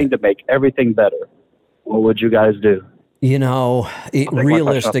anything to make everything better, what would you guys do? You know,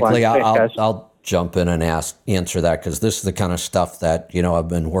 realistically, I'll I'll jump in and answer that, because this is the kind of stuff that, you know, I've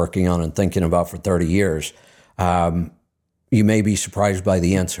been working on and thinking about for 30 years. You may be surprised by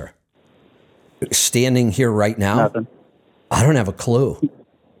the answer. Standing here right now, Nothing. I don't have a clue.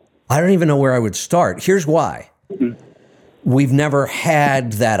 I don't even know where I would start. Here's why. We've never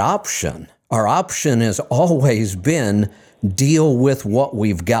had that option. Our option has always been deal with what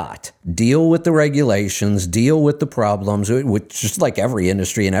we've got, deal with the regulations, deal with the problems, which is like every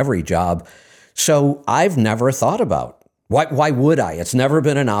industry and every job. So I've never thought about why would I? It's never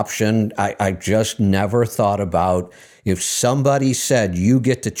been an option. I just never thought about, if somebody said you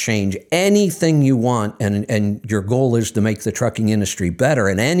get to change anything you want and your goal is to make the trucking industry better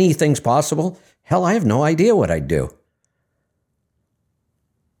and anything's possible, hell, I have no idea what I'd do.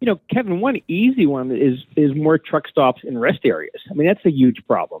 You know, Kevin, one easy one is more truck stops in rest areas. I mean, that's a huge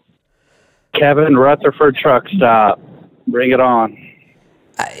problem. Kevin, Rutherford Truck Stop. Bring it on.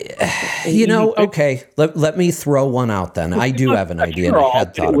 You know, okay, let me throw one out then. I do have an idea, and I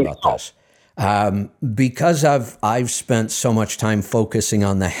had thought about this. Because I've spent so much time focusing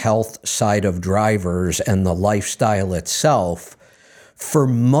on the health side of drivers and the lifestyle itself, for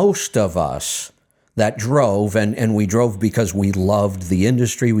most of us that drove, and we drove because we loved the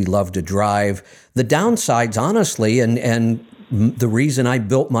industry, we loved to drive. The downsides, honestly, and the reason I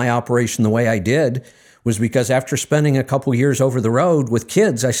built my operation the way I did was because after spending a couple years over the road with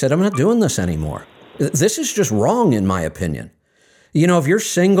kids, I said, I'm not doing this anymore. This is just wrong, in my opinion. You know, if you're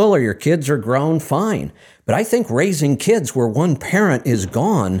single or your kids are grown, fine. But I think raising kids where one parent is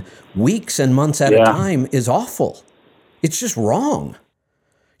gone weeks and months at a time is awful. It's just wrong.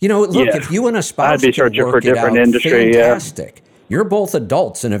 You know, look, if you and a spouse can work it out, fantastic. You're both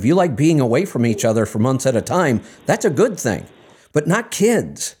adults, and if you like being away from each other for months at a time, that's a good thing. But not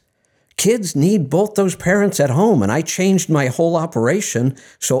kids. Kids need both those parents at home, and I changed my whole operation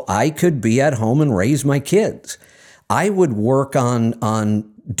so I could be at home and raise my kids. I would work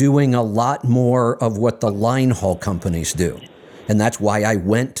on doing a lot more of what the line haul companies do, and that's why I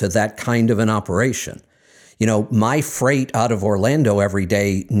went to that kind of an operation. You know, my freight out of Orlando every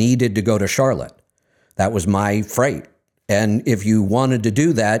day needed to go to Charlotte. That was my freight. And if you wanted to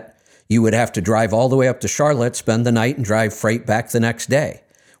do that, you would have to drive all the way up to Charlotte, spend the night, and drive freight back the next day.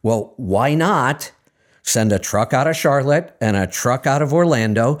 Well, why not send a truck out of Charlotte and a truck out of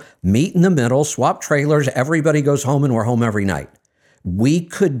Orlando, meet in the middle, swap trailers, everybody goes home, and we're home every night? We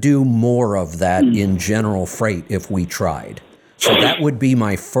could do more of that in general freight if we tried. So that would be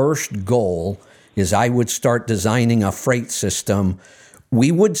my first goal, is I would start designing a freight system. We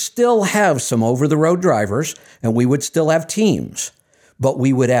would still have some over-the-road drivers, and we would still have teams, but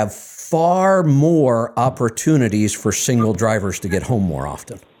we would have far more opportunities for single drivers to get home more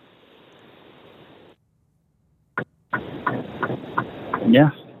often. Yeah,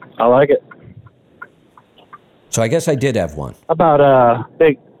 I like it. So I guess I did have one. How about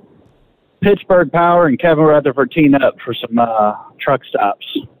big Pittsburgh Power and Kevin Rutherford team up for some truck stops?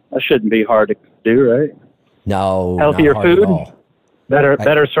 That shouldn't be hard to do, right? No, healthier not hard food, at all.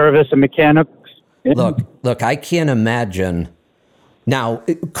 better service and mechanics. Yeah. Look, I can't imagine. Now,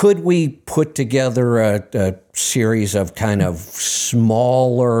 could we put together a series of kind of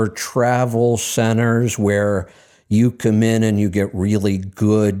smaller travel centers where you come in and you get really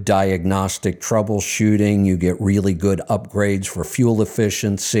good diagnostic troubleshooting, you get really good upgrades for fuel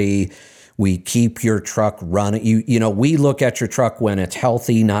efficiency, we keep your truck running. You know, we look at your truck when it's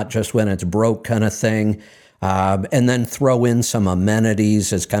healthy, not just when it's broke, kind of thing. And then throw in some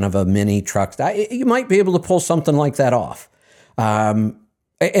amenities as kind of a mini truck. You might be able to pull something like that off.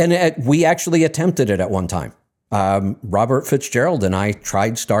 We actually attempted it at one time. Robert Fitzgerald and I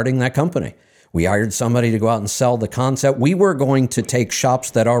tried starting that company. We hired somebody to go out and sell the concept. We were going to take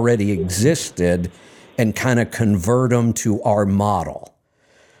shops that already existed and kind of convert them to our model.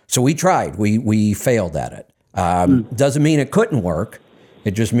 So we tried. We failed at it. Doesn't mean it couldn't work.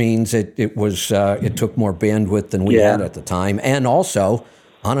 It just means it took more bandwidth than we had at the time. And also,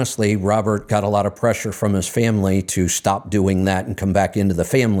 honestly, Robert got a lot of pressure from his family to stop doing that and come back into the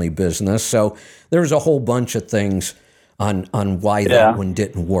family business. So there's a whole bunch of things on why that one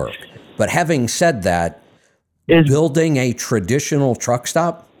didn't work. But having said that, building a traditional truck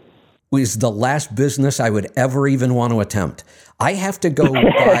stop was the last business I would ever even want to attempt. I have to go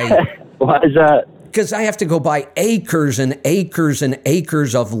buy... Why is that? Because I have to go buy acres and acres and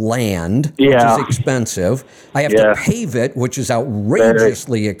acres of land, which is expensive. I have to pave it, which is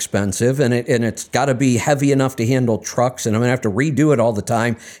outrageously expensive, and it's got to be heavy enough to handle trucks, and I'm going to have to redo it all the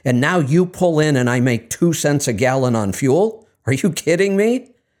time. And now you pull in and I make 2 cents a gallon on fuel? Are you kidding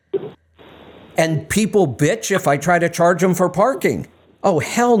me? And people bitch if I try to charge them for parking. Oh,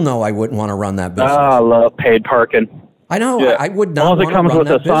 hell no, I wouldn't want to run that business. I love paid parking. I know. I would not want to run that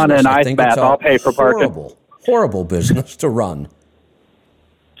business. As long as it comes with a sauna and ice bath, I'll pay for parking. Horrible business to run.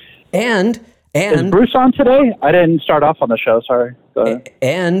 And is Bruce on today? I didn't start off on the show. Sorry.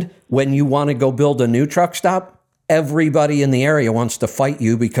 And when you want to go build a new truck stop, everybody in the area wants to fight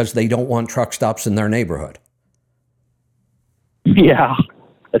you because they don't want truck stops in their neighborhood. Yeah,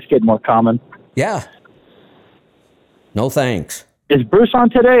 that's getting more common. Yeah. No thanks. Is Bruce on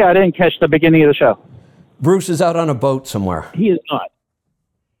today? I didn't catch the beginning of the show. Bruce is out on a boat somewhere. He is not.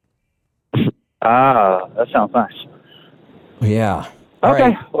 That sounds nice. Yeah. Okay.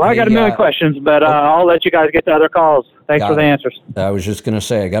 Right. Well, I got a million questions, but I'll let you guys get to other calls. Thanks for the answers. I was just going to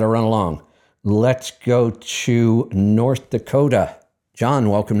say, I got to run along. Let's go to North Dakota. John,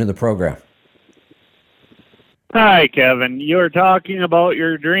 welcome to the program. Hi, Kevin. You were talking about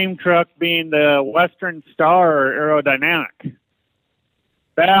your dream truck being the Western Star Aerodynamic.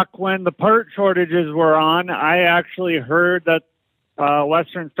 Back when the part shortages were on, I actually heard that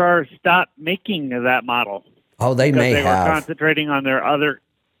Western Star stopped making that model. Oh, they may have. They were concentrating on their other.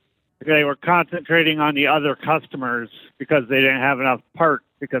 They were concentrating on the other customers because they didn't have enough parts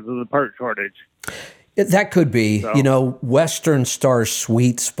because of the part shortage. That could be. So. You know, Western Star's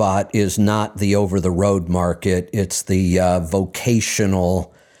sweet spot is not the over-the-road market. It's the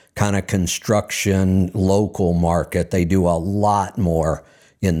vocational kind of construction local market. They do a lot more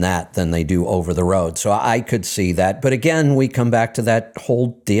in that than they do over the road. So I could see that. But again, we come back to that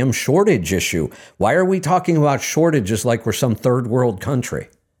whole damn shortage issue. Why are we talking about shortages like we're some third world country?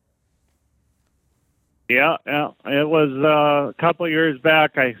 Yeah. It was a couple of years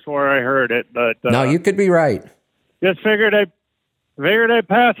back. I swore I heard it, but no, you could be right. Just figured I'd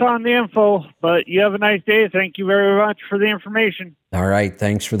pass on the info. But you have a nice day. Thank you very much for the information. All right.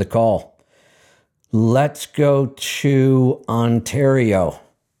 Thanks for the call. Let's go to Ontario.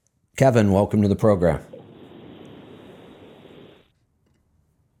 Kevin, welcome to the program.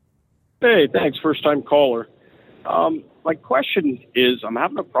 Hey, thanks. First time caller. My question is, I'm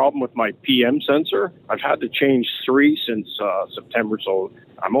having a problem with my PM sensor. I've had to change 3 since September, so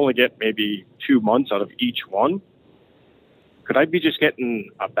I'm only getting maybe 2 months out of each one. Could I be just getting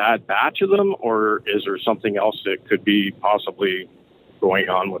a bad batch of them, or is there something else that could be possibly going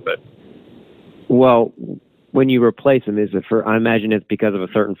on with it? Well, when you replace them, is it for? I imagine it's because of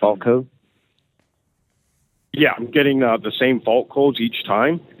a certain fault code. Yeah, I'm getting the same fault codes each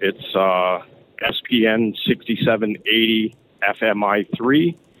time. It's SPN 6780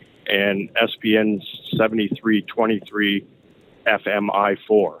 FMI3 and SPN 7323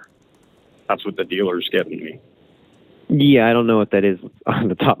 FMI4. That's what the dealer's getting me. Yeah, I don't know what that is on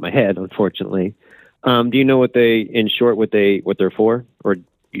the top of my head, unfortunately. Do you know what they, in short, what they're for, or do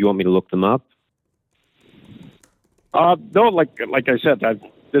you want me to look them up? No, like I said,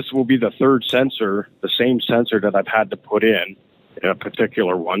 this will be the third sensor, the same sensor that I've had to put in a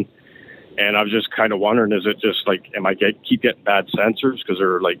particular one. And I was just kind of wondering, is it just like, am I keep getting bad sensors because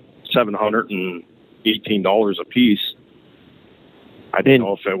they're like $718 a piece? I didn't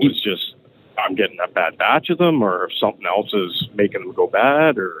know if it was just I'm getting a bad batch of them, or if something else is making them go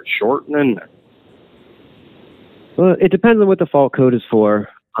bad or shortening. Well, it depends on what the fault code is for.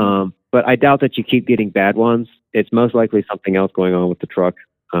 But I doubt that you keep getting bad ones. It's most likely something else going on with the truck.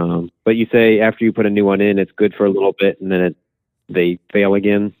 But you say after you put a new one in, it's good for a little bit, and then they fail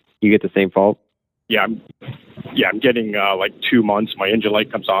again. You get the same fault? Yeah, I'm getting like 2 months. My engine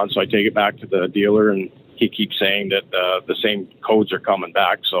light comes on, so I take it back to the dealer, and he keeps saying that the same codes are coming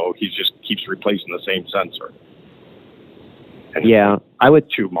back, so he just keeps replacing the same sensor. And yeah, I would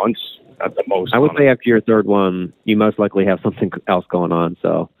 2 months at the most. I would say after your third one, you most likely have something else going on,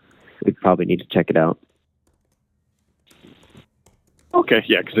 so we probably need to check it out. Okay,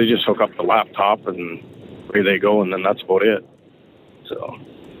 yeah, because they just hook up the laptop and away they go, and then that's about it. So.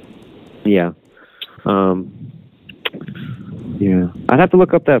 Yeah. Yeah. I'd have to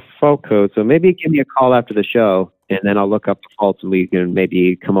look up that fault code, so maybe give me a call after the show, and then I'll look up the faults, and we can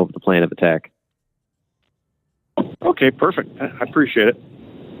maybe come up with a plan of attack. Okay, perfect. I appreciate it.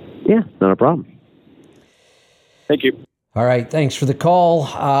 Yeah, not a problem. Thank you. All right, thanks for the call.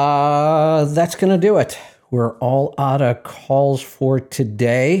 That's going to do it. We're all out of calls for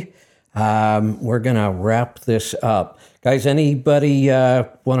today. We're going to wrap this up. Guys, anybody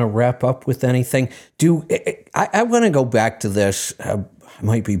want to wrap up with anything? I want to go back to this. I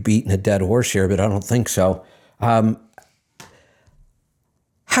might be beating a dead horse here, but I don't think so. How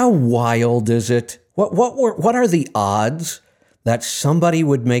wild is it? What are the odds that somebody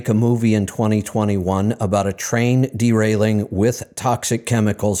would make a movie in 2021 about a train derailing with toxic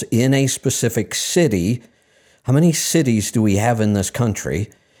chemicals in a specific city? How many cities do we have in this country?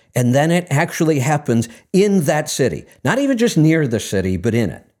 And then it actually happens in that city, not even just near the city, but in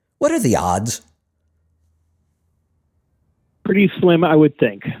it. What are the odds? Pretty slim, I would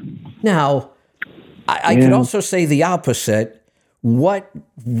think. Now, I could also say the opposite. What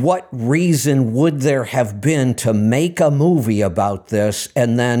reason would there have been to make a movie about this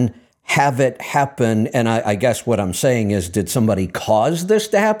and then have it happen? And I guess what I'm saying is, did somebody cause this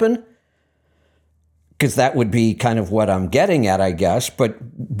to happen? Because that would be kind of what I'm getting at, I guess. But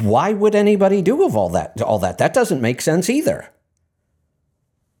why would anybody do all that? That doesn't make sense either.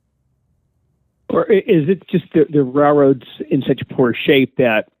 Or is it just the railroad's in such poor shape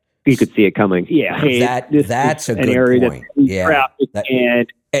that you could see it coming? Yeah, hey, that's a an good area point. That's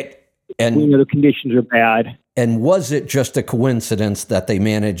traffic, and we know the conditions are bad. And was it just a coincidence that they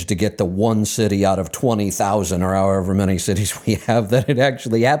managed to get the one city out of 20,000 or however many cities we have that it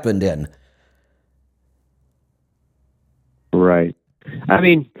actually happened in? Right. I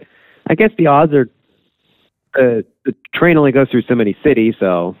mean, I guess the odds are the train only goes through so many cities,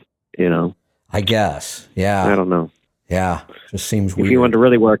 so, I guess. Yeah. I don't know. Yeah. Just seems weird. If you want to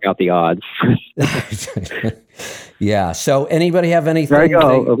really work out the odds. Yeah. So anybody have anything? There you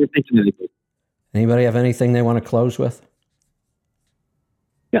go. Overthinking anything. Anybody have anything they want to close with?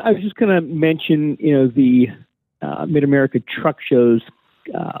 Yeah, I was just going to mention, the Mid-America Truck Shows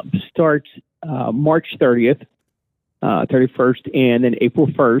start March 30th. 31st, and then April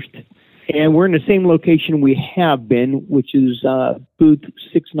 1st. And we're in the same location we have been, which is booth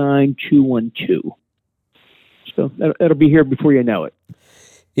 69212. So that'll be here before you know it.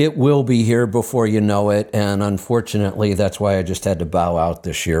 It will be here before you know it. And unfortunately, that's why I just had to bow out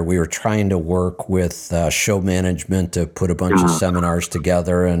this year. We were trying to work with show management to put a bunch of seminars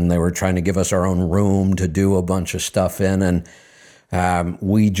together, and they were trying to give us our own room to do a bunch of stuff in. And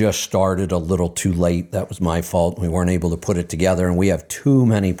we just started a little too late. That was my fault. We weren't able to put it together, and we have too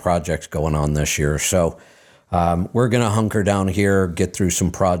many projects going on this year. So we're going to hunker down here, get through some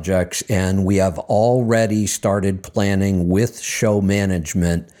projects, and we have already started planning with show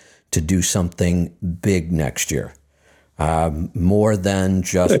management to do something big next year. More than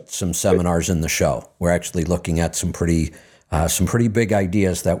just some seminars in the show. We're actually looking at some pretty big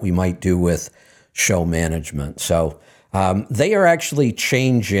ideas that we might do with show management. So they are actually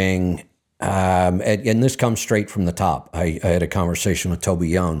changing, and this comes straight from the top. I had a conversation with Toby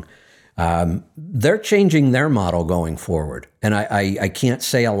Young. They're changing their model going forward. And I can't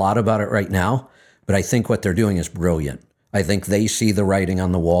say a lot about it right now, but I think what they're doing is brilliant. I think they see the writing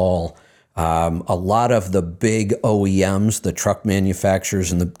on the wall. A lot of the big OEMs, the truck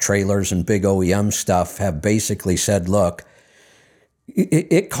manufacturers and the trailers and big OEM stuff have basically said, look,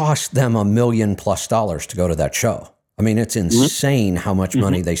 it costs them $1 million+ to go to that show. I mean, it's insane how much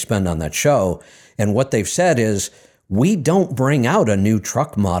money they spend on that show. And what they've said is, we don't bring out a new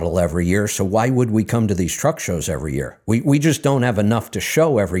truck model every year, so why would we come to these truck shows every year? We just don't have enough to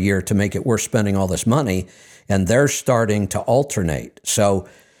show every year to make it worth spending all this money, and they're starting to alternate. So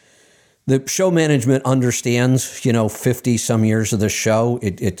the show management understands, 50-some years of the show,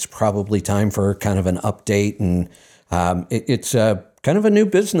 it's probably time for kind of an update, and it's kind of a new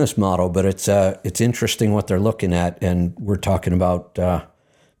business model, but it's interesting what they're looking at, and we're talking about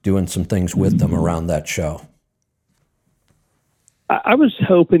doing some things with them around that show. I was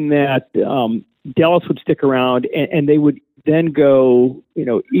hoping that Dallas would stick around, and they would then go,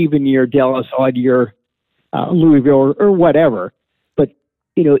 even year Dallas, odd year Louisville, or whatever. But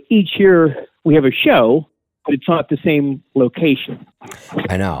each year we have a show, but it's not the same location.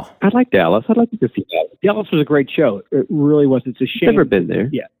 I know. I'd like Dallas. I'd like to see that. Dallas was a great show. It really was. It's a shame. Never been there.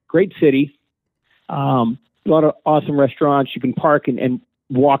 Yeah, great city. A lot of awesome restaurants. You can park and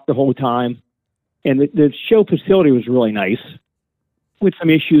walk the whole time. And the show facility was really nice, with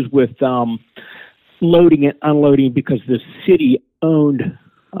some issues with loading and unloading because the city owned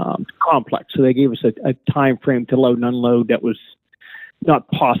the complex. So they gave us a time frame to load and unload that was not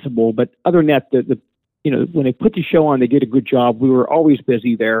possible. But other than that, the when they put the show on, they did a good job. We were always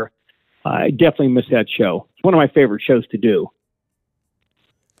busy there. I definitely miss that show. It's one of my favorite shows to do.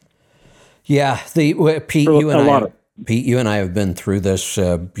 Yeah, Pete, you and I have been through this.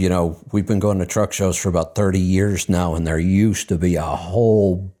 We've been going to truck shows for about 30 years now, and there used to be a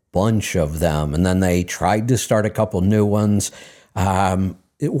whole bunch of them, and then they tried to start a couple new ones.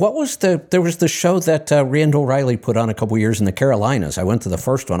 There was the show that Randall Riley put on a couple years in the Carolinas. I went to the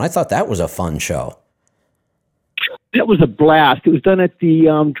first one. I thought that was a fun show. That was a blast. It was done at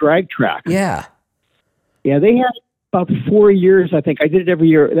the drag track. Yeah. Yeah, they had about 4 years, I think. I did it every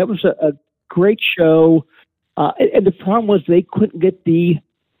year. That was a great show. And the problem was they couldn't get the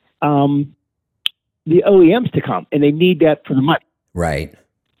OEMs to come, and they need that for the money. Right.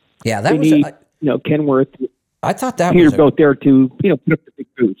 Yeah, that they was need, Kenworth. I thought that Peterbilt there to put up the big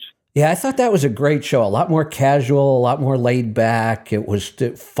boots. Yeah, I thought that was a great show. A lot more casual, a lot more laid back. It was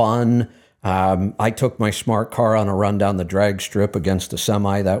fun. I took my smart car on a run down the drag strip against a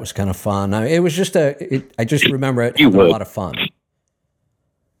semi. That was kind of fun. It was just I just remember it having a lot of fun.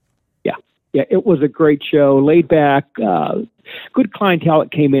 Yeah, it was a great show, laid back, good clientele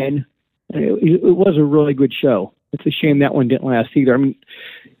that came in. It was a really good show. It's a shame that one didn't last either. I mean,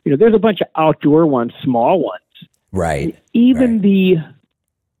 there's a bunch of outdoor ones, small ones. Right. Even the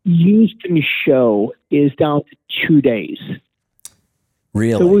Houston show is down to 2 days.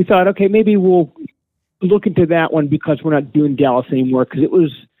 Really? So we thought, okay, maybe we'll look into that one because we're not doing Dallas anymore, because it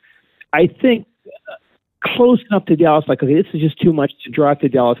was, I think, close enough to Dallas. Like, okay, this is just too much to drive to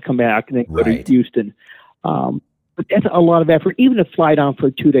Dallas, come back, and then go to Houston. But that's a lot of effort. Even to fly down for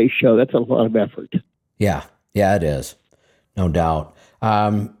a 2-day show, that's a lot of effort. Yeah, it is. No doubt.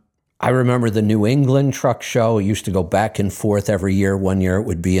 I remember the New England truck show. It used to go back and forth every year. One year it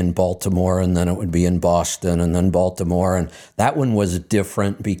would be in Baltimore, and then it would be in Boston, and then Baltimore. And that one was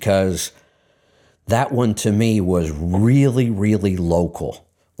different because that one to me was really, really local.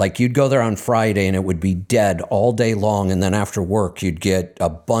 Like, you'd go there on Friday and it would be dead all day long. And then after work, you'd get a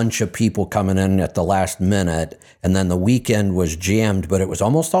bunch of people coming in at the last minute. And then the weekend was jammed, but it was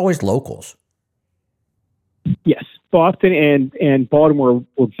almost always locals. Yes. Boston and Baltimore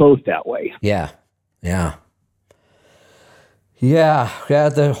were both that way. Yeah. The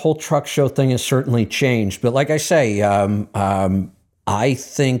whole truck show thing has certainly changed. But like I say, I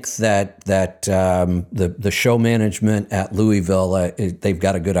think that the show management at Louisville, they've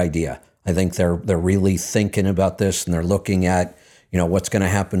got a good idea. I think they're really thinking about this, and they're looking at what's going to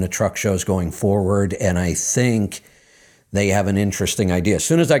happen to truck shows going forward. And I think they have an interesting idea. As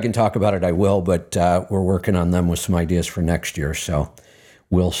soon as I can talk about it, I will. But we're working on them with some ideas for next year, so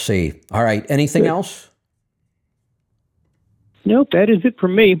we'll see. All right, anything else? Nope, that is it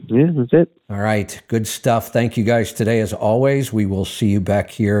from me. Yeah, that's it. All right, good stuff. Thank you guys today, as always. We will see you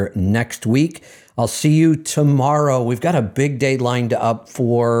back here next week. I'll see you tomorrow. We've got a big day lined up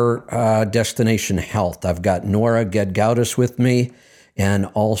for Destination Health. I've got Nora Gedgaudas with me, and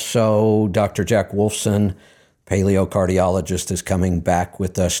also Dr. Jack Wolfson, paleocardiologist, is coming back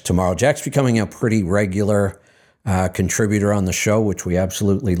with us tomorrow. Jack's becoming a pretty regular contributor on the show, which we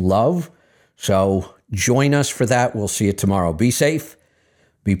absolutely love. So join us for that. We'll see you tomorrow. Be safe,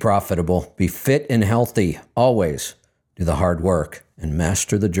 be profitable, be fit and healthy. Always do the hard work and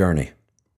master the journey.